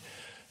 Ernie.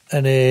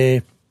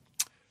 And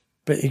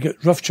but he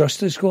got rough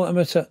justice got him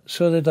at it,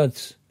 so they did.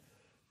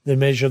 They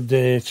measured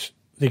the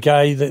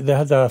guy, that they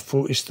had a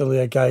photo still of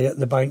a guy at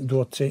the bank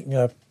door taking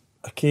a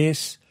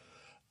case,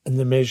 and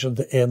they measured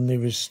that Ernie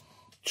was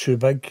too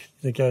big,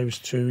 the guy was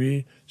too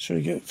wee, so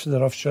he got for the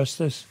rough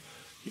justice,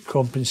 get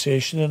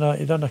compensation and that.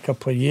 He done a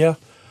couple of years.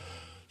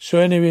 So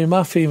anyway,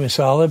 my famous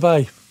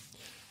alibi,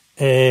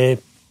 I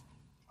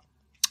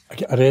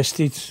get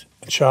arrested,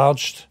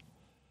 charged,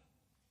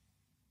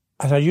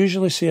 and I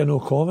usually say a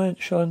no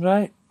comment, Sean,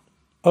 right?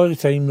 All the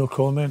time, no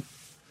comment.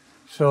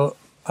 So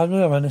I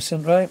know I'm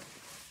innocent, right?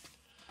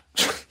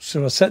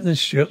 So we're sitting in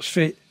Stuart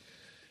Street,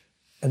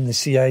 and the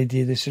CID,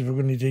 they said, we're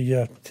going to do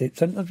your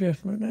taped interview.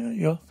 I went,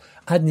 yeah.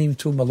 I hadn't even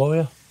told my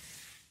lawyer,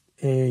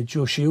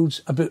 Joe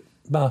Shields, about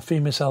my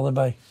famous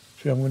alibi,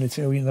 who I'm going to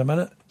tell you in a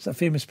minute. He's a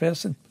famous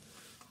person.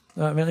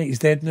 You know what I mean? Like, he's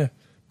dead now,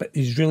 but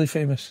he's really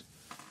famous,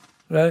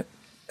 right?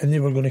 And they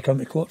were going to come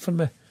to court for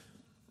me,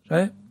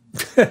 right?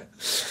 Him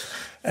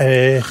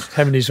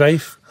and his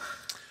wife.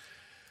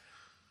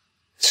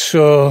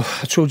 So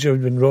I told you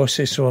I'd been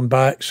Rossi, so I'm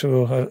back.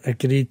 So I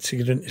agreed to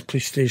get into the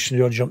police station.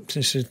 They all jumped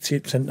and said,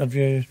 taped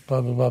interview,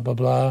 blah, blah, blah, blah,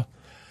 blah.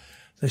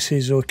 They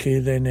says, okay,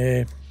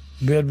 then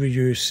where were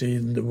you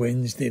saying the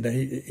Wednesday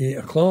night at 8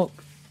 o'clock?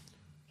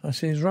 I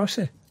says,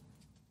 Rossi.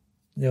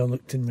 They all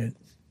looked and went,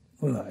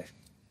 well, aye.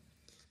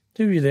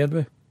 Who were you there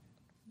with?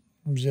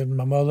 I was there with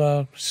my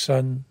mother,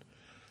 son,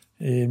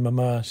 my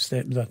ma,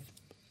 stepdad.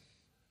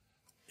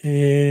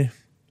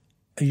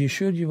 Are you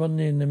sure you weren't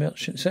in the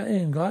Merchant City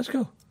in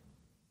Glasgow?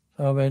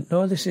 I went,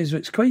 no, this is,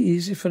 it's quite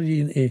easy for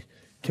you to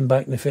come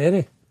back in the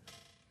ferry.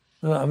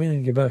 You know what I mean?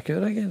 And go back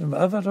out again and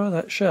whatever, all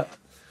that shit.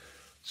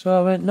 So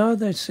I went, no,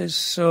 this is,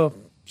 so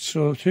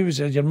who was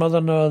it? Your mother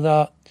and all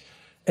that.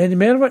 Any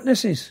more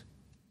witnesses?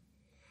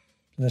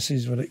 And this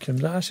is where it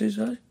comes out. I says,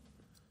 aye.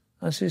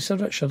 I says, Sir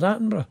Richard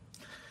Attenborough.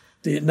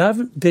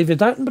 David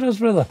Attenborough's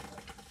brother.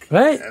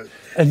 Right?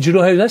 And do you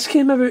know how this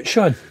came about,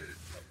 Sean?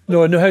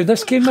 No, I know how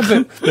this came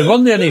about. We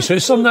weren't there in his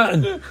house or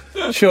nothing.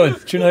 Sean,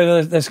 do you know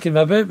how this came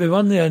about? We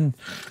weren't there in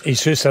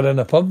his house or in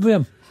a pub with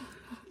him.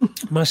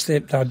 My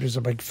stepdad was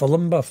a big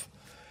film buff.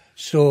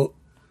 So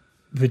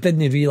we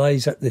didn't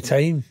realise at the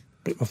time,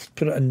 but we've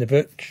put it in the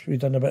book. We've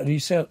done a bit of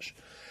research.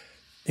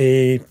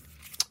 Richard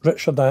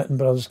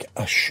Attenborough's got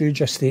a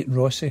huge estate in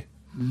Rossi.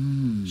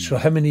 So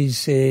him and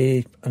his,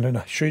 and in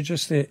a huge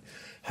estate,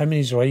 him and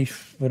his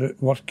wife were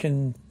out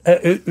working,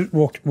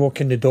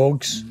 walking the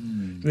dogs.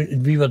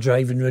 We were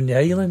driving round the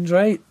island,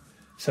 right?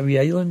 It's a wee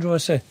island,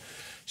 Rossi.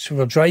 So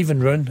we're driving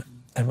round,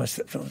 and we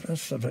said,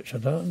 that's Sir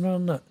Richard Attenborough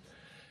and that.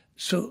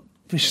 So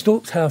we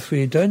stopped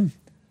halfway down,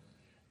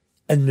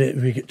 and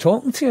we get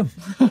talking to him.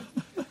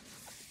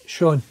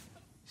 Sean,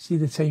 see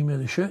the time of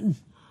the shooting?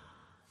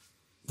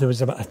 There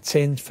was about a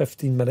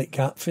 10-15 minute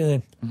gap for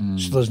them.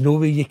 So there's no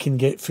way you can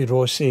get from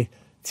Rossi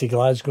to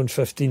Glasgow in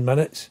 15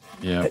 minutes.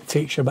 Yeah. It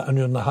takes you about an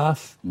hour and a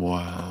half.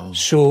 Wow.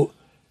 So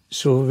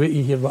wait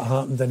you hear what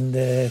happened in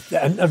the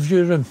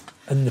interview room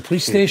in the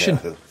police station.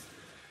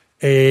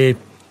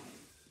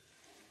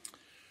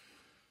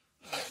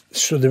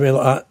 So they were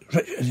like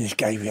that, and this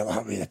guy went like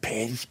that with the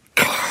pen.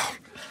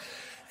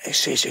 He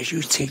says, "Are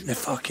you taking the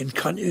fucking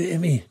cunt out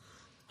of me?"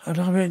 And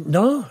I went,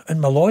 "No."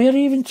 And my lawyer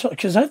even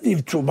because I didn't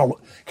even told my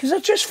because I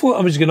just thought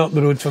I was going up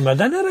the road for my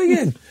dinner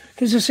again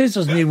because he says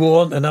there's no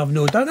warrant and I've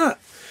no done it.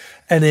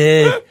 And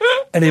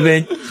he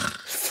went,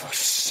 "For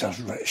Sir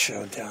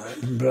Richard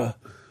Attenborough."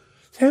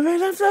 I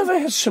went, "I've never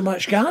heard so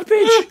much garbage."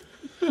 I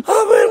went,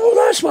 "Well,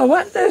 that's my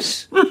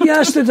witness." He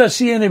asked, "Did I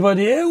see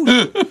anybody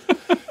else?"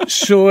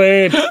 So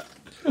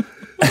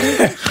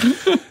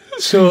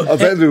I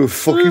bet they were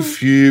fucking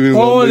fuming.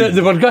 Oh,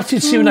 they were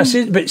gutted. See when I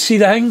said, but see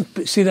the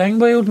thing,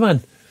 my old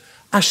man.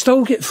 I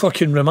still get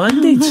fucking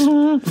remanded.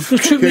 They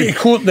took me to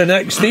court the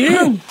next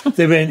day.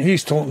 They went,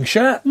 "He's talking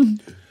shit."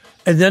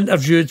 And they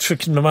interviewed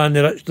fucking the man.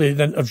 They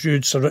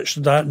interviewed Sir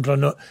Richard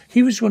Attenborough.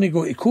 He was going to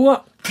go to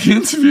court. You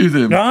interviewed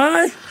him?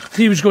 Aye.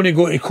 He was going to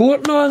go to court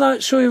and all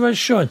that, so he was,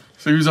 Sean.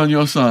 So he was on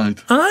your side?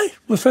 Aye,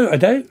 without a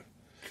doubt.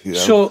 Yeah.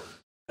 So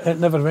it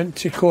never went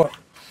to court.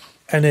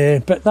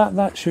 And but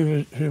that's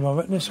who my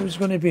witness was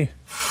going to be.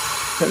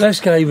 But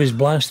this guy was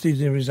blasted.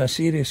 There was a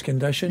serious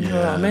condition, you know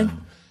what I mean?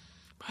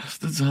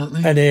 Bastards, aren't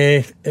they? And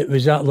it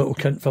was that little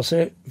cunt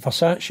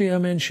Versace I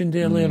mentioned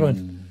earlier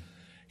on.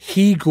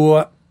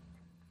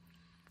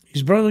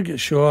 His brother got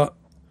shot,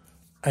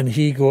 and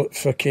he got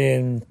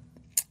fucking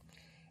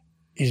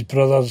his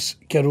brother's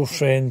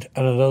girlfriend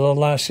and another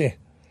lassie.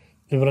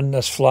 They were in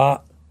this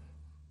flat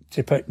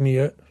to pick me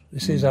out. They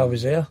says I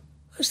was there.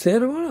 That's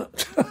terrible, isn't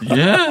it?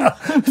 Yeah.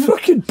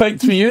 Fucking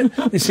picked me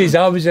out. They says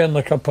I was there and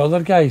like a couple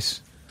other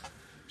guys.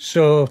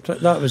 So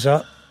that was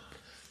that.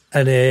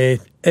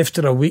 And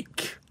after a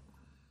week,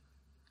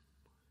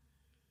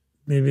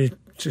 maybe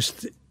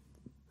just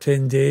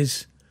 10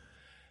 days,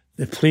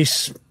 the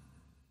police,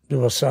 they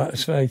were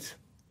satisfied.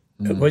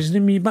 It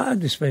wasn't me bad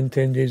to spend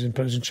 10 days in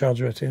prison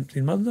charged with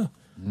attempted murder.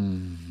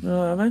 You know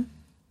what I mean?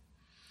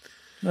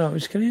 No, it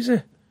was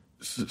crazy.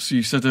 So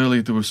you said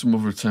earlier there were some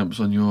other attempts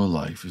on your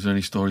life. Is there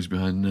any stories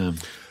behind them?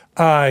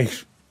 Aye.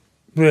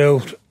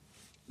 Well,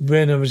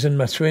 when I was in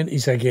my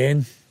 20s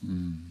again,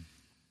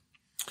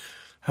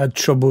 had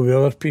trouble with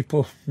other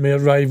people, mere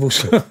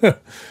rivals,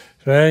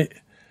 right?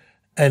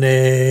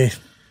 And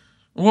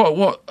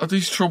what are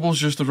these troubles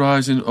just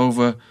arising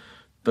over?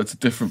 That's a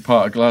different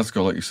part of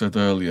Glasgow, like you said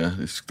earlier.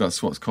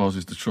 That's what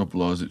causes the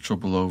trouble, or is it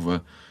trouble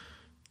over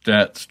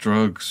debt,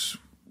 drugs,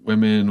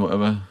 women,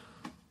 whatever?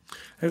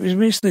 It was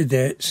mostly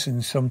debts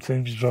and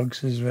sometimes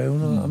drugs as well, you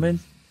know what I mean?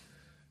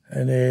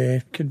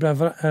 And could be a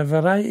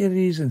variety of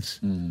reasons.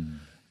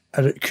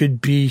 Or it could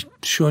be,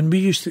 Sean,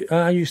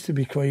 I used to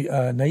be quite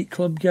a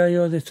nightclub guy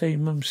all the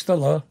time. I'm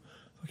still a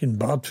fucking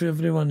bad for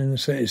everyone in the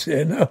city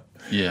centre.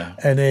 Yeah.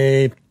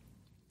 And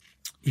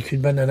you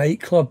could be in a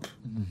nightclub.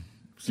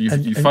 So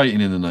you're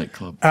fighting in the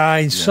nightclub.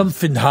 Aye,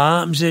 something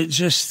happens. It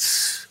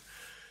just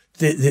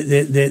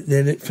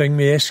the thing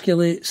me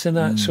escalates and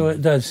that, so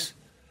it does.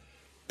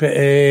 But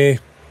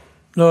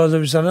no, there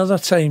was another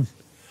time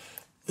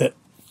that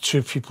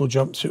two people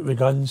jumped out with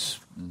guns.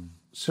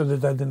 So they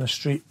did in the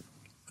street,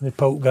 and they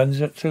pulled guns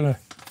at to me,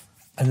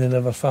 and they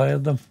never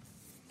fired them.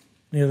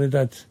 Nearly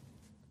did.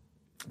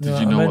 Did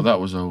you know what that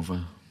was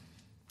over?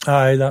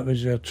 Aye, that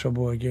was their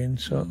trouble again.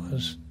 So it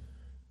was,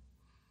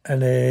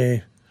 and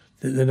they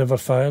never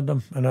fired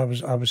them, and I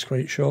was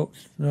quite shocked.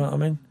 You know what I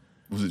mean?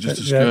 Was it just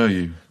to scare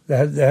you? They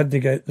had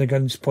the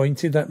guns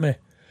pointed at me,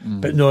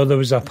 but no, there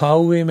was a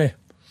pal with me,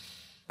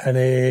 and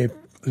there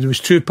was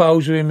two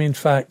pals with me, in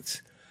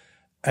fact,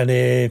 and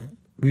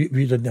we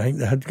didn't think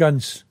they had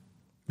guns.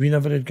 We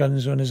never had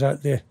guns on us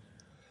that day,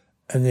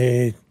 and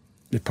they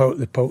pulled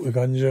the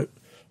guns out,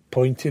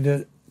 pointed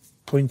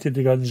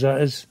the guns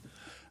at us,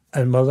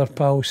 and my other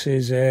pal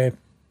says,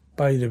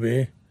 by the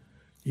way,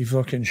 you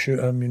fucking shoot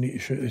him, you need to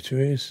shoot the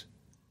two of us.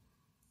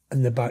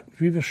 And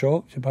we were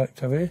shocked, they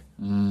backed away.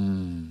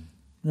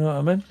 You know what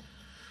I mean?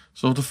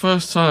 So the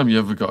first time you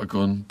ever got a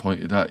gun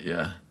pointed at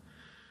you,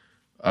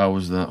 how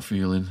was that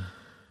feeling?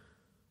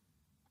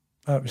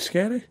 That was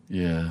scary.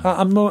 Yeah.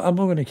 I'm not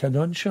going to kid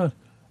on, Sean.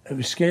 It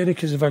was scary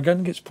because if a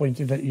gun gets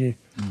pointed at you,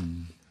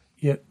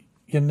 you're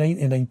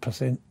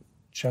 99%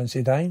 chance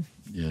of dying.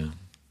 Yeah.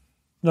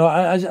 No,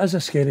 it's a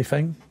scary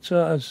thing.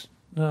 So it is.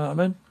 You know what I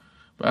mean?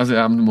 But as it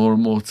happened more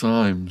and more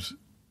times,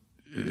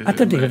 I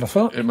didn't give a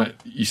fuck.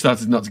 You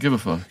started not to give a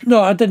fuck?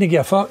 No, I didn't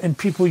give a fuck. And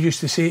people used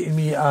to say to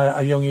me at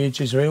a young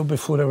age as well,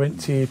 before I went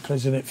to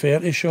prison at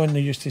 30, Sean, they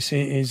used to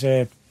say to us,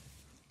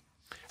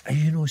 are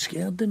you not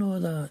scared and all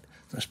that?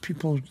 There's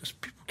people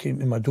came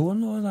to my door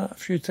and all that a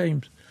few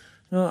times.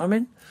 You know what I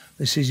mean?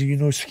 They says, are you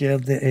not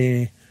scared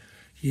that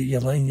you're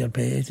lying in your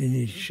bed and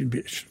you should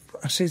be...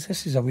 I says,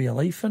 this is a way of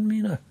life for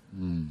me now.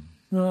 You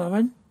know what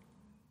I mean?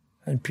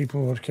 And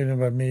people were kind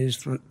of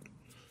amazed what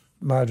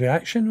my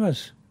reaction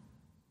was.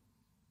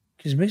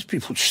 Because most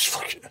people just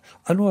fucking...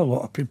 I know a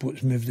lot of people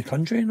that's moved the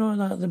country and all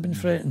that, they've been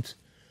threatened.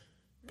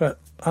 But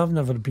I've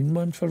never been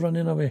one for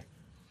running away.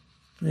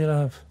 Never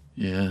have.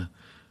 Yeah.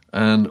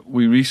 And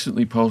we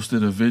recently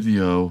posted a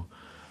video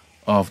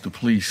of the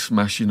police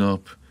smashing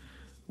up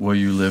where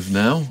you live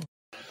now.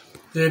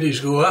 There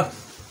you go,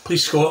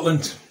 Police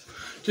Scotland.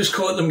 Just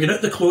caught them getting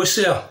out the close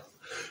there.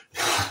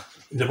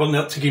 They weren't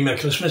there to give me a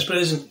Christmas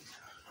present.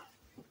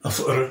 I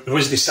thought it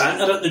was the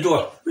Santa at the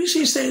door. What do you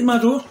see standing at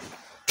my door?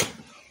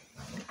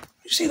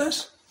 You see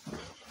this?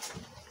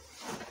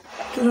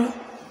 Get that?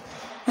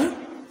 Huh?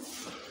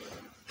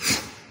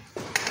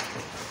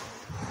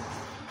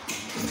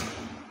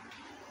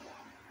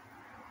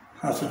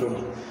 Half the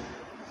door.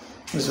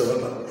 There's a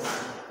little bit.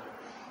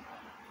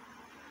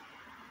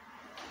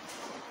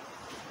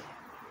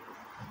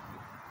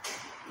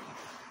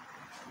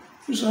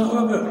 Who's that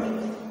about?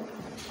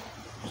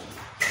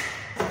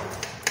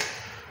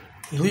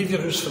 You leave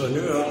your house for an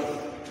hour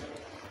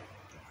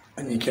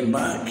and you come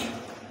back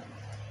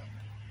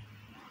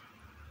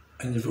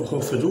and you've got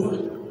half the door.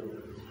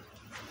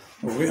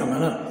 Well, wait a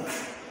minute.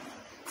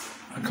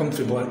 I come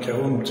from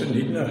Blackhill, I'm to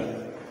Needner.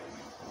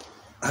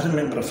 I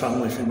remember a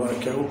family from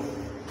Blackhill.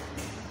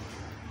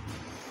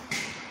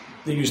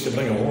 They used to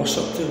bring a horse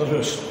up to their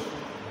house.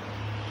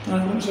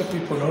 And lots of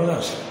people know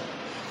this.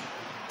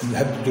 And they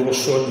had the door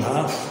sawed in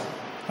half.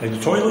 Like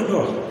the toilet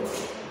door.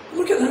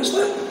 Look at this,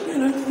 look. You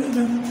know.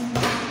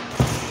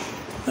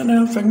 I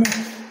know, finger.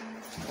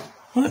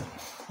 What?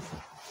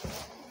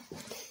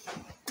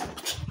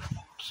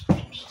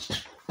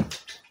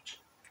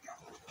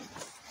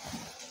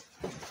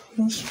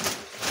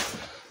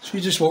 So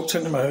we just walked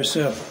into my house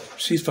there.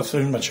 See if I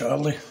found my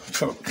Charlie.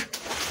 Fuck.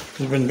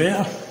 Could have been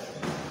better.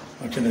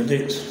 Back in the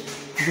dates.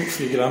 I got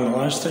 3 grand the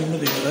last time, what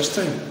did I get this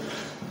time?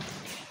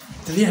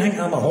 Did they think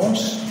I'm a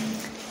horse?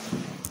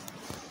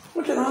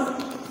 Look at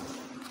that.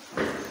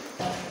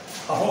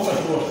 A half a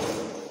door.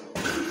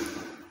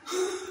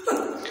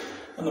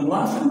 I'm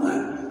laughing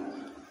now.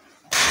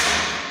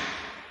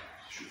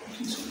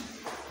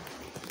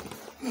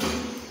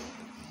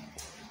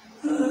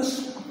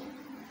 Yes.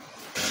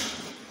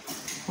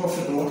 Off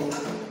the door.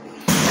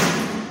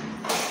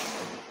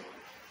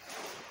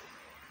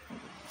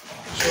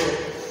 So,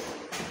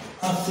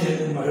 I've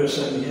taken my house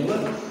in here,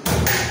 look.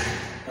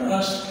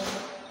 Yes.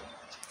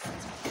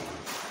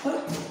 Look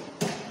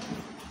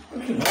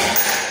at that.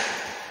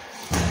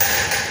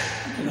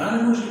 Look at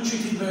animals get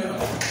treated better.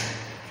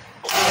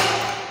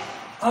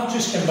 I've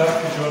just come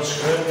back to George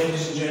Square,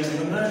 ladies and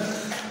gentlemen, now.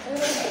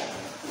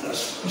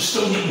 I'm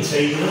still needing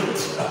tidy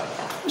up.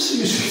 What's the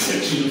use of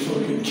fixing the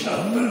fucking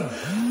camera?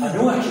 I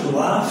know I can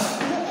laugh,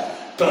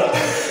 but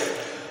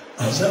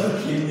has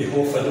ever came to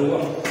half a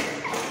door?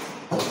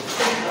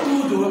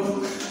 Hello, door.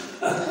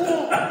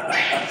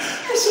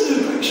 That's a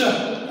new picture. I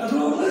don't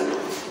know that.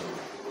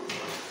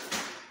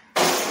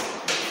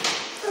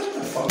 What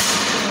the fuck?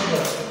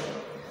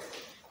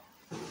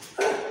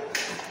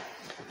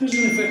 Who's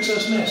going to fix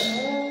this mess?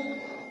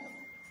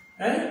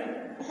 Eh?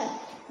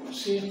 Let's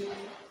see.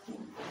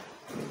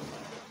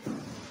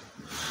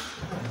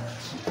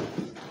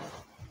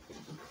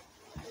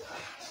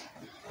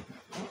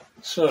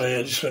 Sorry,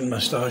 I just went in my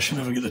stash and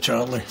never get the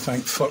Charlie.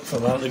 Thank fuck for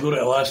that. They go to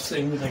the last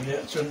thing when I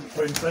get a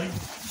 £200 fine.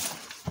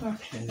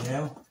 Fucking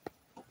hell.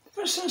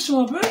 What's this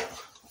all about?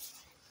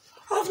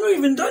 I've not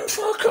even done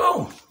fuck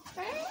all.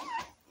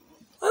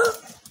 Huh?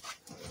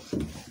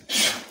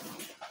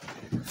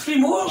 3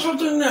 motors were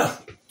doing there.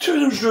 2 of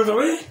them drove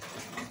away.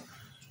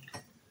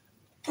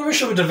 I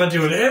wish I would have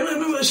videoed it earlier,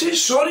 but it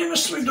says, sorry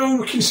Mr McDonald,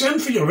 we're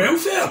concerned for your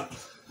welfare.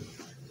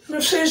 And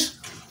it says,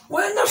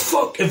 when the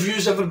fuck have you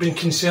ever been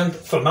concerned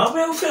for my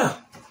welfare?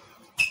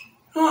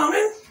 You know what I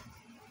mean?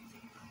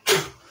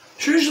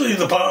 It's usually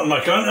the part of my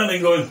country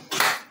and going,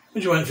 what do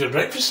you want for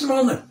breakfast in the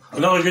morning?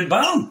 Another good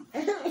barn?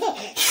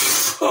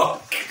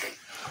 Fuck.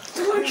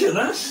 Look at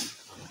this.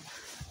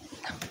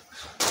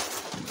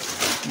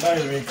 By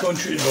the way,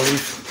 contrary to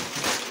belief,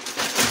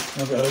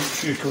 I've got a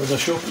few with a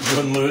shop at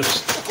John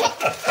Lewis.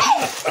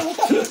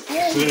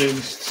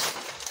 Christ.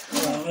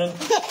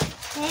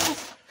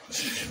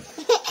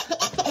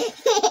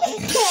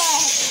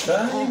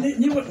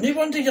 No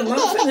wonder you're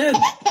laughing then.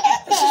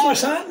 This is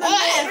what's happening,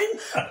 I mean.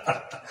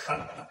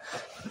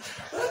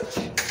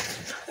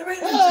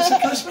 It's a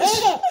Christmas.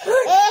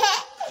 Look.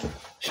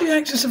 She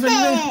acts as a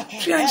video.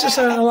 She acts as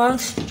a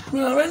laugh. You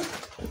know what I mean?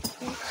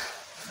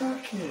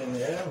 Fucking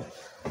hell.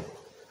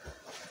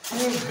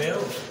 Oh,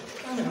 bells.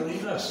 I can't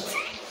believe this.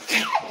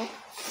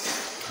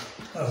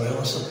 Oh well,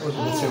 I suppose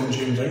we'll tell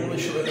James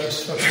English about this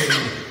fucking...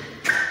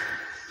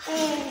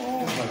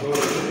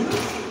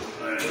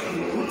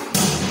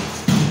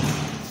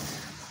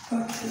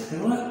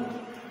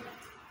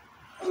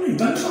 I mean,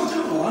 done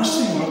fucking the last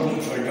thing we were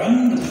looking for a gun.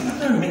 I don't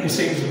know how many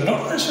things we've been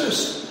up in this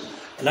house.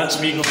 And that's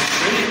me going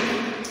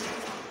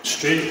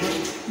straight.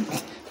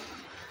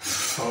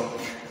 Fuck.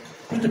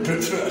 What did they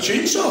put through a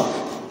chainsaw?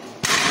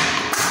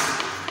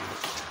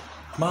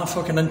 Am I a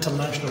fucking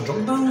international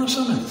drug baron or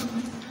something?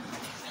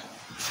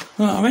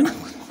 You know what I mean?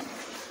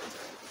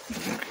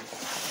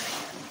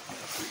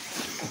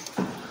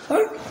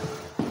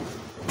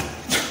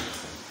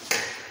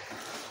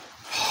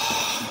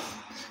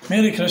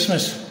 Merry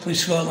Christmas,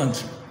 please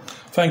Scotland.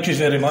 Thank you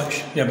very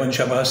much, you bunch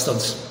of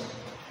bastards.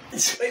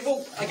 Right,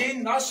 well,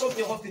 again, that's something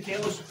you'll have to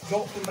tell us,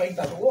 drop from behind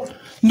that door.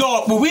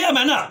 No, well wait a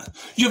minute.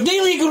 You've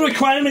no legal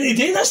requirement to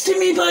do this to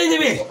me, by the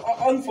way.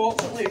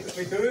 Unfortunately,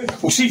 we do.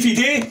 Well, see if you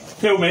do,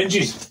 tell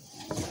Menzies.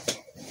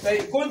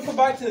 Right, go and come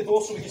back to the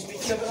door so we can speak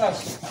to you about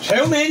this.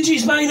 Tell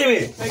Menzies, by the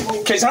way.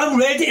 Because I'm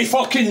ready to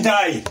fucking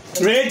die.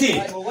 Ready.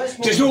 Right, well,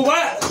 do you know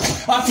what?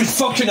 I've had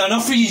fucking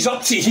enough of yous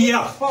up to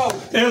here.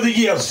 Early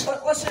years.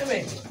 Listen to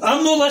me.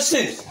 I'm not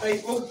listening.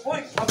 Right, well,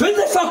 look. Put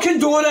the fucking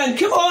door in.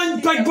 Come on,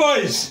 big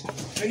boys.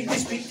 We need to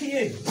speak to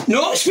you.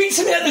 No, speak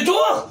to me at the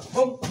door.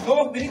 Well,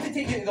 no, we need to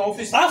take you to the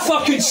office. I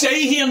fucking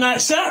say here and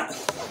that's it.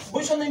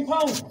 What's your name,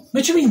 pal?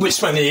 What do you mean, what's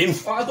my name?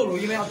 I don't know,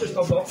 you might have just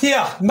come up.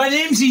 Here, my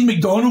name's Ian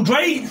McDonald,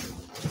 right?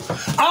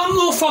 I'm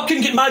no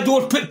fucking get my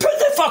door put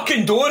the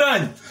fucking door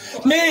in.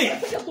 Mate,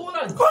 Put your door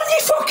in. where do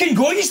you fucking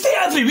go? You stay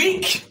every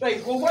week.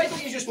 Right, well, why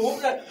don't you just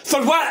open it?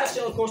 For what? That's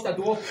the cost of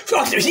the door.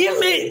 Fuck, here,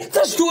 mate.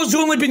 This door's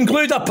only been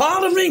glued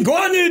apart of me. Go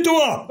a new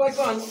door. Big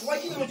man, why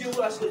can you not deal with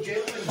this like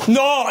gentleman?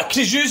 No,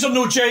 because yous are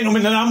no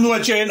gentlemen and I'm no a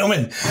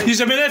gentleman. Yous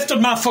have been after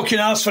my fucking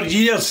ass for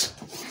years.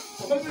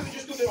 Well, maybe we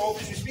just go to the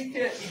office and speak to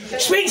you.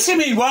 Speak to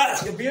me,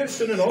 what? You'll be out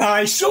soon enough.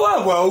 Aye, so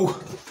I will.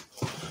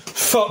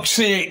 Fuck's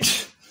sake.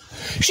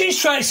 She's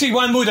trying to say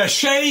one load of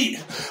shite.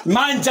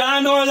 Man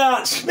Dan, all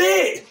that.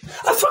 Mate,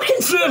 I fucking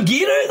threw her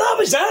gear out, that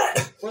was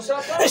it. What's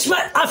that,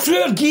 man? I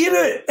threw her gear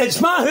out. It's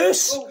my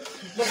house.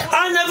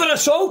 I never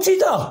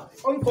assaulted her.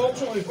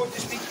 Unfortunately, we've got to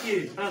speak to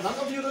you and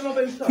interview her about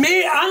it.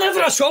 Mate, I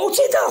never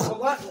assaulted her.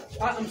 Well,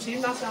 I'm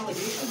saying that's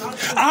allegation.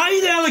 Aye,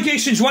 the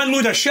allegation's one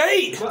load of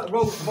shite.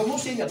 Well, we're not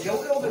saying you're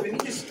guilty of it. We need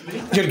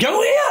to You're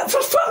guilty of it,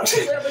 for fuck's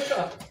sake.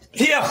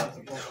 Here.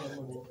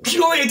 You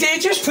know what you do?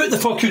 Just put the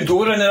fucking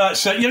door in and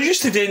that's it. You're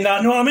used to doing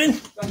that, know what I mean?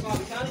 We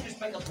can't just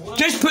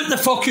Just put the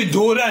fucking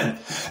door in.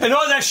 And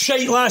all this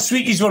shite last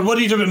week, he's were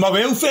worried about my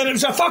welfare. It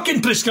was a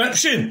fucking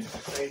prescription.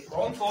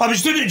 I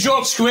was doing it at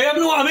George Square,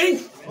 know what I mean?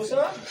 What's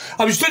that?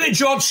 I was doing it at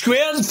George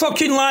Square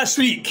fucking last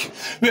week.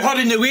 We had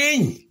in the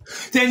Wayne.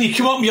 Then you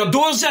come up with your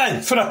doors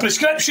in for a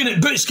prescription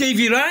that Boots gave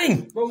you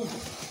rang. Well,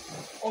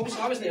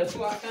 obviously I was there,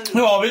 so I can't...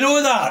 No, we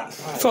know that.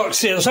 Fuck's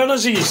sake, there's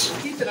others.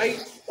 Keep it right.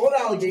 All the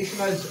allegation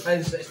is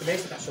it's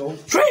domestic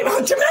assault. Right,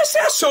 man,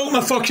 domestic assault my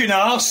fucking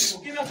arse.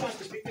 Well, give me a chance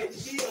to speak, mate.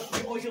 See,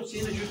 all you're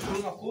saying is you're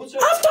throwing our clothes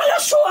out. I've done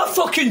a sort of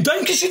fucking done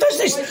because she does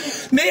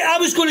this. Mate, I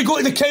was going to go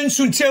to the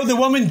council and tell the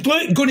woman,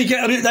 look, going to get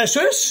her out of this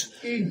house.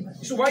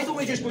 So why don't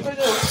we just go down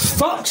there?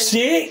 Fuck's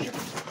sake.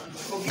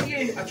 I'll give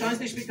you a chance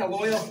to speak to a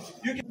lawyer.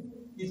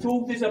 You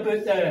told us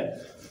about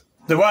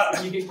The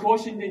what? you get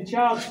cautioned in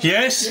charge.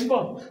 Yes.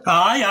 Remember?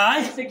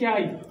 Aye, That's the guy aye.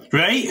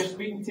 you're Right.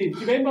 speaking to. Do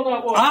you remember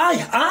that one?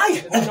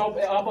 Aye, The one up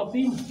at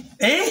Aberdeen.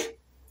 Eh?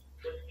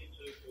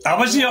 I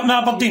wasn't up in He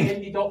Aberdeen.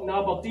 ended up in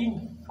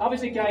Aberdeen. I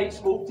was the guy that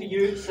spoke to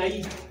you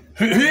outside.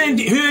 Who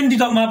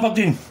ended up in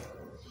Aberdeen?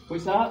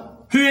 What's that?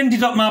 Who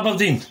ended up in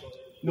Aberdeen?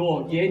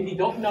 No, you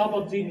ended up in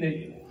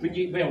Aberdeen when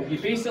you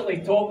basically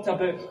talked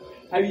about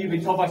how you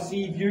would have a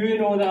sea view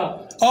and all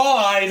that. Oh,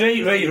 aye,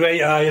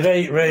 right,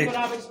 aye, right. Remember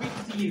I was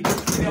speaking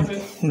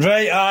to you?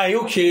 Right, aye,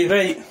 okay,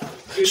 right.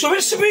 So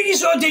what's the week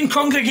he's all doing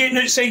congregating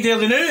outside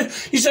there now?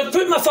 He said,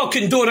 put my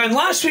fucking door in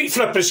last week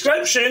for a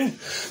prescription.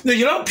 Now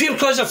you're up here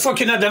because I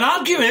fucking had an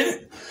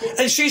argument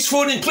and she's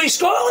phoning Police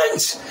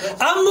Scotland.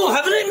 I'm not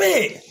having it,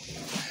 mate.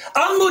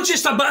 I'm not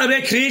just a bit of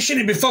recreation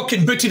to be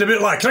fucking booted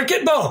about like a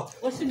cricket ball.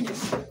 Listen,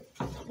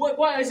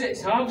 what is it?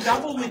 It's happened.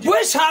 I've only just...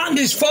 What's happened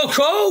is fuck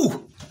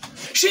all.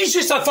 She's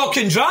just a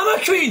fucking drama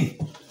queen.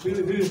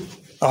 Who?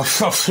 Oh,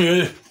 fuck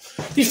who?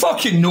 You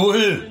fucking know who.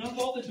 You not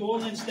lock the door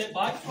and then step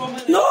back from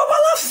it? No,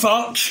 what the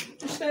fuck?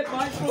 Just step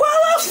back from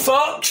What the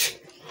fuck?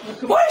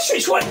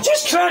 What?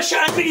 Just crash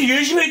it in what you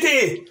usually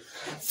do.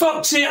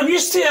 Fuck's sake, I'm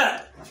used to it.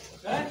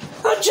 it. Eh?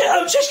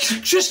 I'm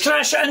just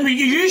crash it in what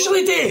you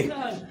usually do.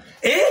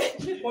 Eh?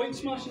 What's the point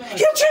smashing it in?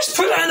 You just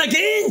put it in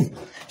again.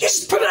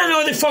 Just put it in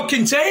all the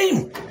fucking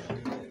time.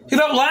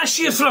 You're up last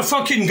year for a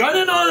fucking gun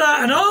and all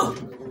that, and all.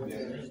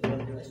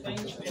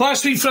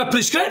 Last week for a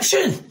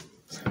prescription.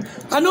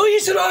 I know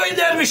you're all out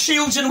there with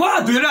shields and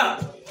what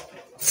about it?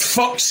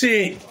 Fuck's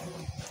sake.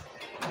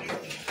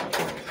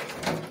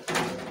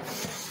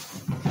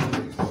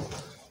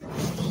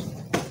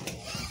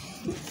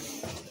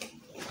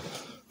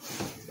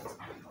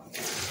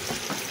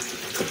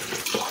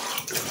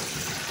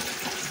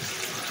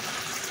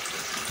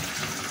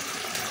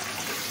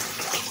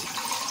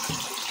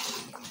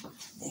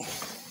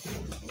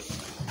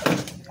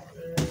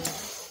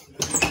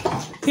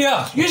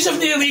 Yeah, you have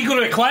the illegal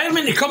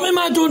requirement to come to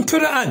my door and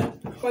put it in.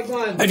 Big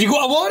man. Have you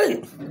got a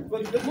warrant?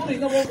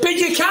 But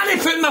you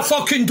can't put my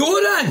fucking door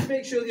in.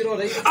 Make sure you're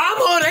alright.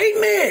 I'm alright,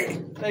 mate.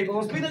 Right,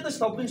 well, there's been a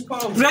disturbance,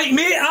 pal. Right,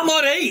 mate, I'm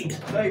alright.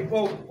 Right,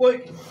 well,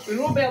 look, we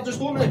know better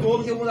just open the door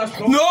and deal with this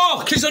problem. No,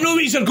 because I know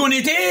what you're going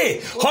to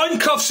do.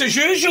 Handcuffs as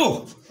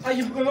usual.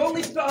 We all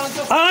need to put hands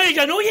up. Aye,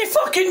 I know you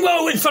fucking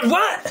will. And for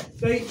what?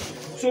 Right,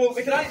 so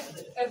we can... I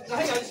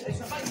think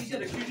it's a bit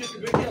easier if you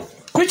just go out here.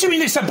 What do you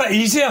mean it's a bit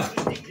easier?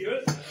 Take you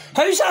out.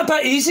 How's that a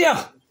bit easier?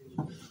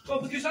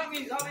 Well, because that way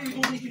you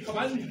don't need to come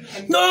in.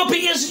 And No, but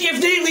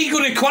you've the legal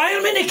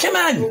requirement to come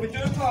well, in. we do,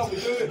 pal, we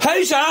do.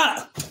 How's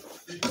that?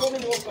 There's probably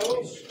more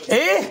powers.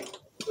 Eh?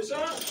 What's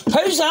that?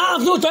 How's that?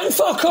 I've not done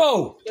fuck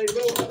all. Right,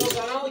 well, there's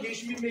an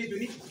allegation you made. You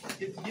need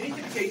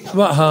to be kind.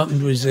 What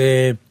happened was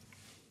I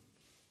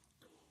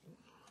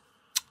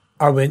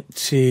went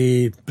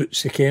to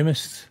Boots the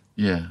Chemist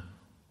Yeah.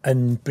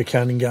 in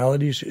Buchanan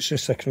Galleries. It's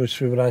just across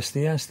from where I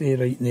stay. I stay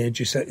right in the edge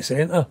of city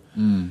centre.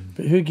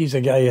 But who gives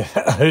a guy a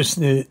house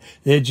in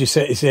the edge of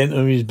city centre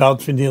when he's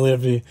barred for nearly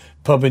every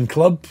pub and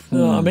club? You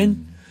know what I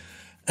mean?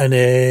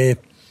 And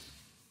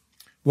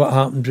what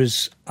happened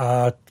was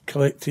I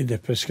collected the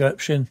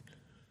prescription.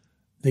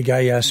 The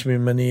guy asked me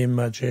my name,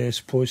 my address,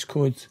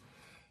 postcode,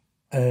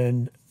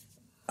 and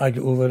I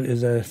got over to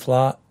the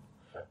flat.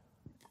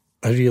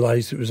 I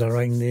realised it was a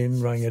wrong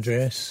name, wrong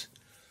address,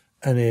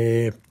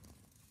 and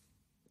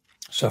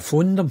so I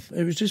phoned them.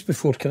 It was just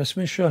before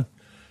Christmas, Sean.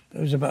 It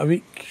was about a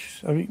week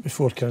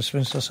before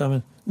Christmas or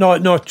something. No,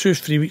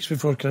 2-3 weeks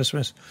before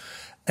Christmas.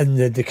 And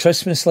the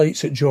Christmas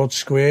lights at George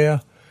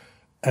Square,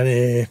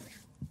 and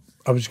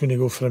I was going to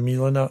go for a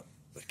meal and that,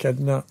 the kid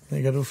and that,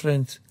 my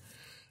girlfriend.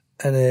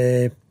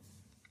 And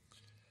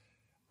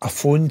I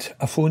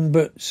phoned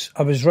Boots.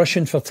 I was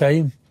rushing for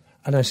time,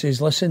 and I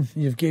says, listen,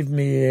 you've gave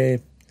me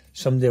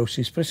somebody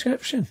else's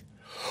prescription.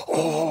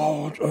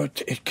 Oh,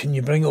 can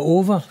you bring it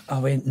over? I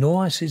went, no.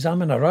 I says,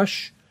 I'm in a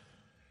rush.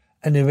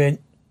 And he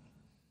went,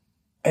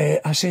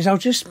 I says, I'll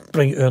just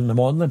bring it out in the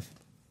morning.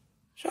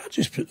 So I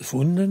just put the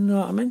phone in, you know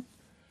what I mean?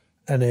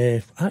 And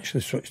I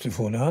actually switched the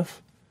phone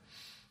off.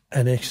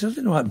 And because I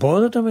didn't know what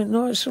bothered, I went,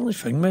 no, it's the only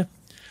thing,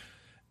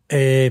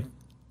 mate.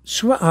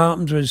 So what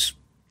happened was,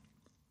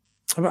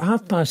 about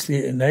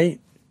 8:30 at night,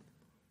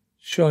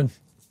 Sean,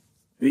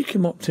 we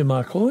came up to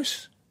my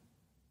close.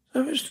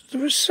 There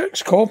was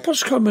 6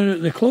 coppers coming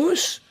out the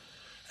close,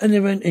 and they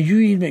went, "Are you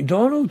Ian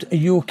McDonald? Are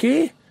you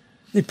okay?"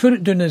 They put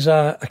it down as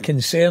a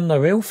concern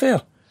of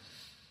welfare.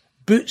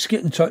 Boots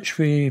get in touch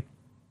with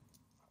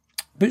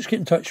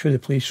the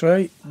police,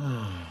 right?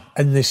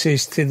 And they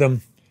says to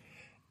them,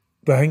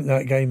 "But I think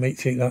that guy might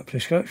take that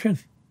prescription."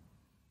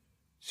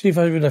 See if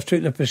I would have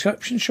took the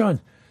prescription, Sean.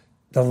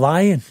 They're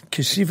lying,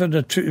 because see if I'd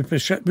have took the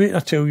prescription. Wait, I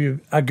tell you,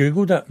 I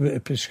googled it, what the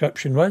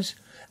prescription was.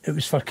 It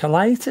was for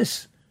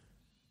colitis.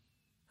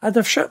 I'd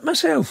have shit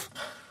myself.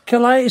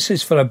 Colitis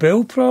is for a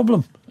bowel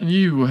problem. And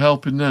you were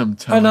helping them,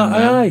 telling And them.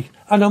 aye,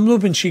 and I'm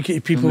not being cheeky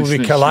to people with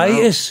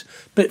colitis,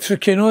 but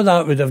fucking all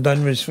that would have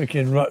done was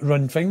fucking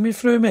run thingy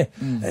through me.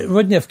 It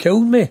wouldn't have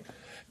killed me.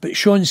 But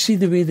Sean, see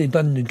the way they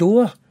done the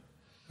door,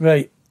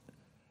 right?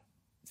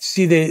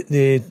 See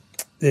the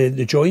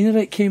joiner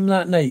that came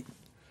that night.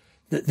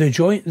 The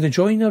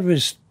joiner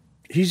was,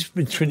 he's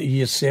been 20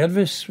 years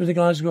service with the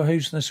Glasgow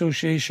Housing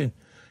Association.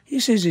 He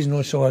says he's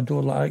not saw a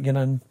door like that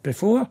going in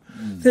before.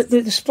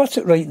 They split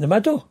it right in the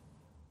middle.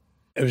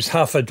 It was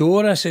half a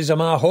door. I says,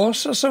 "Am I a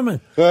horse or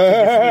something?"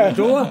 The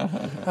door.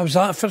 I was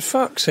like, for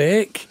fuck's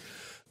sake.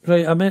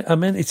 Right, I meant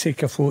to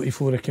take a photo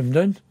before I came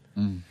down.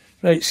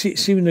 Right,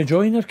 see when the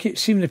joiner came,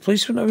 see when the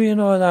police went away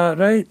and all that,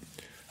 right?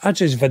 I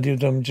just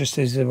videoed them just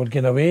as they were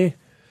going away.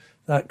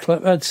 That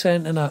clip I'd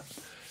sent and that.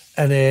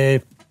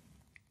 And,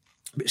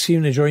 but see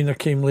when the joiner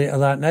came later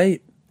that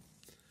night,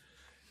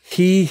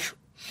 I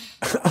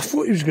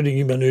thought he was going to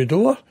give me a new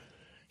door.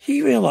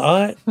 He went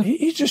like that.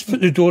 He just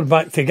put the door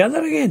back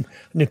together again.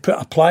 And he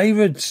put a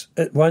plywood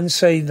at one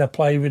side and a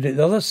plywood at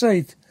the other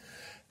side.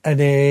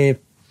 And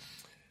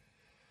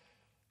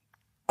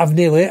I've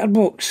no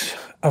letterbox.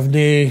 I've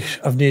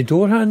no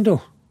door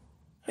handle.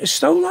 It's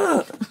still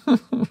that.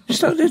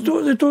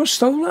 The door's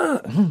still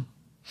that.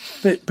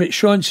 But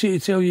Sean, see,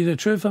 to tell you the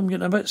truth, I'm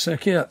getting a bit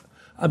sick of it.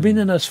 I've been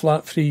in this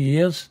flat 3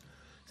 years.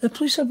 The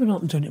police have been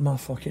up and down to my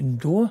fucking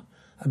door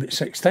about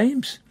 6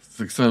 times.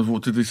 6 times?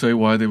 What did they say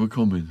why they were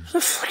coming?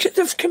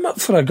 They've come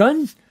up for a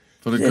gun.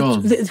 For a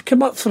gun? They've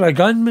come up for a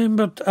gun,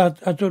 remember?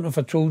 I don't know if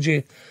I told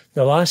you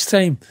the last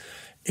time.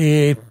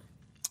 The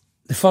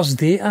first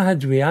date I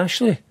had with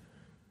Ashley,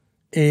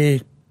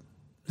 the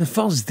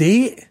first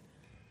date,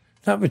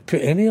 that would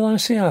put any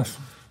lassie off.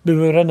 We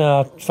were in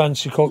a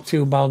fancy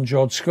cocktail bar in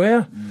George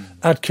Square.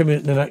 I'd come out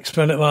in the next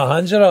minute, my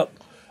hands are up.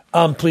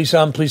 Police,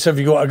 have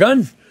you got a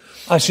gun?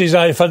 I says,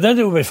 "Aye, if I did,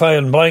 it would be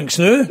firing blanks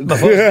now."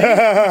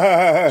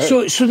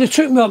 So they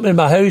took me up to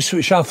my house,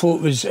 which I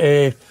thought was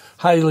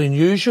highly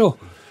unusual,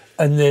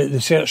 and they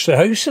searched the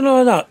house and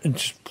all that, and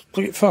just,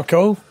 fuck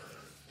all.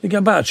 They get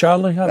a bit of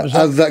Charlie. That was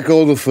How did that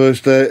go on the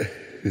first date?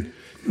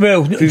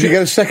 Well, did you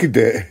get a second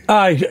date?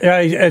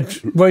 Aye,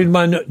 well,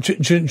 man, do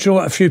you know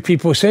what a few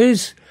people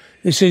says?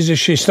 They says, "Is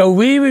she still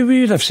with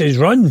me?" I've says,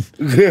 "Run." She's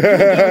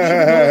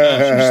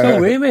still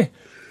with me.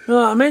 You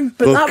know what I mean?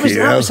 But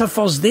that was her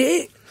first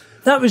date.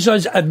 That was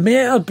us. I'd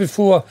met her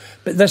before,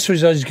 but this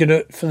was us going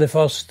out for the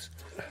first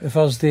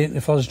date and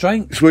the first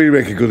drink. It's where you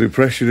make a good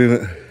impression,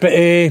 isn't it?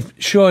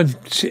 But Sean,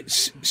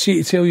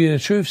 see to tell you the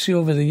truth, see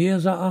over the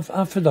years, I've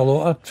had a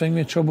lot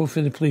of trouble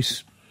for the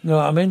police. You know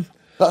what I mean?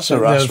 That's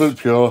harassment,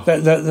 pure.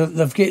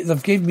 They've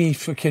gave me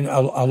fucking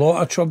a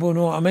lot of trouble. You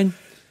know what I mean?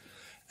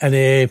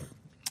 And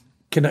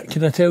can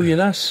I tell you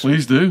this?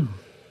 Please do.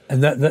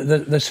 And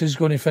this is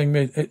going to find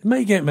me. It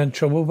might get me in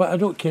trouble, but I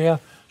don't care,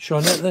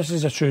 Sean. This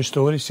is a true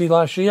story. See,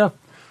 last year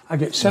I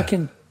got sick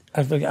and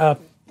I've got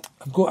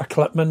a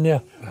clip in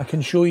there. I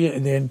can show you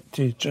at the end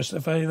to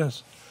justify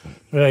this.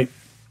 Right?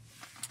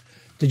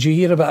 Did you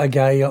hear about a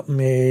guy up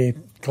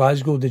in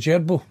Glasgow, the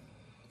Gerbil?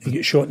 He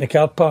got shot in the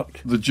car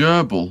park. The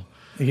Gerbil?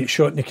 He got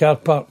shot in the car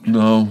park.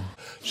 No.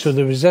 So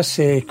there was this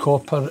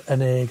copper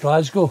in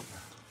Glasgow.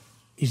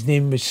 His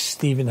name was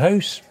Stephen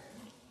House,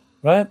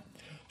 right?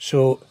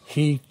 So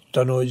he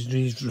done all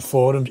these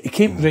reforms. He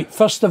came, right,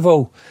 first of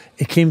all,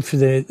 he came for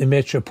the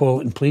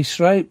Metropolitan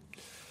Police, right?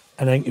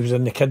 And I think he was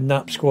in the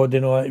kidnap squad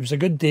and all that. It was a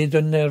good day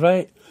down there,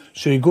 right?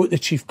 So he got the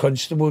Chief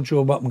Constable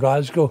job up in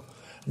Glasgow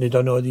and he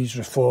done all these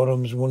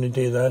reforms, want to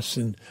do this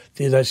and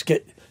do this,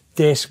 get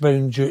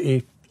desk-bound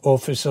duty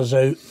officers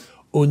out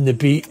on the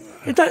beat.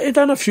 He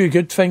done a few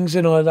good things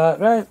and all that,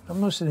 right? I'm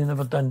not saying he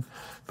never done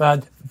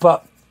bad,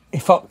 but he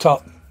fucked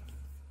up.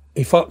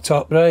 He fucked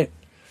up, right?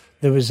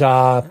 There was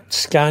a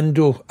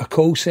scandal, a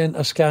call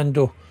centre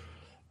scandal,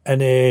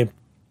 and there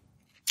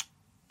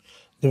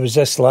was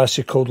this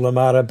lassie called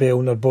Lamara Bell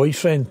and her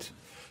boyfriend.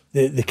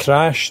 They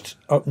crashed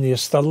up near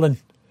Stirling,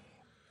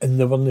 and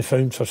they weren't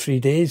found for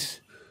 3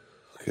 days.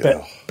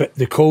 Yeah. But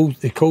the call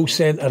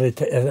centre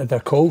had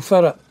a call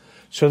for it.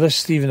 So this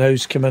Stephen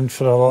House came in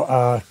for a lot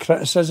of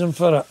criticism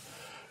for it,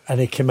 and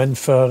he came in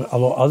for a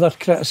lot of other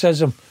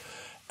criticism,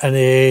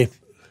 and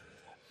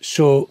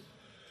so.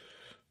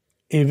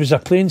 He was a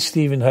plain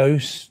Stephen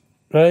House,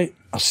 right?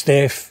 Or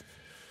Steph.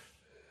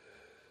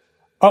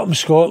 Up in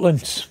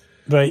Scotland,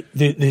 right?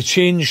 They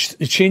changed.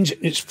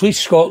 It's Police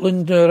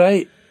Scotland now,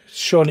 right?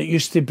 Sean, it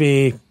used to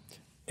be.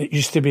 I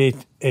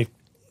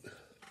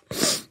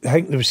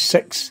think there was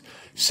six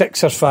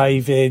or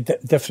five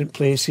different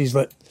places.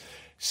 Like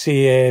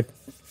say,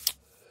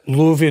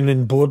 Lothian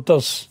and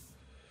Borders,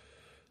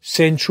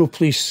 Central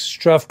Police,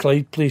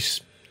 Strathclyde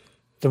Police,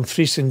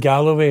 Dumfries and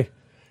Galloway,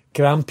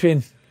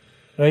 Grampian,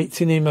 right,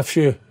 to name a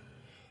few.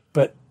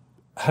 But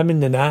him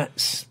and the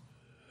Nats,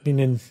 being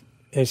in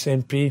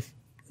SNP,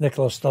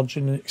 Nicola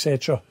Sturgeon,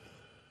 etc.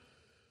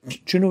 Do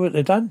you know what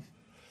they done?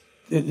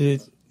 They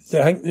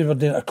think they were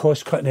doing a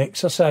cost-cutting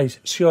exercise.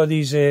 See all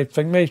these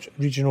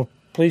regional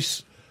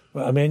police,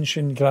 what I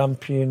mentioned,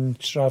 Grampian,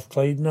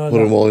 Strathclyde and all that.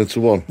 Put them all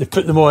into one. They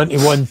put them all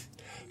into one.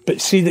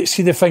 But see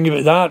the thing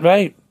about that,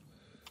 right?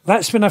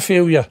 That's been a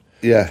failure.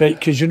 Yeah. Right,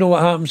 because you know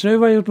what happens now,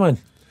 Wildman?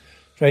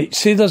 Right,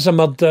 say there's a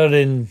murder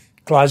in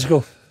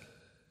Glasgow.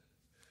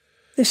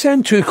 They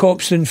send 2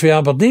 cops in for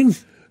Aberdeen.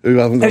 Who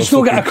haven't got it's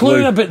not got a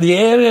clue about the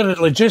area, the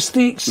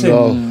logistics.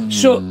 And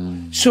so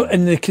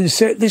and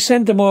they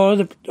send them all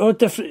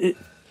different.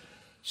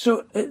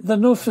 So they're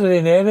not for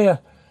an area.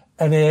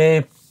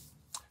 And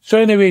so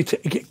anyway,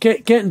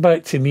 getting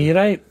back to me,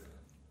 right?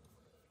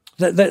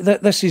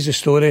 This is the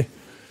story.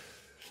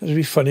 There's a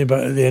wee funny bit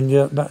at the end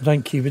of it, but I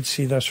think he would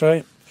see this,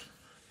 right?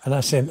 And I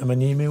sent him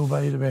an email,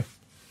 by the way.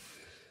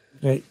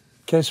 Right,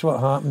 guess what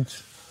happened?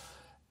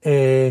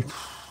 It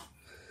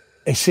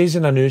says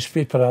in a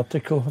newspaper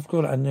article, I've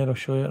got it in there, I'll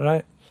show you it,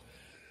 right?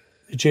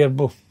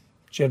 Gerbo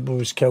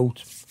was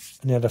killed,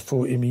 and he had a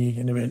photo of me,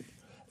 and he went,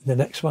 the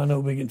next one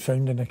that'll be getting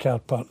found in a car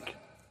park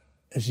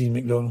is Ian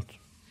McDonald.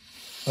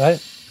 Right?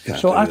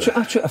 So I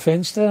took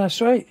offence to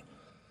this, right?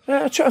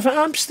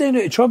 I'm staying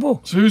out of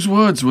trouble. So whose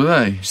words were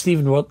they?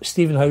 Stephen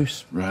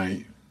House.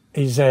 Right.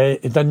 He's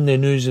done the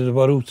News of the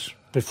World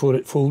before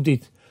it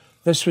folded.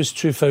 This was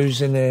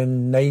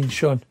 2009,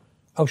 Sean.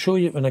 I'll show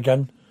you it when I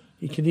can.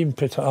 You can even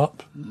put it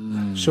up.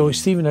 So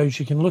Stephen House,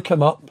 you can look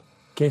him up.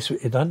 Guess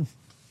what he done?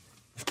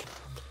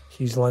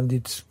 He's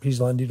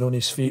landed on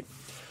his feet.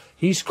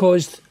 He's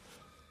caused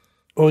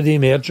all the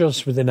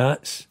mergers with the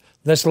Nats.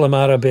 This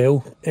Lamara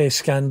Bell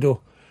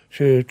scandal.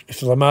 So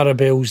if Lamara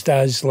Bell's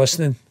dad's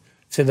listening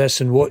to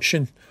this and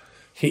watching,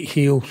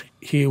 he'll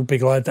be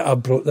glad that I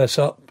brought this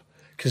up.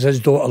 Because his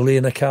daughter lay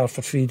in a car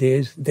for 3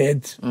 days,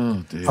 dead.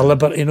 Oh, dear. A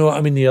liberty, you know what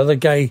I mean? The other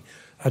guy,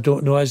 I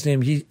don't know his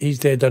name, he's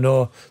dead and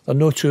all. They're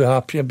not too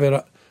happy about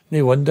it.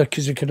 No wonder,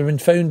 because he could have been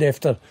found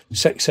after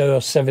 6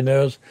 hours, 7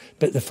 hours,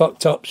 but they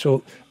fucked up.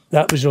 So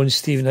that was on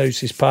Stephen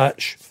House's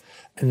patch.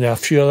 And a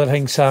few other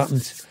things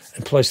happened,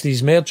 and plus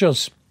these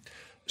mergers.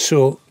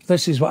 So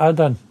this is what I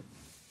done.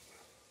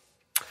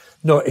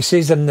 No, it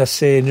says in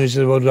this News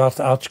of the World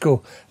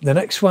article, the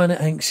next one, I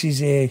think,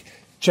 says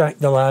Jack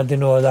the Lad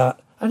and all that.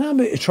 And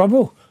I'm out of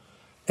trouble.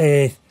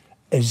 Is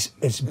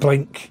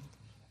Blink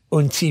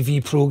on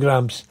TV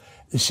programmes.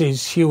 It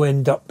says he'll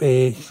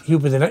be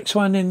the next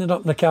one ended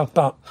up in the car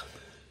park.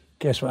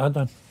 Guess what I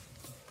done?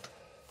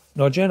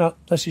 No, Jenna,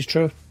 this is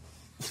true.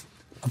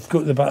 I've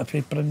got the bit of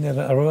paper in there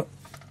that I wrote.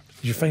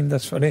 Did you find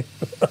this funny?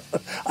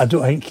 I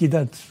don't think he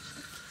did.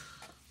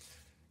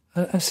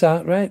 That's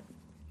that, right?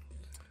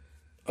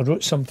 I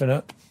wrote something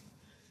up.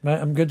 Right,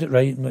 I'm good at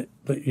writing,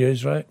 like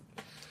yours, right?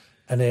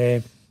 And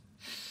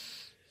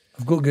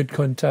I've got good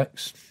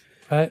contacts,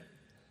 right?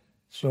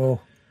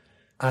 So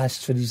I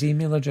asked for his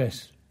email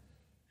address.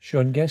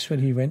 Sean, guess where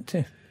he went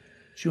to?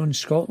 Sean,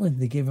 Scotland.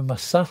 They gave him a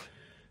sir.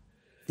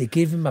 They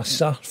gave him a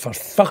sir for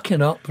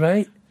fucking up,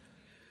 right?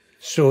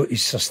 So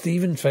he's Sir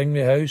Stephen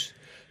Fingley House,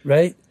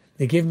 right?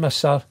 They gave him a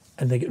sir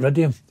and they get rid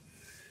of him.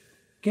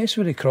 Guess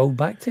where he crawled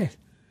back to?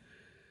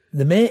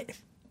 The Met.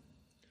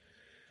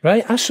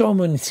 Right? I saw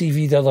him on the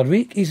TV the other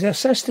week. He's the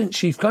Assistant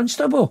Chief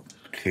Constable.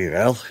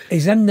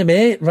 He's in the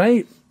Met,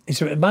 right?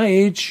 He's at my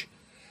age.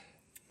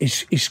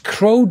 He's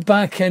crawled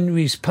back in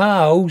with his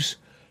pals,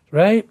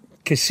 right?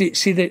 Because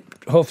see that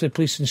half the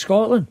police in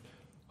Scotland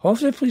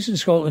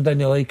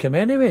didn't like him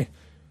anyway.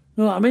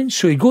 You know what I mean?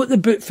 So he got the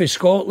boot for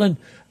Scotland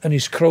and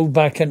he's crawled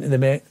back into the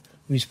Met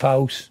with his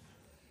pals.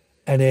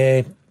 And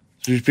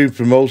so he's been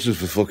promoted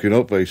for fucking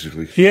up,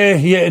 basically. Yeah,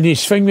 and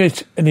he's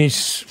fingered and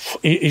he's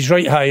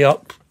right high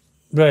up.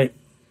 Right.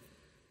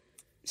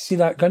 See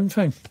that gun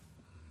thing?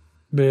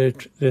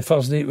 With the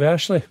first date with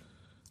Ashley?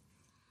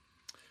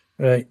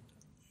 Right.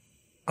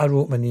 I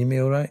wrote him an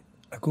email, right?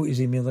 I got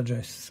his email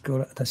address,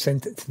 and I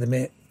sent it to the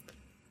Met.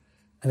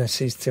 And I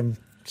says to him,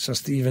 Sir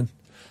Stephen,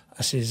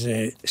 I says,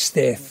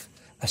 Steph,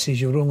 I says,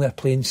 you were only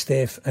playing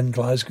Steph in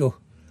Glasgow.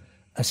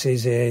 I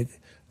says,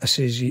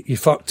 you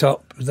fucked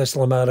up with this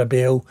Lamara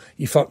Bell,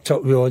 you fucked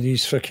up with all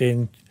these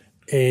freaking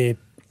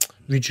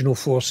regional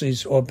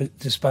forces, all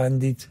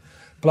disbanded,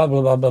 blah,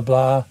 blah, blah, blah,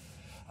 blah.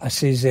 I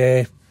says,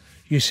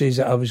 you says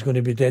that I was going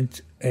to be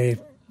dead,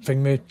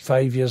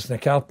 5 years in a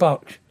car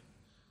park.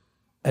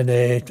 And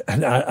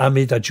I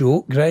made a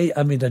joke, right?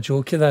 I made a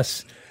joke of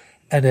this.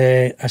 And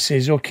I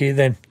says, okay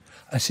then.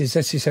 I says,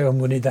 this is how I'm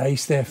going to die,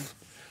 Steph.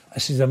 I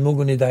says, I'm not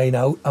going to die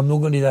now. I'm not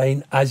going to die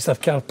in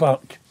Asda car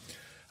park.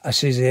 I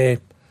says,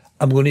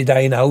 I'm going to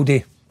die in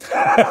Aldi.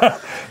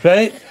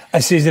 Right? I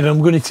says, and I'm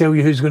going to tell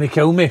you who's going to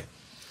kill me.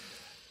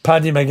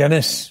 Paddy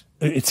McGuinness,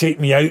 to take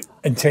me out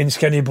in 10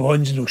 skinny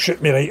blondes and he'll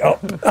shoot me right up.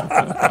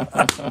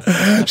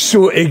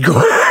 So he go.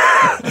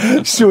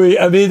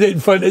 I made it in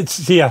front of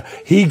here.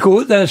 He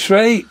got this,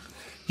 right?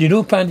 You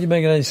know Pandy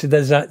McGrath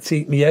does that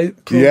Take Me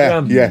Out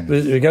programme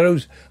with the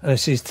girls, and it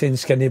says 10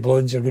 skinny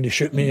blondes are going to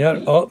shoot me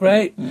up,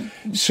 right?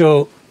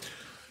 So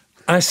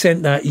I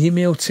sent that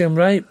email to him,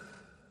 right?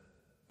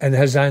 And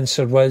his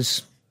answer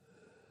was,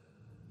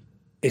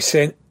 he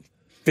sent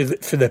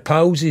for the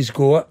pals he's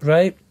got,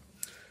 right?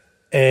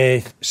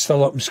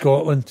 Still up in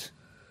Scotland.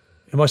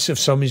 He must have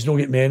some, he's not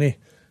got many.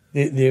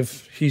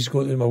 He's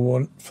got them a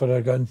warrant for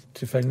a gun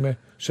to find me.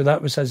 So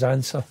that was his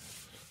answer.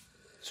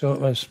 So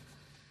it was.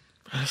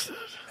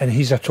 And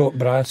he's a top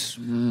brass.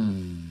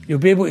 You'll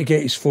be able to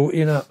get his photo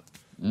in it.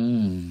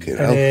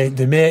 And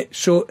the Met.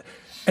 So,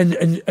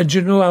 and do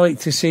you know, I like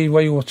to say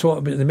while we're talking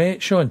about the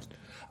Met, Sean,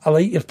 I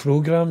like your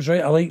programmes,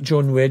 right? I like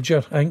John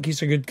Wedger. I think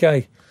he's a good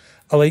guy.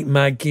 I like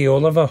Maggie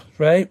Oliver,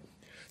 right?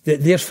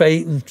 They're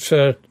fighting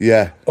for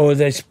all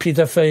these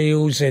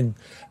paedophiles and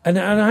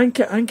I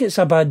think it's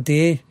a bad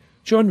day.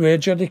 John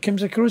Wedger, he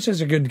comes across as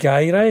a good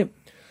guy, right?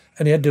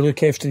 And he had to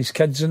look after his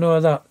kids and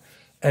all that.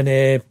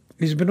 And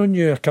he's been on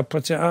you a couple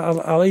of times.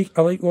 I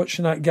like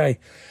watching that guy.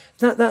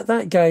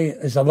 That guy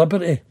is a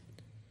liberty.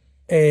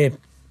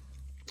 There's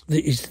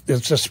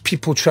just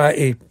people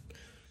trying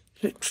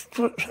to.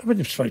 I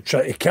wouldn't say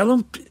try to kill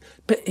him,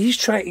 but he's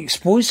trying to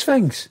expose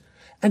things.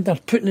 And they're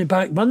putting it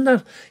back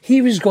under.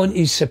 He was going to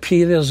his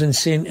superiors and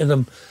saying to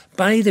them,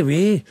 by the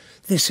way,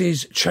 this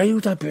is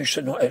child abuse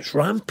and it's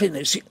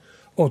rampant.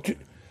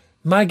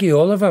 Maggie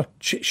Oliver,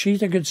 she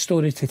had a good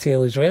story to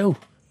tell as well.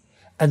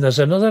 And there's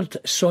another,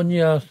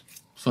 Sonia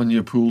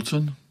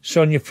Poulton.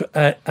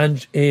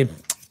 And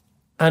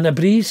Anna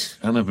Breeze.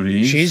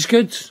 She's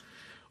good.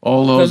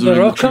 All those are in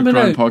the True Crime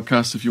out.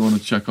 podcast. If you want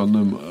to check on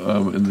them,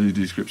 in the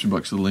description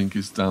box, the link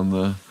is down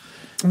there.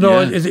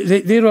 No,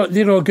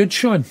 they're all good,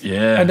 Sean.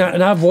 Yeah. And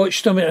I've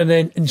watched them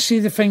and see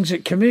the things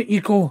that come out,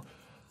 you go,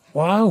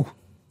 wow.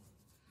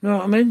 Know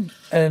what I mean?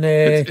 And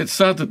it's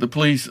sad that the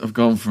police have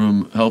gone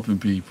from helping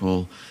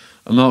people.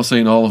 I'm not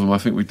saying all of them. I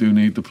think we do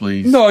need the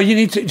police. No, you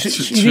need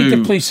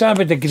the police. I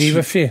would agree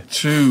with you.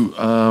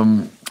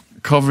 To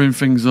covering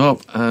things up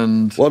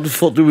and what the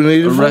fuck do we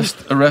need?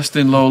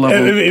 Arresting low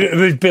level. It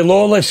would be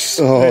lawless.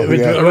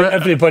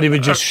 Everybody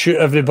would just shoot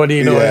everybody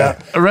and all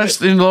that.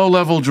 Arresting low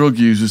level drug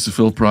users to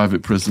fill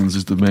private prisons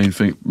is the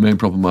main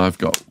problem I've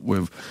got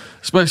with,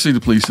 especially the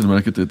police in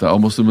America did that.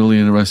 Almost 1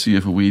 million arrests a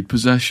year for weed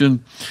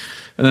possession.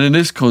 And then in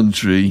this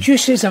country,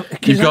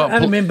 I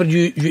remember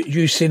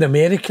you saying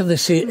America. They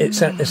say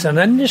it's an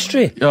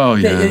industry. Oh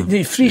yeah,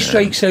 the free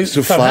strikes out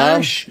for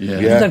hash.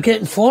 Yeah. They're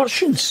getting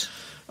fortunes.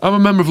 I'm a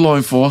member of law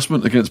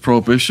enforcement against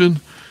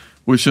prohibition,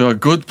 which are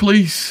good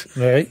police,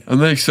 right?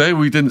 And they say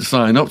we didn't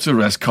sign up to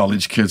arrest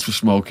college kids for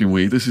smoking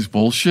weed. This is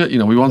bullshit.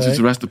 We wanted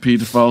to arrest the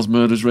paedophiles,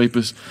 murderers,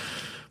 rapists.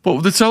 But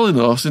they're telling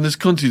us in this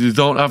country they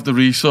don't have the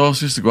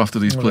resources to go after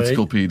these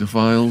political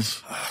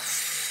paedophiles.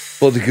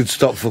 But they could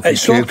stop fucking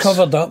kids. It's all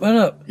covered up, isn't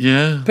it?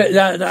 Yeah. But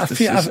I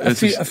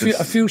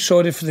feel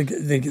sorry for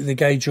the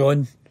guy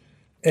John.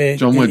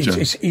 John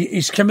Wedger.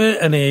 He's come out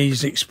and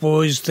he's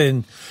exposed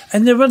and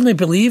they weren't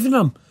believing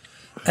him.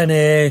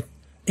 And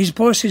his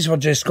bosses were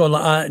just going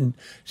like that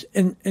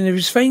and he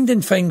was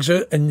finding things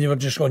out and they were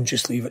just going,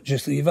 just leave it.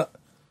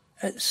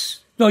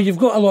 You've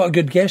got a lot of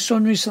good guests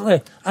on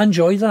recently. I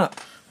enjoy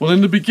that. Well,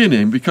 in the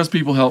beginning, because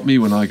people helped me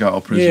when I got out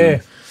of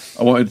prison,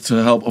 I wanted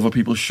to help other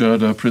people share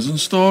their prison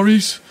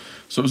stories.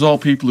 So it was all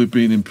people who'd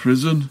been in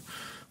prison.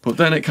 But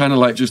then it kind of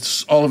like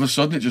just all of a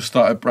sudden it just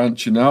started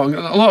branching out. And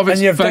a lot of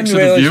it's thanks to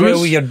the viewers. And you've done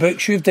well with your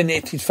books. You've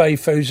donated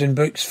 5,000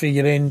 books for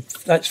your own.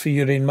 That's for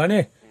your own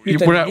money.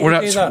 We're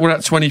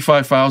at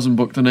 25,000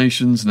 book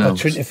donations now.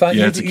 25.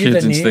 Yeah, to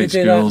kids in state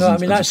schools. I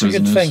mean, that's a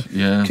good thing.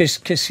 Yeah.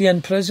 Because see,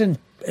 in prison,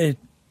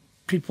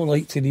 people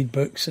like to read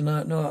books and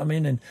that. Know what I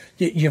mean? And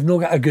you've not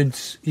got a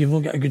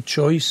good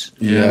choice.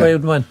 Yeah,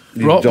 wild one.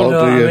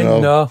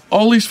 No.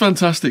 All these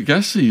fantastic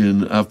guests,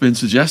 Ian, have been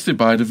suggested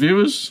by the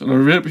viewers, and a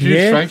real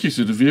huge thank you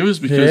to the viewers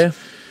because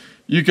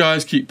you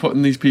guys keep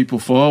putting these people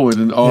forward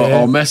and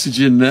or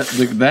messaging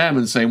them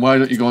and saying, "Why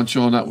don't you go on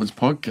Sean Atwood's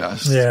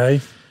podcast?" Yeah.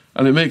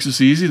 And it makes us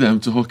easy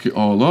then to hook it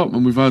all up.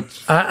 And we've had.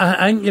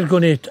 I think you're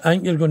going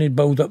to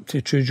build up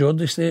to True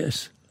Geordie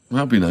status.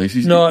 That'd be nice.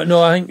 I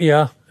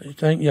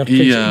think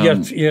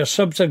your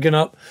subs are going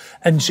up.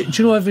 And do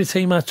you know, every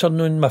time I turn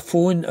on my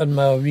phone and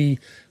my wee,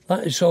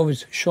 that is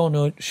always Sean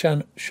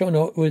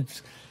Atwood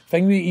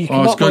thing. You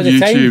come up all the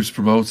time. YouTube's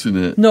promoting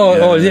it.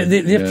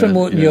 They're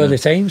promoting you all the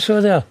time, so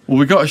they're. Well,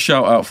 we got a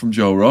shout out from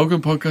Joe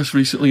Rogan podcast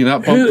recently, and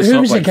that bumped us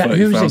up like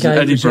 30,000.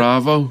 Eddie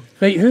Bravo.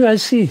 Right, who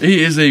is he?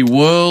 He is a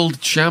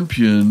world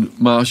champion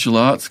martial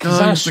arts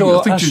guy. I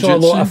saw a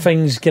lot of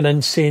things going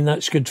in saying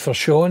that's good for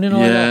Sean and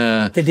all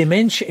that. Did he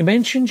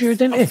mentioned you,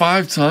 didn't he?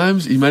 5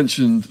 times he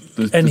mentioned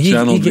the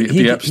channel,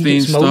 the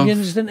Epstein stuff.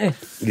 Millions, didn't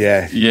he?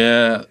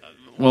 Yeah.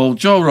 Well,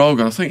 Joe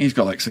Rogan, I think he's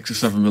got like 6 or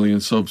 7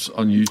 million subs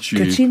on YouTube.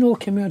 Could he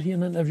not come out here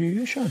and interview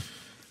you, Sean?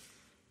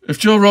 If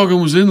Joe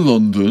Rogan was in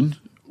London,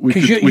 we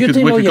 'Cause could you're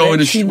doing all your go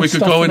in Epstein we and could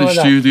stuff go in and a all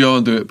that. studio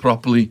and do it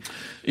properly.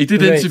 He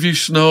did Right. interview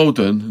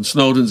Snowden, and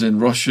Snowden's in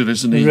Russia,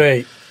 isn't he?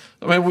 Right.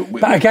 I mean,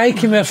 But a guy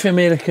came here from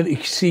America to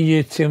see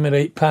you, tell me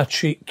right,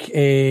 Patrick,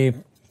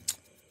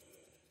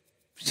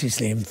 what's his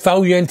name?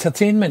 Value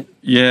Entertainment.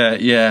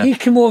 yeah. He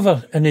came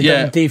over and he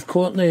Yeah. did Dave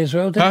Courtney as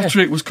well, didn't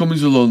Patrick was coming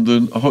to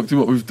London. I hooked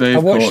him up with Dave I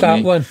watched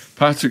Courtney. that one.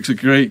 Patrick's a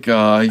great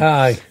guy. he?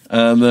 Aye.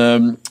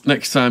 And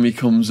next time he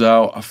comes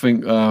out, I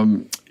think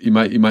he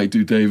might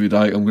do David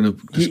Icke. I'm going to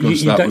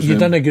discuss that with You've him.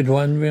 done a good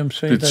one with him,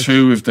 so you Did did.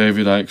 2 with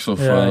David Icke so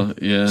far.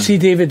 Yeah. See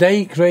David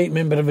Icke, right?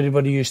 Remember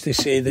everybody used to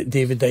say that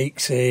David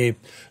Icke's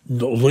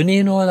loony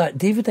and all that.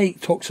 David Icke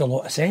talks a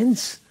lot of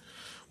sense.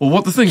 Well,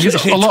 what the thing is,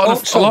 He a lot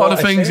talks of the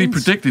things he sense.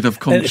 predicted have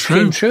come And it's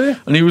true. come true.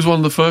 And he was one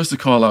of the first to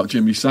call out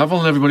Jimmy Savile,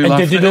 and everybody And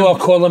laughed did you at know him. I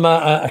call him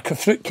a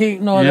fruitcake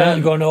and all Yeah. that?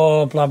 And going,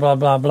 oh, blah, blah,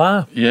 blah,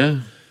 blah. Yeah.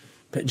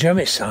 But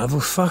Jimmy Savile,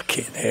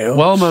 fucking hell.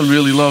 Wellman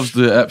really loves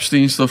the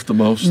Epstein stuff the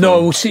most. No,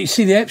 though. well, see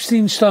the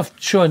Epstein stuff,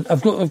 Sean.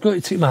 I've got to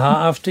take my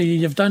hat after you.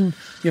 You've done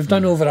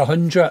over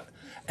 100,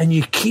 and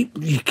you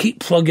keep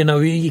plugging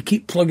away. You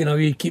keep plugging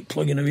away.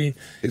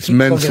 It's keep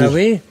mental. Plugging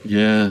away.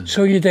 Yeah.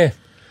 So you do,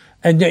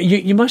 and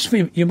you must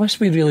be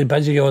really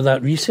busy with all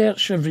that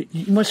research. You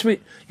must be.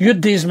 Your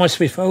days must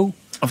be full.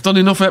 I've done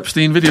enough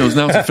Epstein videos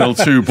now to fill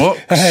 2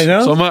 books. I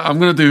know. So I'm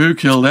going to do Who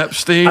Killed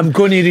Epstein. I'm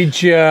going to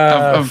read you.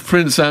 of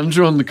Prince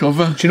Andrew on the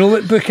cover. Do you know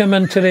what book I'm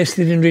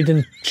interested in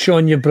reading?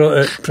 Sean, you brought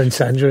out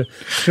Prince Andrew.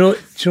 Do you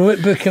know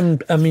what book I'm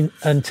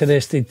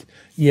interested?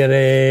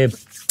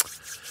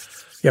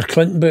 Your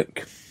Clinton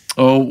book.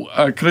 Oh,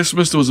 at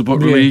Christmas there was a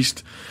book Yeah.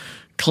 released,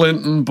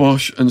 Clinton,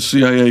 Bush and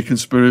CIA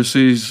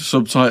Conspiracies,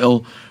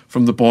 subtitle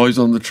From the Boys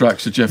on the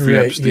Tracks of Jeffrey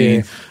Right, Epstein.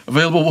 yeah.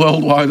 Available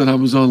worldwide on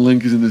Amazon,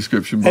 link is in the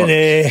description box.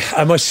 And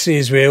I must say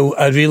as well,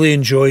 I really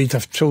enjoyed,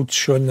 I've told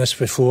Sean this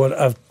before,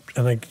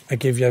 I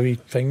gave you a wee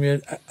thing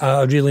with it.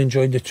 I really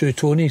enjoyed the 2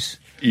 Tonys.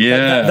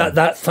 Yeah.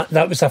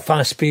 That was a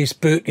fast-paced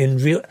book,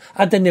 and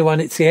I didn't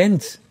want it to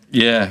end.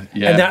 Yeah.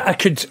 And I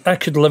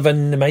could live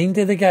in the mind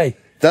of the guy.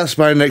 That's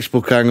my next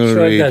book I'm going to So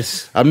it read.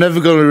 does. I'm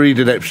never going to read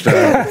an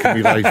Epstein book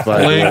in my life,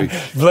 by the way.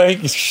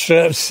 Like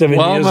 7 years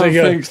Wellman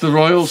ago. thinks the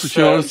Royal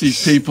Security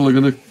people are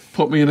going to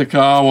put me in a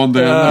car one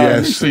day and Yes.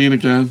 never be seen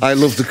again. I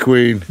love the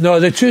Queen. No,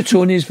 the 2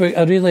 Tonys book,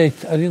 I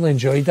really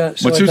enjoyed that.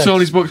 So My I 2 did.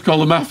 Tonys book's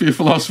called The Mafia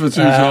Philosopher 2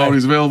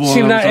 Tonys, available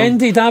See, on when that Amazon.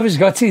 ended, I was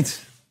gutted.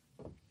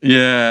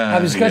 Yeah.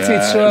 I was gutted,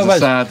 yeah, so it was I was.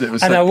 sad. It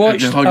was And sad. I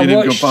watched. You're hugging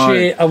him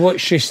goodbye. I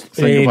watched.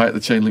 Saying goodbye at the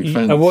chain link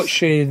fence. I watched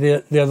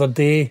the other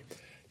day.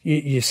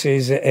 You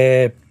says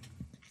that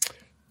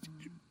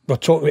we're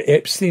talking about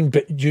Epstein,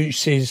 but you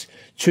says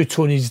 2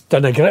 Tonys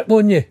done a grip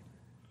on you.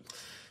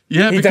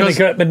 Yeah, He done a because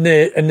grip in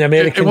the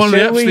American in one of the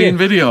cell, with Epstein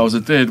you. videos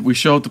I did, we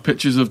showed the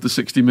pictures of the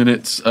 60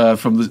 Minutes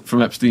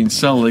from Epstein's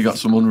cell. They got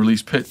some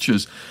unreleased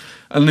pictures,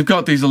 and they've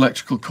got these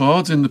electrical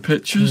cords in the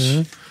pictures.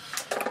 Mm-hmm.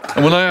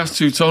 And when I asked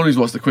 2 Tonys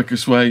what's the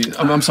quickest way,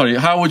 I'm sorry,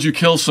 how would you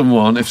kill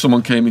someone if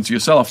someone came into your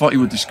cell? I thought he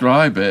would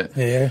describe it.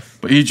 Yeah,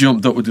 But he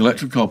jumped up with the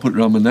electrical cord, put it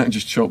around my neck, and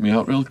just choked me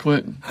out real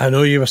quick. I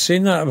know you were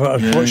saying that, but I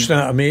was Yeah. watching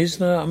that amazed.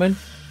 You know what I mean?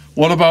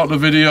 What about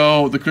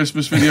the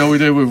Christmas video we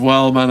did with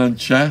Wellman and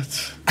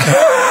Chet?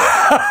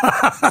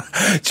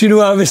 Do you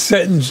know I was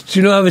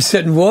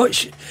sitting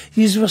watch?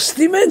 Yous were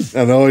steaming.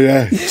 I know,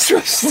 yeah. Yous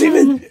were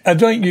steaming. I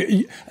don't.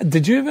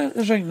 Did you have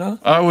a drink? No.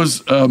 I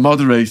was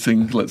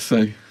moderating, let's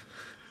say.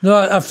 No,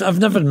 I've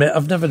never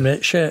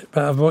met Chet,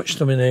 but I've watched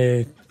him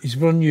in. He's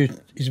run you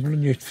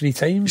 3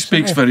 times. He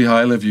speaks very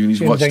highly of you, and he's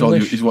James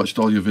English. watched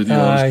all your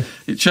videos.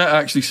 Aye. Chet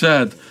actually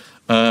said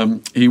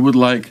he would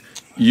like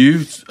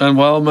you and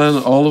Wellman,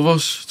 all of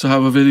us, to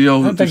have a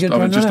video, That'd be just, good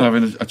one, just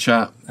wouldn't having a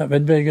chat. That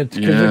would be good.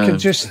 Yeah. We could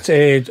just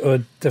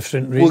on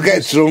different reasons. We'll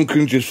get drunk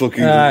and just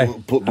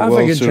fucking put the Have a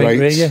world good to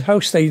drink, rights. will you?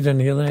 I'll stay down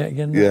here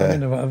again. Yeah. I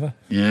mean, or whatever.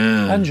 I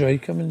Yeah, enjoy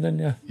coming down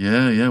here.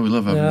 yeah, we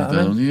love having Yeah, you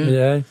down here.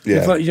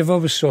 Yeah. Yeah. You've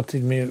always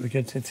sorted me out with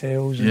good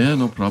details. And Yeah,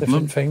 no problem.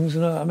 different things,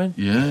 you know what I mean?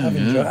 Yeah, I've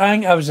yeah. enjoyed- I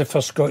think I was the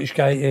first Scottish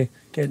guy to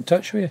get in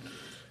touch with you.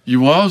 You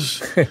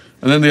was, and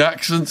then the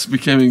accents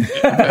became a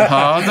bit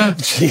harder.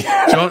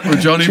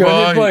 Johnny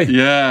Boy,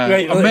 yeah,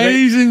 Right,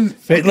 amazing.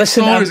 right,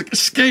 listen, stories.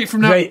 Escape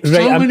from now. right,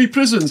 so I'm- many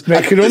prisons.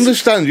 I can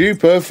understand you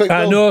perfectly.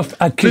 I know,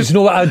 because you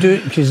know what I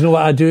do. Because you know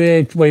what I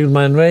do,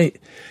 Wildman. Right?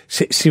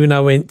 See, when I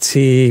went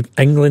to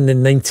England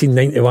in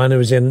 1991, I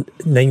was in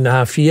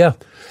 9.5 years.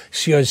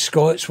 See, us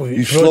Scots,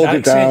 You slowed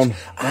it down.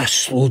 I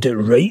slowed it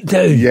right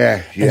down.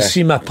 Yeah, yeah. And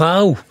see my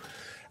pal,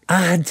 I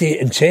had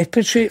to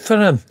interpret for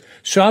him.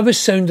 So I was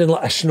sounding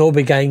like a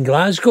snobby guy in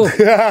Glasgow.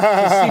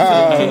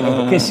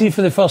 Because see,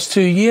 for the first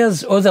 2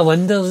 years, all the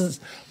Londoners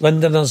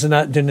and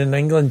that down in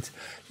England,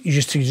 you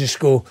used to just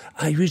go,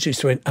 we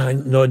just went,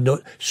 no.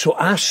 So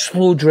I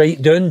slowed right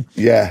down.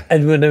 Yeah.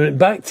 And when I went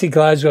back to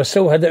Glasgow, I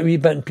still had it a wee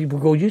bit, and people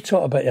go, you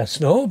talk about a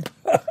snob.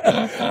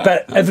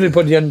 But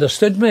everybody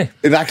understood me.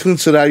 In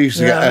Accrington, I used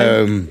to get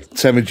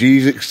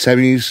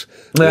Temmy's.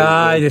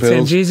 Aye, the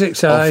Tim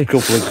Jeziks, aye. A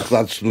couple of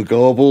lads from the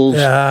Gorbals.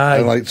 Aye.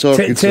 And like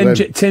talking to them.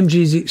 Tim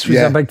Jeziks was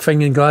a big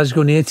thing in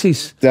Glasgow in the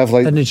 80s. They have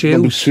like in the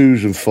jails. number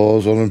 2s and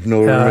 4s on them,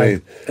 know what I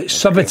mean?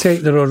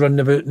 Subotek, they're all running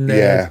about in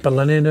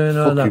Berlin now and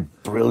all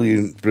that.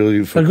 Brilliant.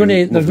 They're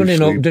going to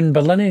knock down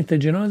Berlin.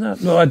 Did you know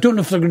that? No, I don't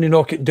know if they're going to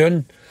knock it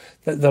down.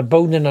 They're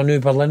building a new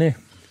Berlin.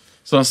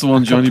 So that's the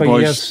one Johnny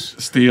Boy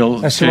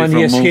Steele escaped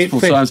from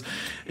multiple times.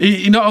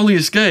 He not only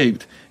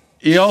escaped,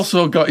 he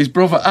also got his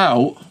brother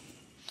out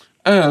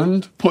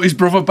and put his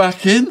brother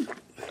back in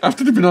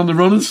after they'd been on the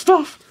run and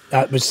stuff.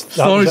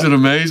 Stories are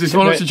amazing. If you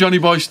want to watch the Johnny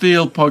Boy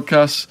Steele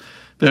podcast,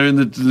 they're in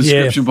the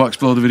description box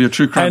below the video.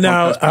 True Crime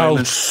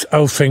podcast.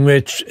 I'll think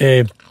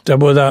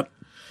about that.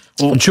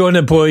 Well,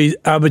 Johnny Boy,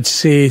 I would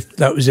say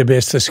that was the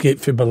best escape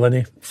for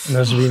Berlin.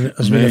 There's been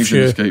a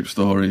few escape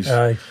stories.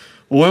 Aye.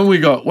 Well,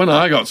 when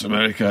I got to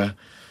America,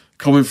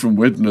 coming from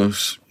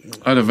Widnes,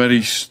 I had a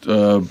very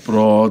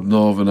broad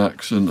northern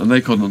accent, and they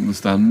couldn't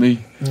understand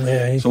me.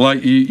 Yeah. So,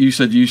 like you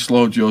said, you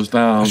slowed yours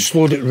down. I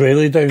slowed it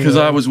really down because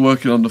I was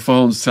working on the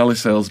phones,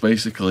 telesales,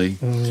 basically.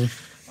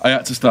 I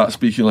had to start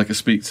speaking like I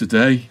speak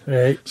today.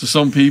 Right. So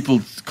some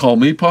people call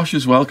me posh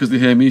as well because they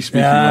hear me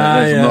speaking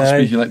like this. I'm not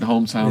speaking like the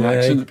hometown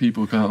accent that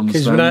people can't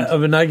understand.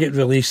 Because when I get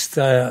released,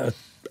 I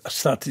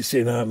started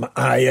saying I'm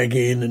I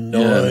again and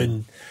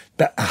no,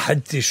 but I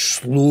had to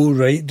slow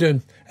right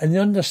down, and they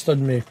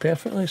understood me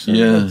perfectly. So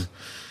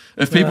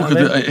if people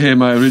could hear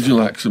my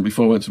original accent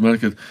before I went to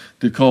America,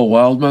 they'd call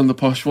Wildman the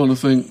posh one, I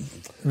think.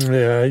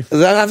 Yeah,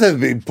 I've never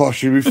been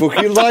posh in my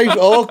fucking life.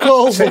 All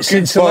called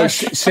fucking posh.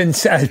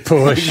 Since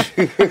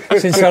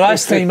the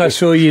last time I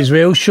saw you as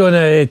well, Sean,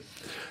 do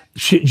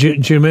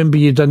you remember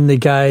you done the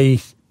guy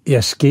he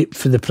escaped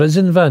for the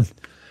prison van?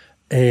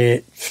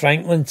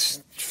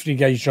 Franklin's 3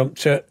 guys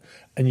jumped out,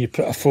 and you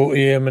put a photo of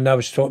him, and I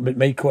was talking about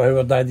Michael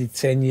Howard added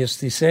 10 years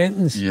to the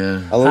sentence.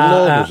 Yeah, Alan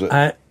Lord was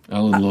it?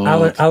 Alan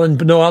Lord. Alan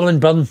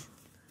Byrne.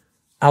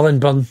 Alan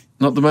Byrne.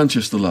 Not the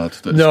Manchester lad.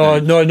 No,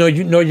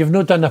 you've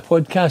not done a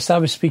podcast. I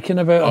was speaking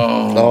about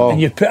him. And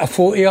you put a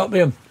photo up of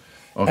him.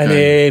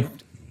 Okay. And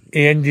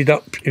he ended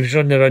up, he was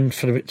on the run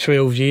for about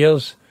 12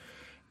 years.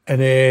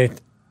 And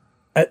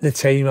at the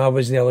time, I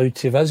wasn't allowed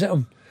to visit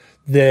him.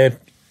 The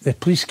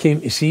police came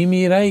to see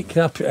me, right?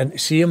 Can I put in to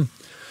see him?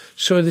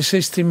 So they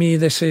says to me,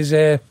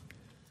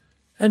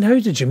 and how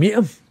did you meet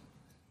him?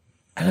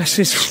 And I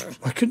says,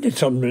 I couldn't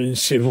turn around and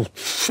say, well,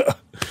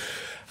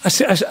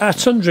 I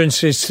turned around and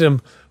says to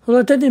him, well,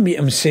 I didn't meet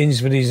him in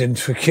Sainsbury's in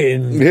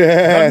fucking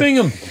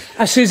Birmingham.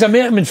 I says, I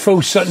met him in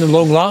Full Sutton and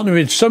Long Lartin. We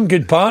had some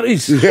good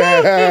parties.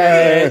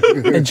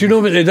 And do you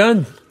know what they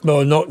done?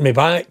 No, knocked me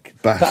back.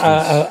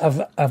 Bastards.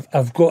 But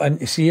I've got in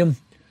to see him.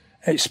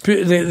 It's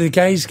put the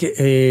guys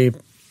get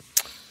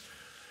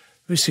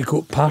what's he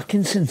got?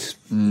 Parkinson's.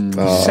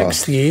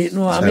 68.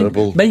 No,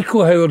 terrible. I mean,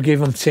 Michael Howard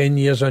gave him 10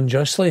 years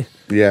unjustly.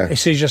 Yeah. He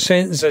says your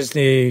sentence isn't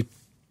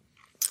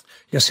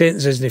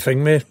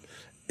thing, mate.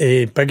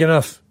 Big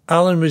enough.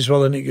 Alan was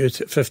willing to go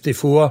to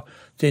 54,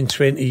 doing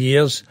 20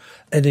 years,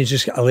 and he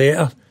just got a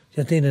letter.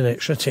 You're doing an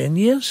extra 10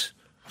 years?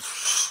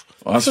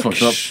 Oh, that's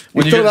fucked up.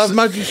 You don't have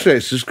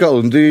magistrates in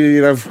Scotland, do you?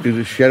 You have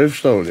the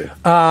sheriffs, don't you?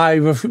 Aye,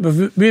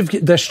 we've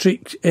got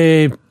district.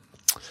 We've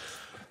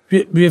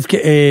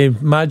got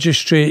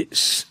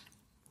magistrates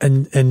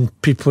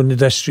and people in the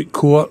district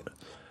court,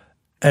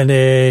 and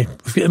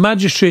we've got the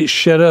magistrates,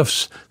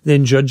 sheriffs,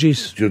 then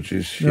judges.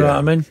 Judges, you know what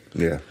I mean?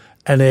 Yeah.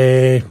 And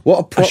a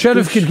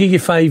sheriff could give you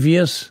 5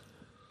 years.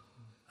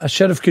 A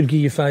sheriff could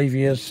give you 5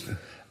 years,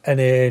 and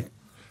then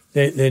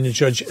the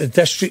judge, the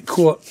district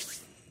court,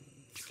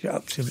 get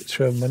up to about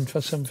 12 months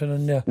or something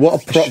in there.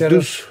 What a proc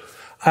does?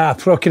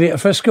 Procurator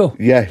Fiscal.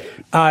 Yeah.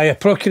 A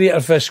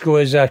Procurator Fiscal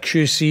is a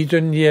QC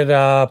down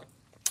here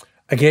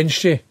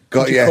against you.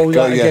 Got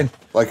you.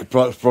 Like a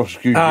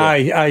prosecution.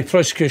 Aye,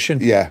 prosecution.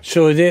 Yeah.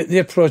 So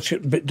they're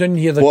prosecute, but down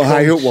here the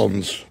high up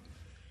ones?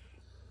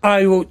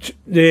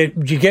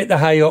 You get the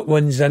high up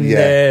ones in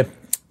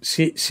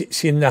see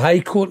in the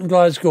High Court in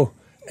Glasgow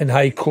and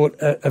High Court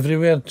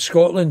everywhere in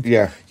Scotland.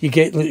 Yeah. You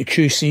get like the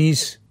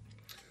QCs.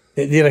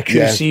 They're a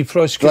QC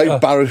prosecutor.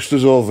 Like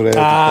barristers over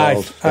there.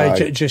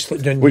 Aye. Just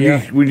like down here.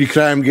 When your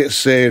crime gets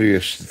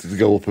serious, they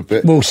go up a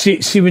bit. Well,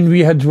 see when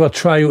we had our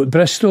trial at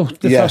Bristol,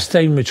 the first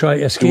time we tried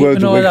to escape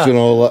and all that. And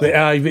all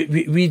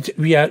that.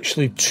 We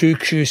actually 2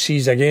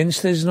 QCs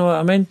against us, you know what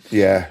I mean?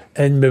 Yeah.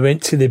 And we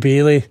went to the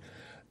Bailey,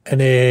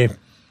 and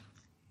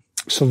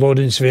Sir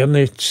Lawrence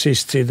Verney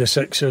says to the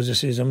Sixers, he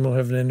says, I'm not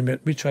having any more.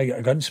 We try to get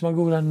a gun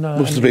smuggled in.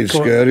 Must have been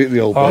scary at the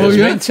old Bailey.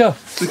 They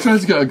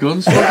tried to get a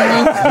gun smuggled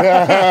in.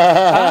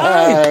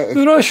 Aye,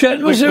 we were all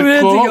shitting.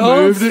 The court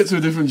moved it to a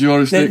different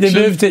jurisdiction. They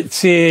moved it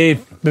to,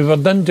 we were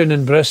down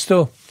in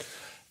Bristol,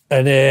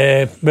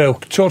 and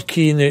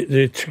Torquay,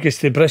 they took us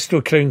to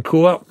Bristol Crown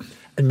Court,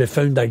 and we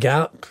found a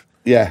gap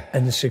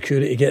in the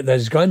security to get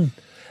this gun.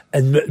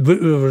 And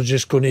what we were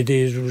just going to do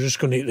is we were just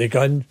going to get the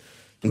gun.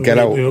 And get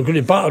out. We were going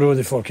to batter all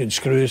the fucking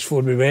screws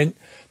before we went.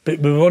 But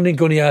we weren't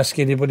going to ask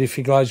anybody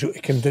for Glasgow to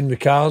come down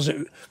with cars.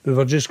 We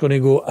were just going to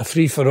go a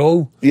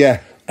free-for-all. Yeah.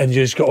 And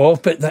just got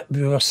off. But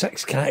we were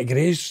 6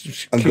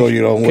 categories. And go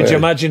your own way. Could you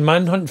imagine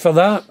manhunt for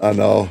that? I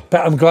know.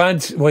 But I'm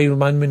glad,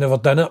 man, we never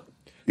done it.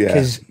 Yeah.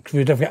 Because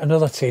we'd have got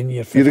another 10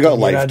 year. You'd have got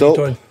lifed up.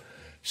 On.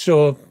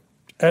 So,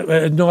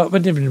 no, it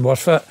wouldn't have been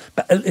worth it.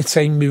 But at the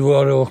time, we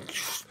were all...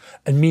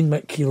 And me and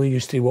Mick Keeley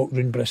used to walk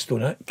round Bristol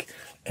Nick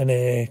and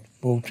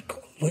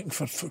looking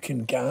for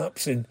fucking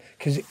gaps. And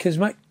because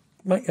Mick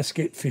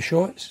escaped for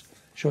shots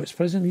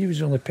prison. He was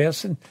the only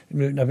person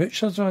in a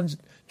butcher's van,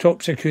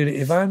 top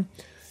security van.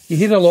 You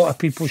hear a lot of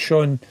people,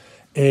 Sean,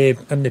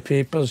 in the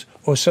papers,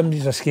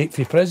 somebody's escaped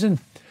from prison.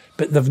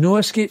 But they've no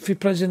escaped from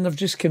prison, they've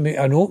just come out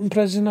of an open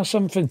prison or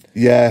something.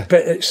 Yeah.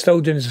 But it's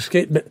still doing his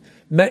escape. But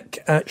Mick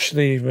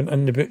actually went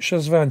in the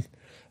butcher's van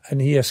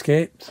and he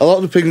escaped. A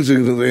lot of the things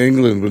in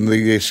England, when they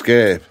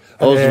escape,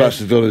 all they've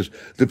actually done is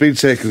they've been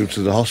taking them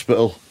to the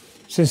hospital.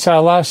 Since I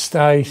last...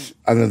 And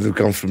then they've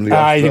gone from the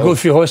hospital. They go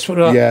through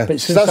hospital. Yeah.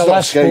 But since I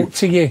last spoke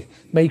to you,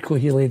 Michael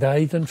Healy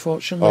died,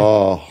 unfortunately.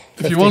 Oh.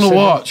 If you want to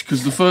watch,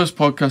 because the first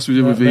podcast we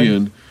did with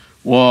Ian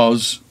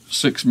was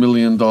 $6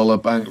 million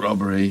bank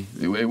robbery.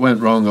 It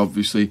went wrong,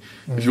 obviously.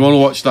 If you want to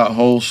watch that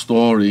whole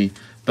story,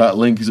 that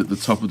link is at the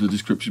top of the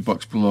description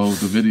box below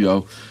the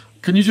video.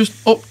 Can you just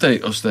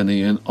update us then,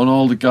 Ian, on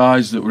all the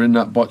guys that were in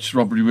that botched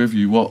robbery with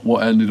you?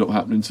 What ended up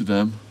happening to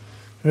them?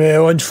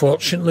 Well,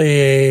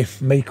 unfortunately,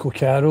 Michael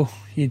Carroll,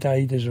 he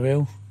died as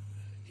well.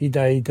 He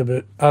died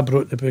I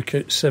brought the book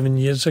out 7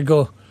 years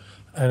ago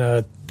and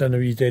I'd done a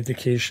wee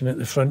dedication at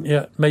the front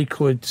here.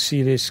 Michael had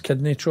serious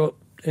kidney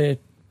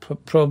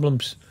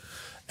problems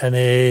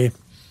and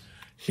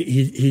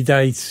he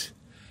died.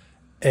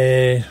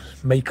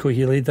 Michael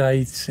Healy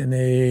died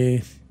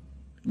in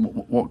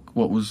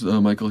What was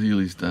Michael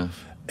Healy's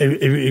death?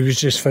 He was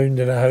just found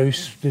in a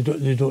house. They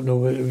don't know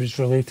what it was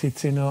related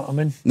to, you know what I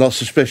mean? Not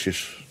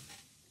suspicious?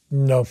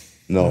 No,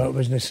 it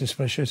wasn't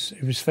suspicious.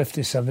 He was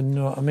 57, you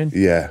know what I mean?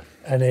 Yeah.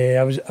 And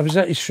I was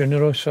at his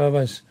funeral, so I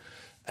was.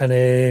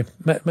 And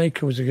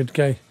Michael was a good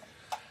guy.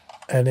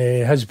 And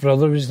his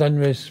brother was done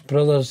with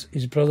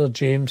his brother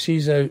James,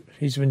 he's out,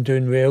 he's been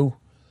doing well.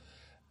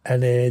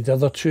 And the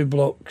other 2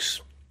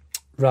 blocks,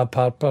 Rob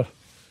Harper,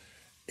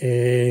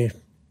 he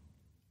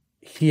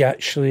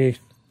actually,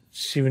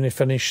 see when he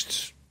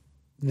finished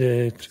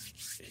he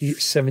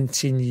got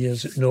 17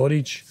 years at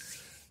Norwich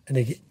and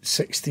he got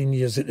 16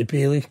 years at the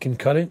Bailey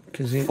concurrent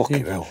because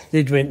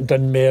they'd went and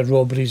done more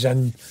robberies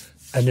in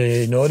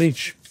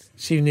Norwich.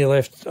 See when they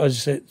left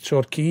us at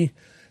Torquay,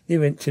 they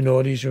went to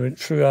Norwich and went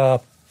through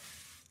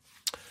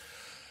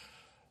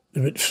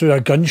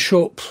a gun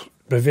shop,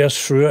 reversed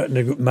through it, and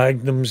they got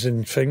Magnums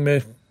and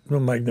no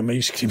Magnum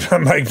ice cream,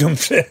 Magnum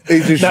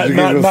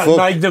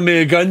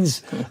Magnum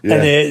guns, yeah.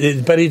 And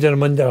they buried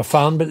them under a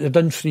farm, but they've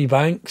done 3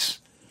 banks,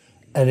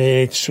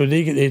 and so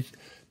they get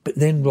but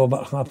then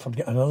Robert Harper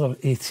got another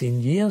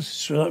 18 years,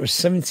 so that was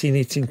 17,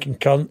 18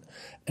 concurrent,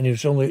 and he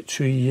was only at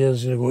 2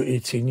 years and he got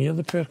 18 years,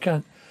 the poor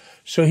cunt.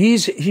 So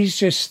he's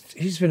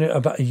been out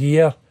about a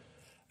year,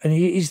 and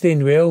he's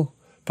doing well.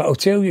 But I'll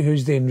tell you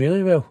who's doing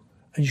really well,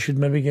 and you should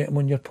maybe get him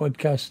on your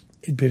podcast.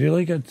 He'd be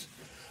really good.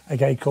 A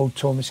guy called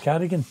Thomas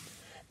Carrigan.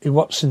 He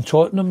works in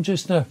Tottenham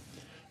just now.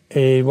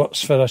 He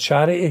works for a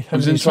charity.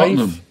 He's in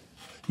Tottenham?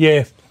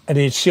 Yeah, and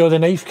he'd see all the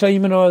knife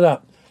crime and all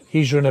that.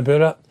 He's run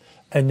about it.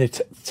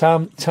 And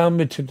Tam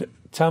would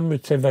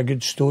have a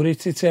good story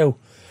to tell.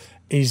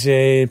 He's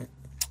been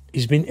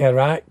to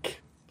Iraq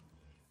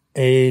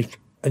in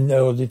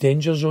the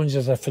danger zones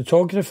as a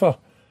photographer.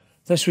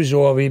 This was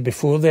all way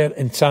before there,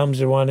 and Tam's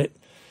the one that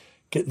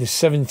got the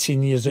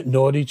 17 years at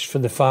Norwich for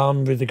the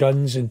farm with the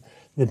guns and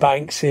the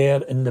banks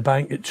there and the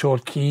bank at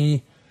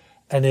Torquay.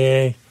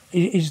 And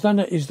he's done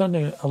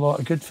a lot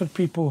of good for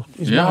people.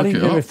 He's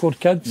married with 4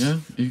 kids. Yeah,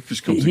 he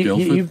just comes to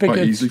Guildford quite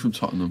easily from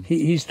Tottenham.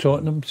 He's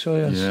Tottenham, so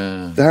yes.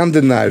 Yeah. The hand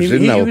and knives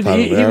in now,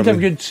 apparently. He would have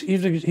good.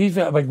 He's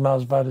got a big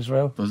Mars bar as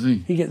well. Does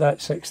he? He get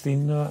that 16,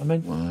 you know what I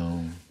mean?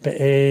 Wow.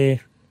 But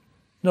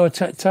no,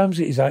 Tam's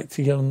got his act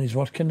together and he's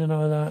working and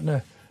all that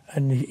now.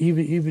 And he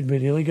would be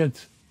really good.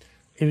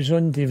 He was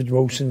on David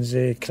Wilson's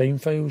Crime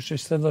Files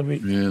just the other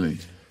week. Really?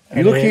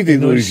 You look, he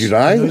didn't lose your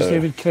eye.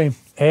 David Crime.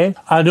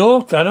 I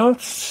know.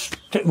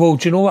 Well,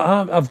 do you know what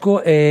I've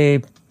got?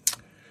 What'd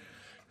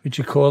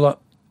you call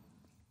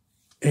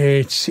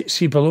it?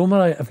 See below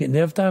my eye, I've got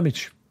nerve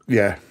damage.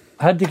 Yeah.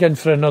 I had to go in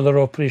for another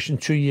operation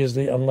 2 years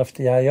later and lift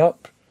the eye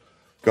up.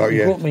 Got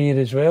you. Got my ear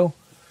as well.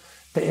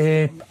 But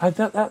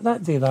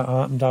that day that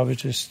happened, I was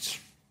just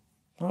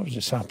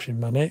happy in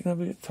my neck. I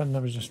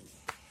was just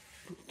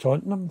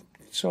taunting them,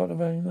 sort of,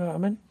 you know what I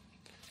mean?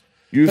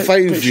 You were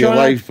fighting for your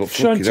life, but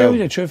fucking hell. Sean, tell you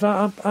the truth,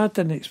 I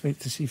didn't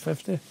expect to see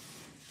 50.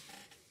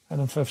 And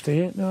I'm 58,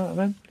 you know what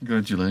I mean?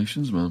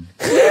 Congratulations, man.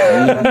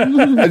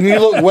 And you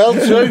look well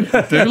too.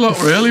 Do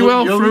look really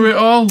well through it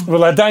all.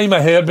 Well, I dye my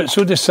hair, but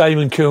so does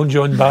Simon Cole and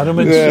John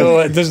Barrowman, so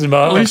it doesn't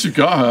matter. At least you've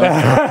got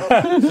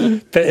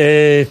her. But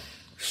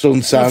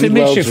suntan, if it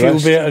makes you feel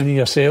dressed. better than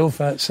yourself,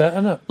 that's it,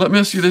 innit? Let me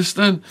ask you this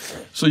then.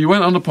 So you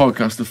went on the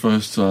podcast the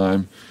first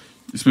time.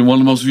 It's been one of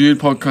the most viewed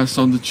podcasts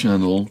on the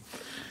channel.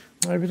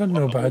 I don't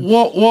know bad.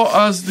 What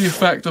has the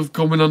effect of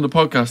coming on the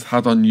podcast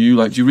had on you?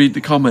 Like, do you read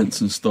the comments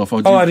and stuff?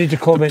 Or I read the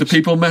comments. Do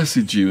people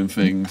message you and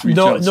things?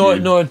 No.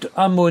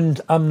 I'm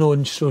not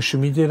on social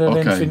media or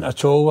anything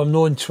at all. I'm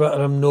not on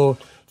Twitter. I'm no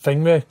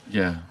thing with.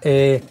 Yeah.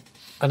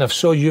 And I've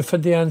saw you for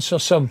the answer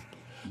some,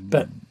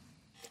 but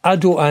I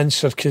don't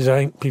answer because I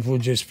think people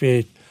just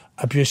be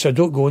abuse. I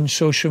don't go on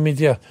social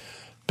media,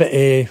 but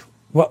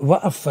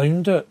what I've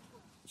found out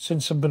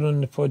since I've been on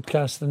the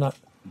podcast and that,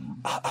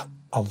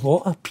 a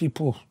lot of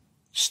people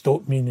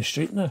stop me in the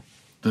street now.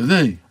 Do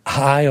they?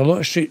 Aye, a lot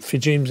of street for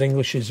James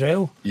English as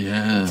well.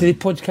 Yeah. They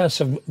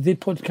podcasts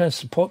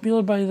are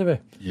popular, by the way.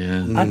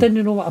 Yeah. I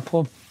didn't know what a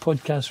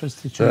podcast was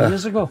 2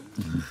 years ago.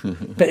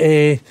 But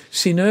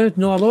see now, a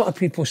lot of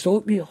people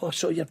stop me. Oh, I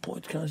saw your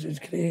podcast, it's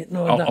great.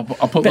 No,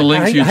 I'll put the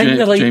link to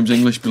your James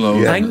English below.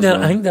 Yeah.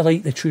 I think they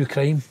like the true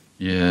crime.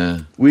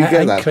 Yeah. We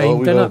get that,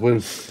 crime, don't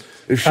we?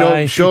 If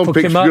Sean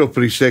picks me up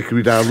and he's taking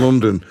me down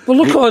London. Well,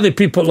 look at all the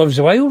people that loves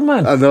the wild,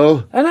 man. I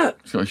know. Isn't it?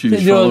 It's got a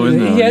huge following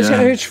now. Yeah, it's got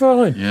a huge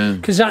following. Yeah.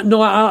 Because I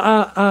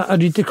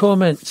read the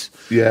comments.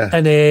 Yeah.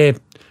 And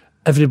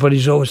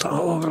everybody's always like,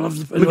 oh, I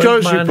love the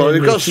majority of people,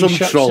 they've got some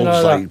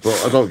trolls, like,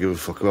 but I don't give a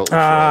fuck about the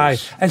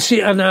trolls. And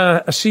see,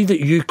 I see that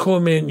you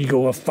comment, you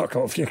go, well, fuck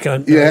off, you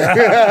can't. Yeah.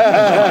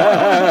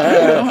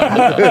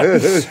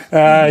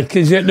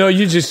 Because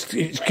you just,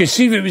 because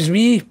see if it was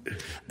me,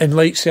 and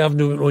like say I've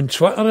no on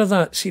Twitter or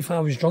that, see if I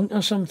was drunk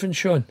or something,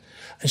 Sean,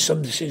 and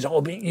somebody says,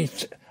 oh,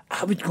 mate,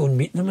 I would go and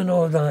meet them and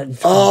all that.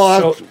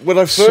 When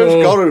I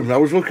first got him, I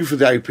was looking for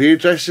the IP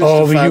addresses.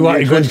 Oh, were you want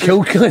to go and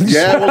kill Clint?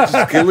 Yeah, I wanted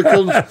to kill the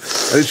Clint. And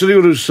it's only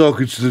when I was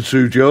talking to the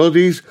two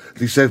Geordies,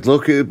 they said,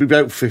 look, it'd be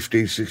about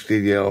 15,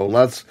 16-year-old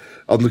lads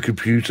on the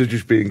computer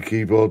just being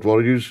keyboard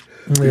warriors.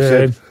 They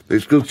said,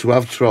 it's good to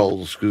have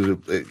trolls because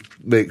it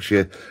makes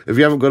you, if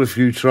you haven't got a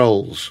few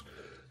trolls,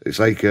 it's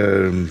like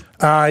you've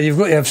got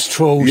to have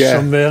trolls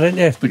somewhere, ain't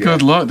you? They're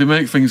good luck. They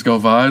make things go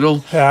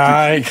viral.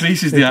 It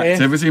increases the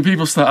activity.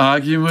 People start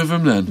arguing with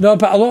them then. No,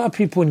 but a lot of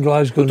people in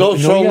Glasgow don't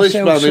troll this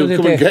man, he'll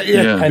come and get you.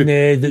 Yeah. And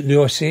they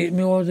all say to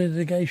me,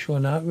 the guy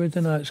Sean Atwood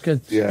and that's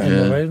good. Yeah.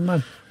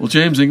 Man. Well,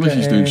 James English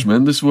is doing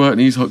tremendous work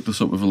and he's hooked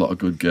us up with a lot of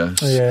good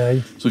guests. Yeah.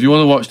 So if you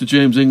want to watch the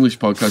James English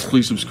podcast,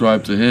 please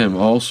subscribe to him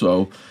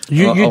also.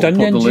 You done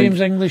the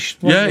James English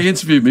one? Yeah, he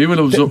interviewed me when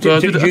I was up there. I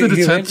did a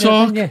TED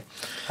Talk.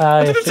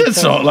 I did a TED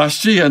Talk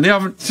last year and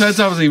TED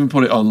hasn't even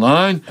put it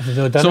online.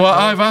 So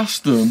I've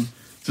asked them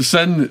to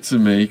send it to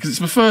me because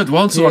it's my third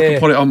one, so I can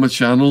put it on my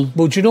channel.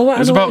 Well, do you know what?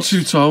 It's about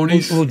two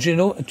Tonys. Well, do you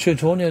know two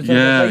Tonys?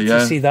 I'd like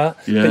to see that.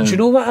 Yeah. But do you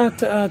know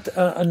what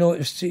I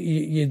noticed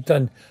you'd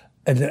done?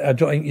 And I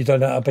don't think you'd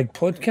done a big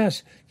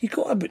podcast. You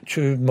got about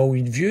 2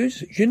 million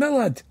views.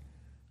 Unilad.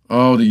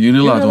 Oh, the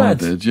Unilad one I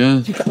did, yeah.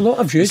 You got a lot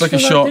of views. It's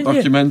like a short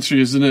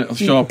documentary, isn't it? A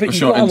short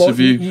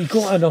interview. You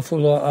got an awful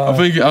lot of... I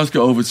think it has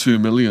got over 2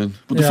 million.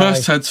 But the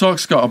first TED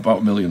Talk's got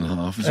about 1.5 million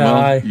as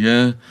well.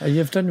 Yeah.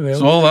 You've done well.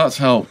 So all that's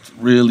helped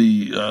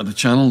really the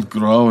channel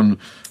grow and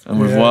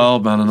with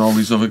Wildman and all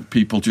these other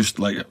people just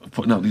like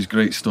putting out these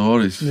great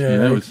stories.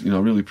 I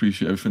really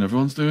appreciate everything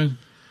everyone's doing.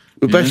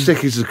 The best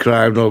stick is the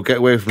crime, though. Get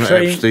away from that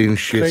Epstein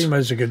shit. Crime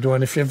is a good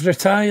one. If you've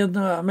retired,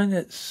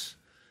 it's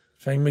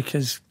fine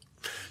because...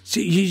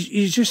 See,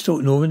 you just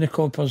don't know when the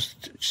coppers...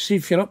 See,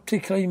 if you're up to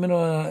crime and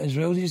all that as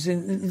well,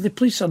 the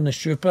police are in the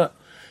stupid.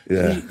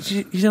 Yeah.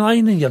 You're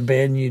lying in your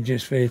bed and you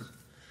just think,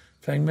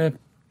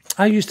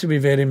 I used to be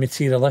very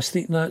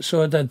materialistic and that,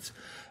 so I did.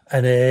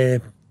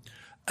 And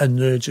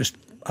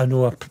I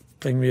know a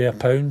thing with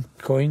 £1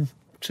 coin,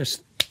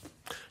 just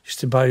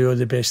to buy all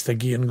the best of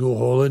gear and go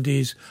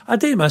holidays. I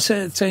do miss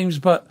it at times,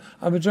 but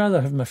I would rather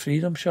have my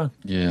freedom, Sean.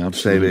 Yeah,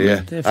 absolutely.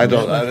 Yeah. I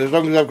don't. As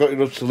long as I've got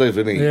enough to live,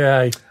 innit?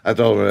 Yeah. I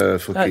don't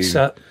fucking. That's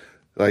it.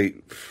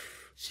 Like.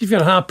 See, if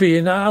you're happy,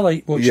 and I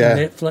like watching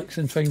Netflix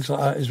and things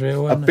like that as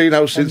well. I've been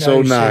out since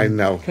 2009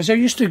 now. Because I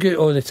used to go out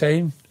all the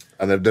time.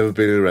 And I've never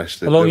been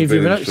arrested. How long have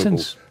you been out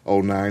since?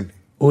 2009.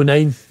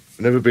 2009.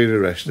 Never been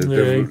arrested.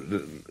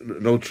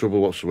 No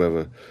trouble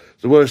whatsoever.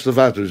 The worst I've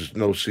had was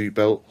no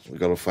seatbelt. I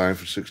got a fine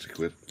for 60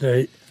 quid.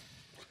 Right.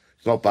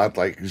 It's not bad,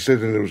 like,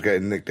 considering it was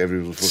getting nicked every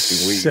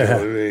fucking week. You know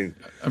what I mean?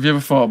 Have you ever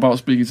thought about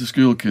speaking to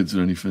school kids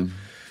or anything?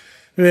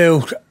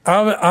 Well,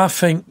 I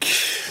think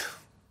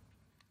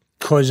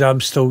because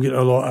I'm still getting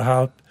a lot of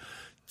hard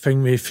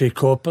thing with fake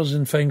coppers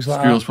and things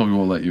like that. Schools probably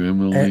won't let you in,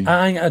 will they?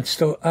 I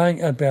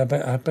think I'd be a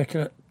bit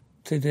hypocrite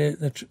to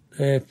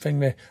the thing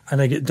with,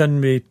 and I get done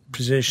with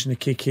possession of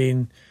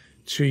cocaine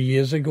 2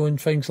 years ago and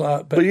things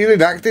like that. But you're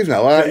inactive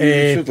now, aren't you?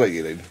 You should let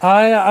you in.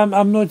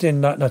 I'm not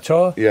doing that at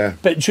all. Yeah.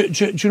 But do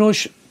you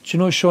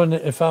know, Sean,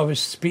 if I was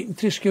speaking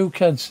to school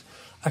kids,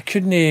 I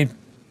couldn't...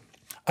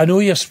 I know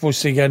you're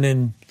supposed to get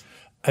in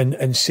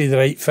and say the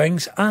right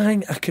things. I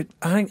think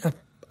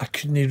I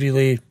couldn't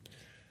really...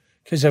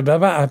 Because I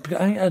think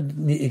I'd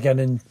need to get in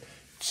and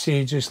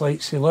say,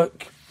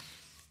 look,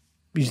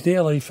 he's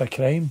there life of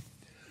crime.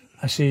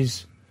 I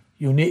says,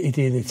 you'll need to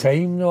do the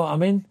time, you know what I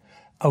mean?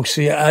 I'll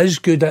say it is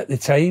good at the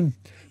time,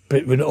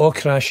 but when it all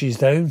crashes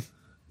down,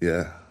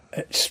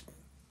 it's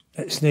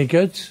It's no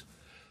good.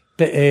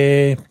 But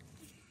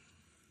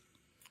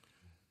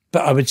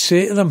I would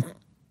say to them,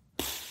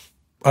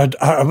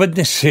 I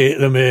wouldn't say to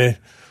them,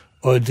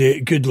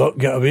 good luck,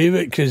 get away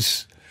with it,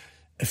 because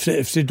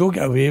if they don't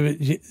get away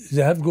with it,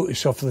 they have got to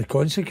suffer the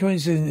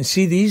consequences. And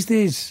see, these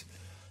days,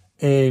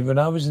 when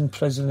I was in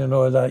prison and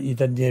all that, you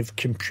didn't have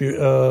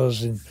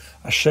computers and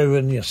a shower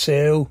in your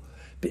cell.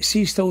 But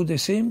see, still the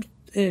same,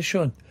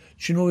 Sean.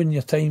 Do you know when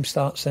your time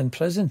starts in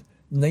prison?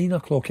 9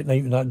 o'clock at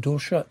night when that door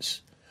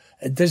shuts.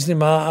 It doesn't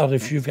matter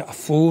if you've got a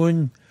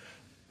phone,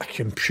 a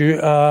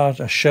computer,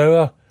 a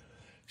shower.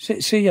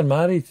 Say you're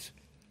married.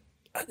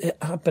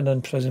 I've been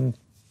in prison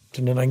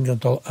in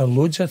England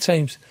loads of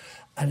times,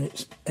 and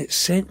it's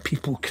sent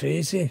people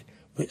crazy.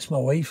 What's my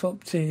wife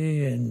up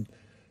to?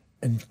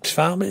 And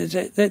family,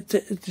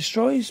 it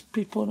destroys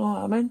people, you know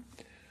what I mean?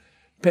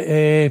 But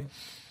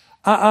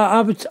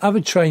I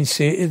would try and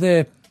say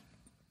to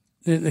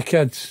the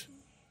kids,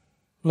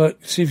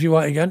 look, see if you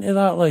want to get into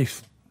that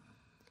life,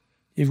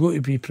 you've got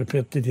to be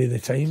prepared to do the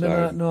time and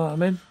that, you know what I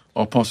mean?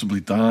 Or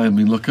possibly die. I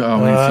mean, look at how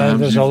many times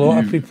there's a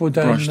lot of people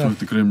dying brushed there. with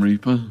the Grim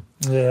Reaper.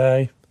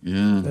 Yeah.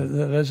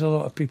 There is a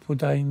lot of people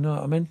dying, you know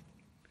what I mean?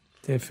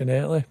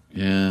 Definitely.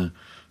 Yeah.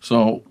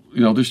 So,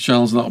 this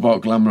channel's not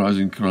about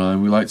glamorising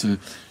crime. We like to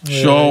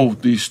show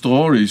these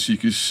stories so you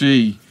can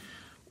see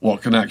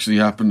what can actually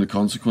happen, the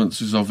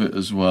consequences of it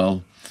as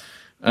well.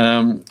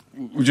 We're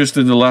just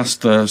in the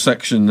last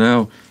section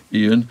now,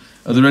 Ian.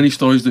 Are there any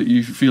stories that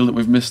you feel that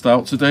we've missed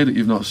out today that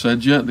you've not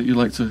said yet that you'd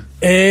like to...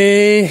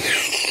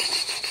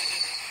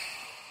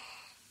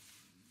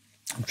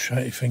 I'm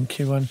trying to think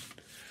of one.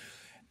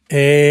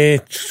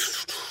 Did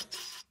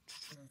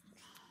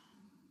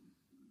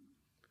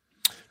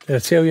I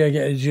tell you I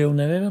get out of jail in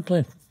an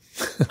aeroplane?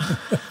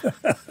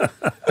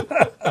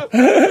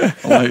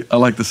 I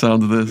like the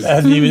sound of this. I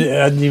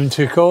hadn't even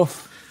took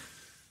off.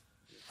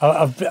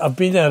 I've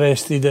been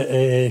arrested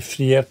at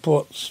 3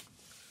 airports,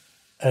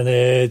 and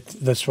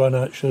this one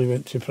I actually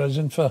went to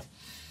prison for,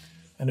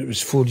 and it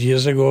was 4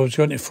 years ago. I was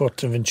going to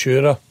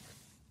Fuerteventura,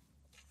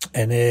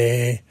 and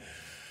I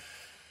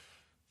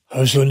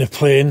was on the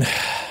plane.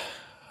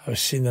 I was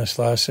seeing this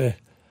lassie,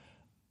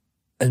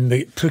 and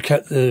we took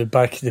at the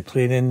back of the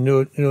plane, and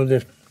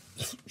the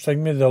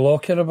thing with the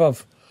locker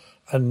above,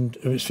 and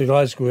it was for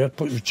Glasgow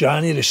Airport. It was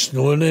January,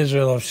 snowing as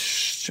well. I was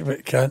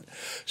stupid can't.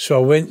 So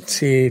I went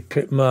to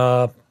put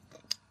my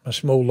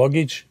small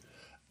luggage,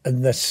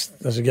 and there's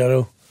a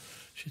girl.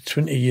 She's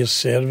 20 years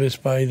service,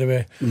 by the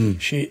way.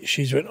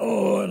 She's went,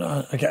 and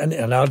I got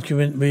into an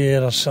argument with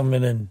her or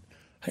something, and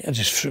I think I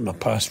just threw my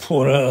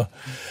passport at her.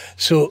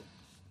 So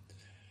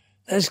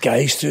this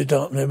guy stood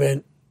up and he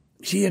went,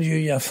 "Here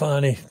you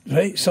fanny,"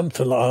 right?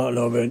 Something like that. And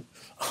I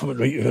went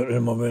right out of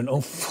him. I went,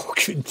 "I'll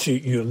fucking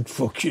take your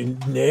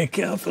fucking neck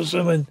off or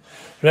something,"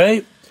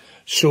 right?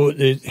 So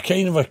they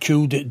kind of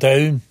cooled it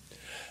down,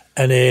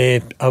 and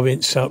I went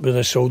and sat with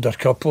this older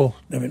couple.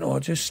 They went, "Oh,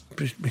 just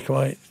be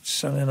quiet,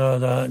 son," and all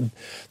that. And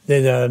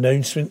then the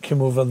announcement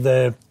came over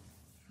with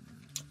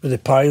the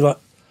pilot.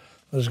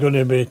 There's going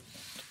to be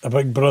a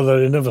big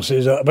brother, he never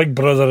says that, a big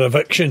brother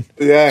eviction.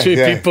 Two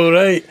people,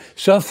 right?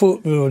 So I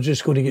thought we were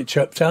just going to get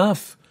chipped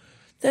off.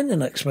 Then the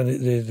next minute,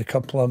 the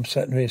couple I'm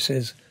sitting with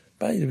says,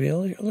 "By the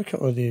way, look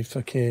at all the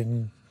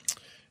fucking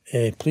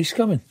police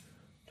coming.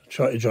 They're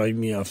trying to drive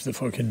me off the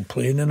fucking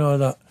plane and all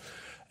that."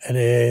 And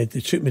they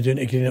took me down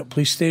to Greenup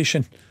Police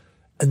Station.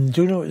 And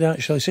do you know what they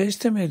actually says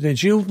to me? They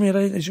jailed me,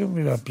 right? They jailed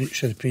me with a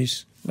breach of the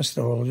peace.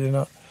 Mr. Holiday and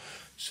that.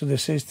 So they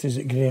says to us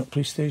at Greenup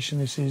Police Station,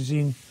 they says,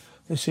 "Ian,"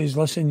 they says,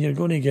 "listen, you're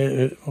going to get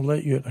out. I'll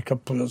let you out in a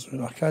couple of years."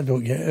 Like, I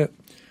don't get out.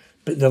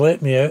 But they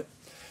let me out.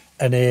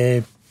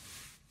 And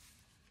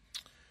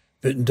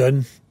but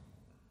done.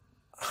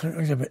 I think it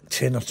was about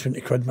 10 or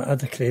 20 quid. I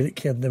had a credit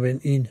card and they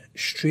went, "Ian,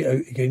 straight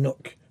out to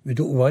Greenock. We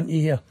don't want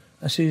you here."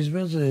 I says,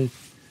 "Where's the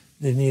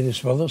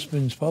nearest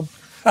Witherspoon's pub?"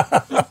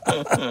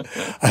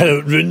 I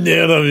went round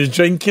there, I was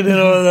drinking and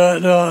all that,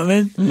 you know what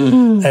I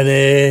mean?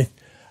 And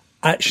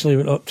actually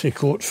went up to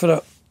court for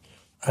it,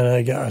 and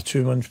I got a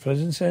 2-month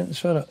prison sentence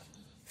for it.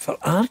 For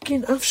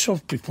arguing, I've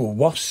served people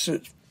worse.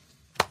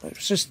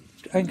 It's just,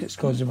 I think it's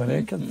because of my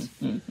record.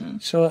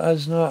 So it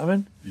is, you know what I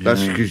mean?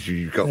 That's because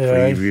you've got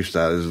previous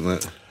that, isn't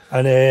it?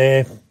 And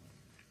a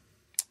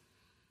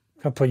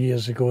couple of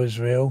years ago as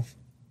well,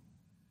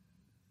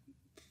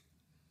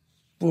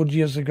 4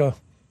 years ago,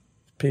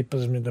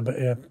 papers made a bit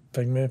of a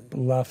thing, a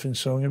laughing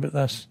song about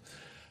this.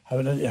 I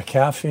went into a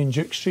cafe in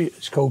Duke Street.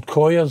 It's called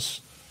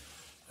Coyers,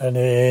 and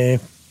I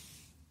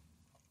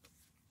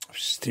was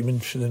steaming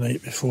for the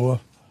night before,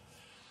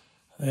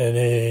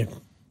 and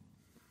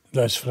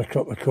that's for a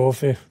cup of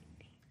coffee.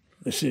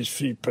 This is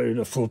 £3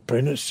 or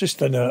 £4. It's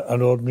just an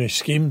ordinary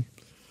scheme,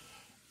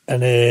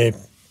 and I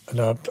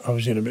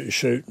was going about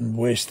shouting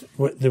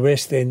the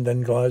West End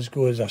in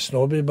Glasgow is a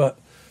snobby bit,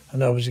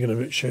 and I was going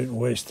about shouting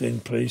West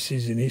End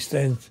prices in East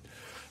End.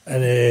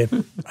 And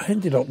I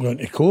ended up going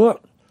to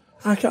court.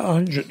 I got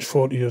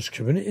 140 years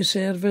community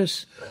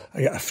service.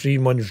 I got a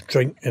 3-month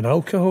drink and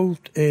alcohol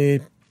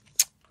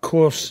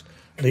course,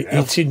 like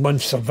 18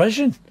 months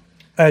supervision.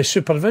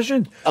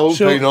 supervision. I won't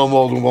pay no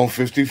more than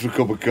 $1.50 for a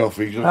cup of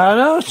coffee. I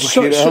know.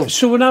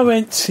 So when I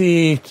went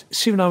to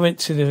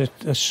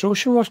the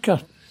social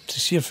worker to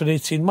see her for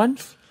 18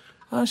 months,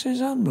 I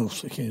says, I'm no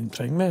fucking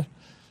thing, man.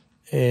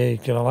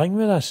 Get along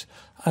with this.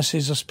 I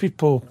says, there's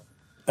people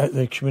at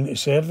the community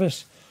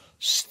service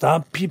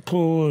stab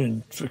people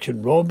and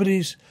fucking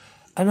robberies,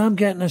 and I'm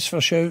getting this for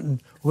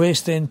shouting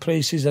West End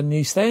prices in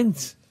East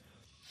End.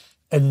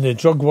 And the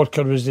drug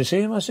worker was the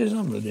same. I says,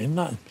 I'm not doing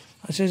that.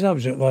 I says, I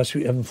was out last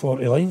week having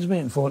 40 lines, mate,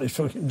 and 40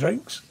 fucking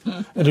drinks.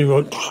 And he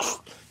went,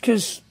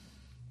 because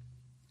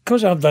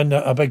I've done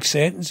a big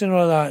sentence and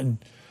all that, and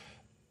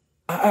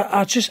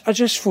I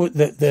just thought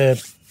that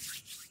the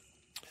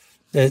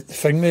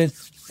thing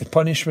with the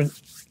punishment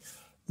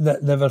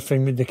that never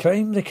thing with the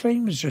crime. The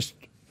crime was just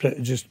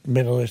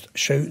merely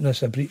shouting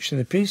us a breach of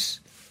the peace.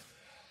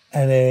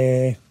 And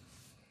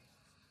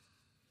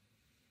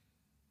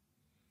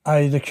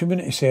the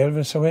community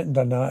service, I went and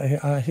done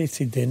that. I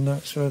hated doing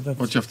that, so I did.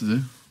 What'd you have to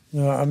do?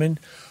 You know what I mean?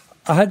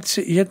 You had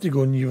to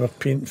go and you were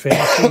painting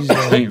fences.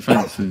 Paint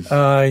fences.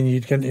 And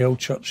you'd get into old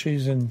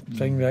churches and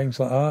things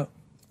like that.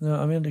 You know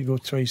what I mean? I'd go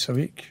twice a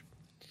week.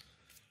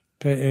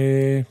 But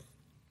that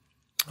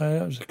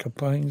was a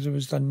couple of things that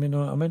was done, you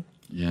know what I mean?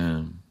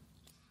 Yeah.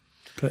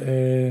 But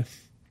I'm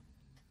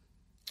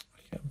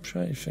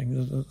trying to think.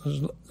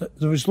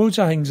 There was loads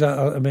of things that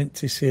I meant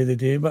to say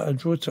today, but I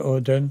wrote it all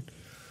down.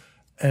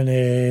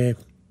 And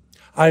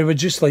I would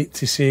just like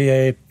to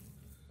say,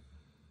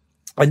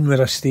 in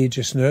where I stay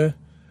just now,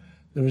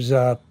 there was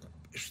it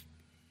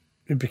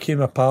became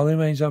a pal of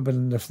mine. I've been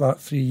in the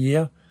flat for a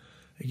year.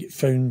 I get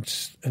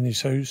found in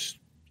his house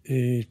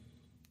 2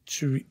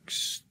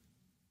 weeks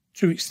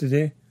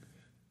today.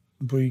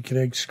 Boy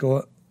Greg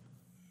Scott.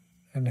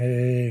 And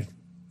there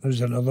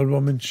was another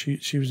woman,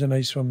 she was a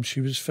nice woman, she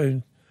was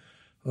found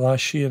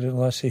last year in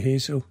Lassie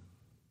Hazel. You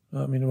know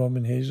what I mean, a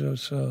woman Hazel,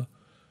 so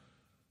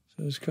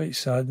it was quite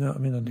sad, you know what I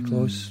mean, on the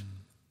close.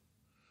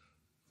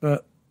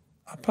 But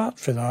apart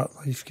from that,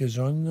 life goes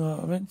on, you know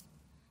what I mean?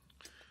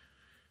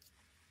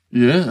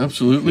 Yeah,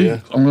 absolutely. Yeah.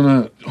 I'm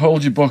going to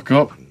hold your book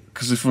up,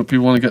 because if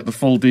people want to get the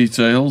full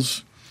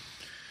details,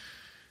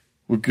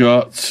 we've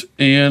got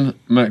Ian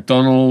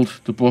MacDonald.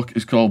 The book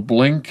is called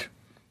Blink,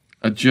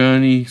 A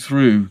Journey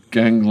Through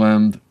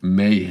Gangland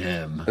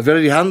Mayhem. A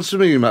very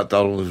handsome Ian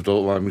MacDonald, if you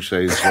don't mind me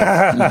saying so.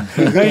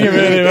 Thank you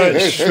very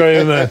much,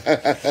 Graham.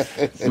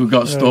 We've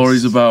got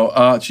stories about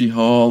Archie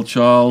Hall,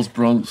 Charles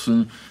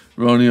Bronson,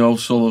 Ronnie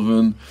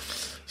O'Sullivan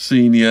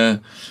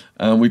Sr.,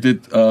 and we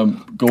did go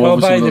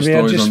over some of those stories on part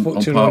one. I just spoke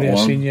to Ronnie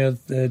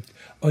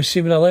Sr.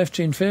 See, when I left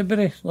in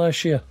February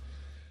last year,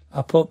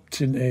 I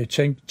popped into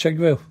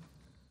Chigwell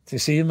to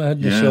see him. I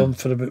hadn't saw him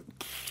for about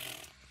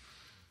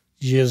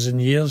years and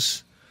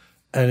years.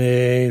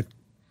 And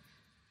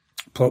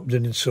popped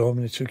in and saw him,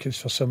 and he took us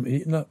for some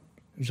eating it.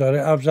 It was all right.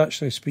 I was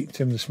actually speaking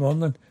to him this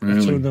morning.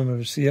 Really? I told him I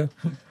was here.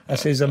 I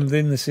says, I'm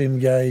doing the same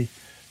guy,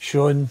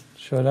 Sean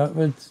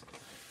Atwood.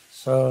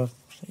 So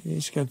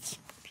he's good.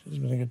 He's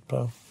been a good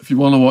pal. If you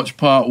want to watch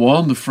part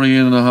one, the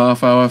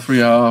 3.5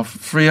 hour,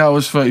 3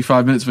 hours,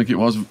 35 minutes, I think it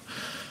was,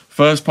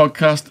 first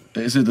podcast,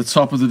 is at the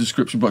top of the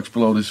description box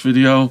below this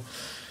video.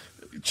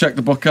 Check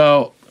the book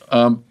out.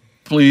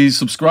 Please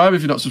subscribe.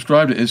 If you're not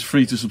subscribed, it is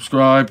free to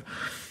subscribe.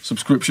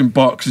 Subscription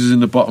box is in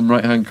the bottom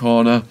right-hand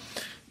corner.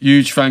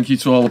 Huge thank you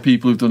to all the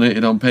people who've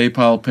donated on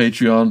PayPal,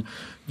 Patreon,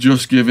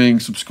 Just Giving,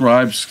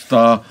 Subscribe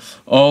Star.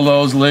 All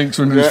those links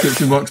are in the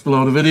description box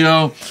below the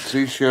video.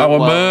 T-shirt, our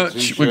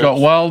merch, we've got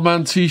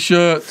Wildman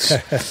T-shirts.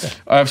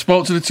 I've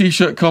spoke to the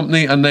T-shirt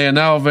company and they are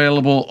now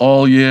available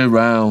all year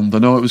round. I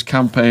know it was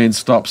campaign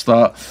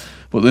stop-start,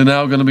 but they're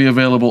now going to be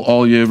available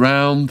all year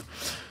round.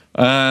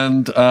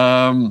 And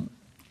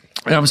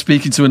I'm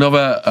speaking to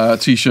another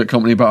T-shirt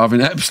company about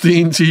having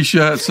Epstein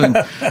T-shirts and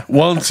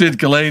wanted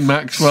Ghislaine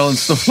Maxwell and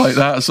stuff like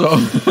that. So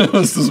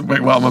this doesn't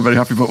make Wildman very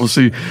happy, but we'll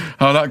see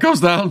how that goes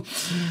down.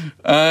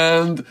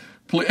 And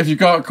if you've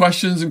got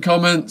questions and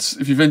comments,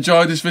 if you've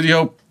enjoyed this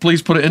video,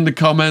 please put it in the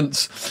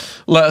comments.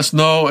 Let us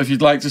know if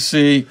you'd like to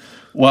see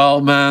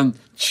Wildman,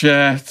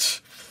 Chet,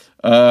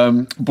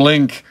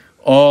 Blink,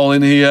 all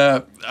in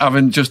here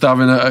having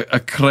a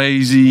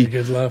crazy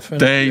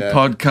day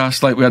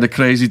podcast, like we had a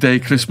crazy day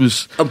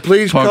Christmas. And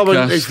please podcast.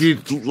 Comment if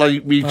you'd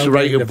like me to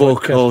write a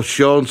book or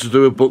Sean to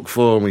do a book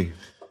for me.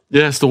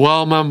 Yes, the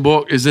Wildman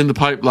book is in the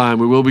pipeline.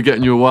 We will be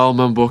getting you a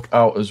Wildman book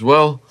out as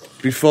well.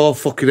 Before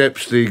fucking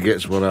Epstein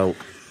gets one out.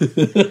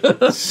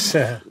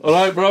 All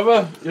right,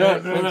 brother. Yeah,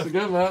 thanks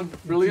again, man.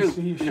 Brilliant.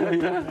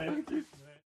 Yeah. Thank you.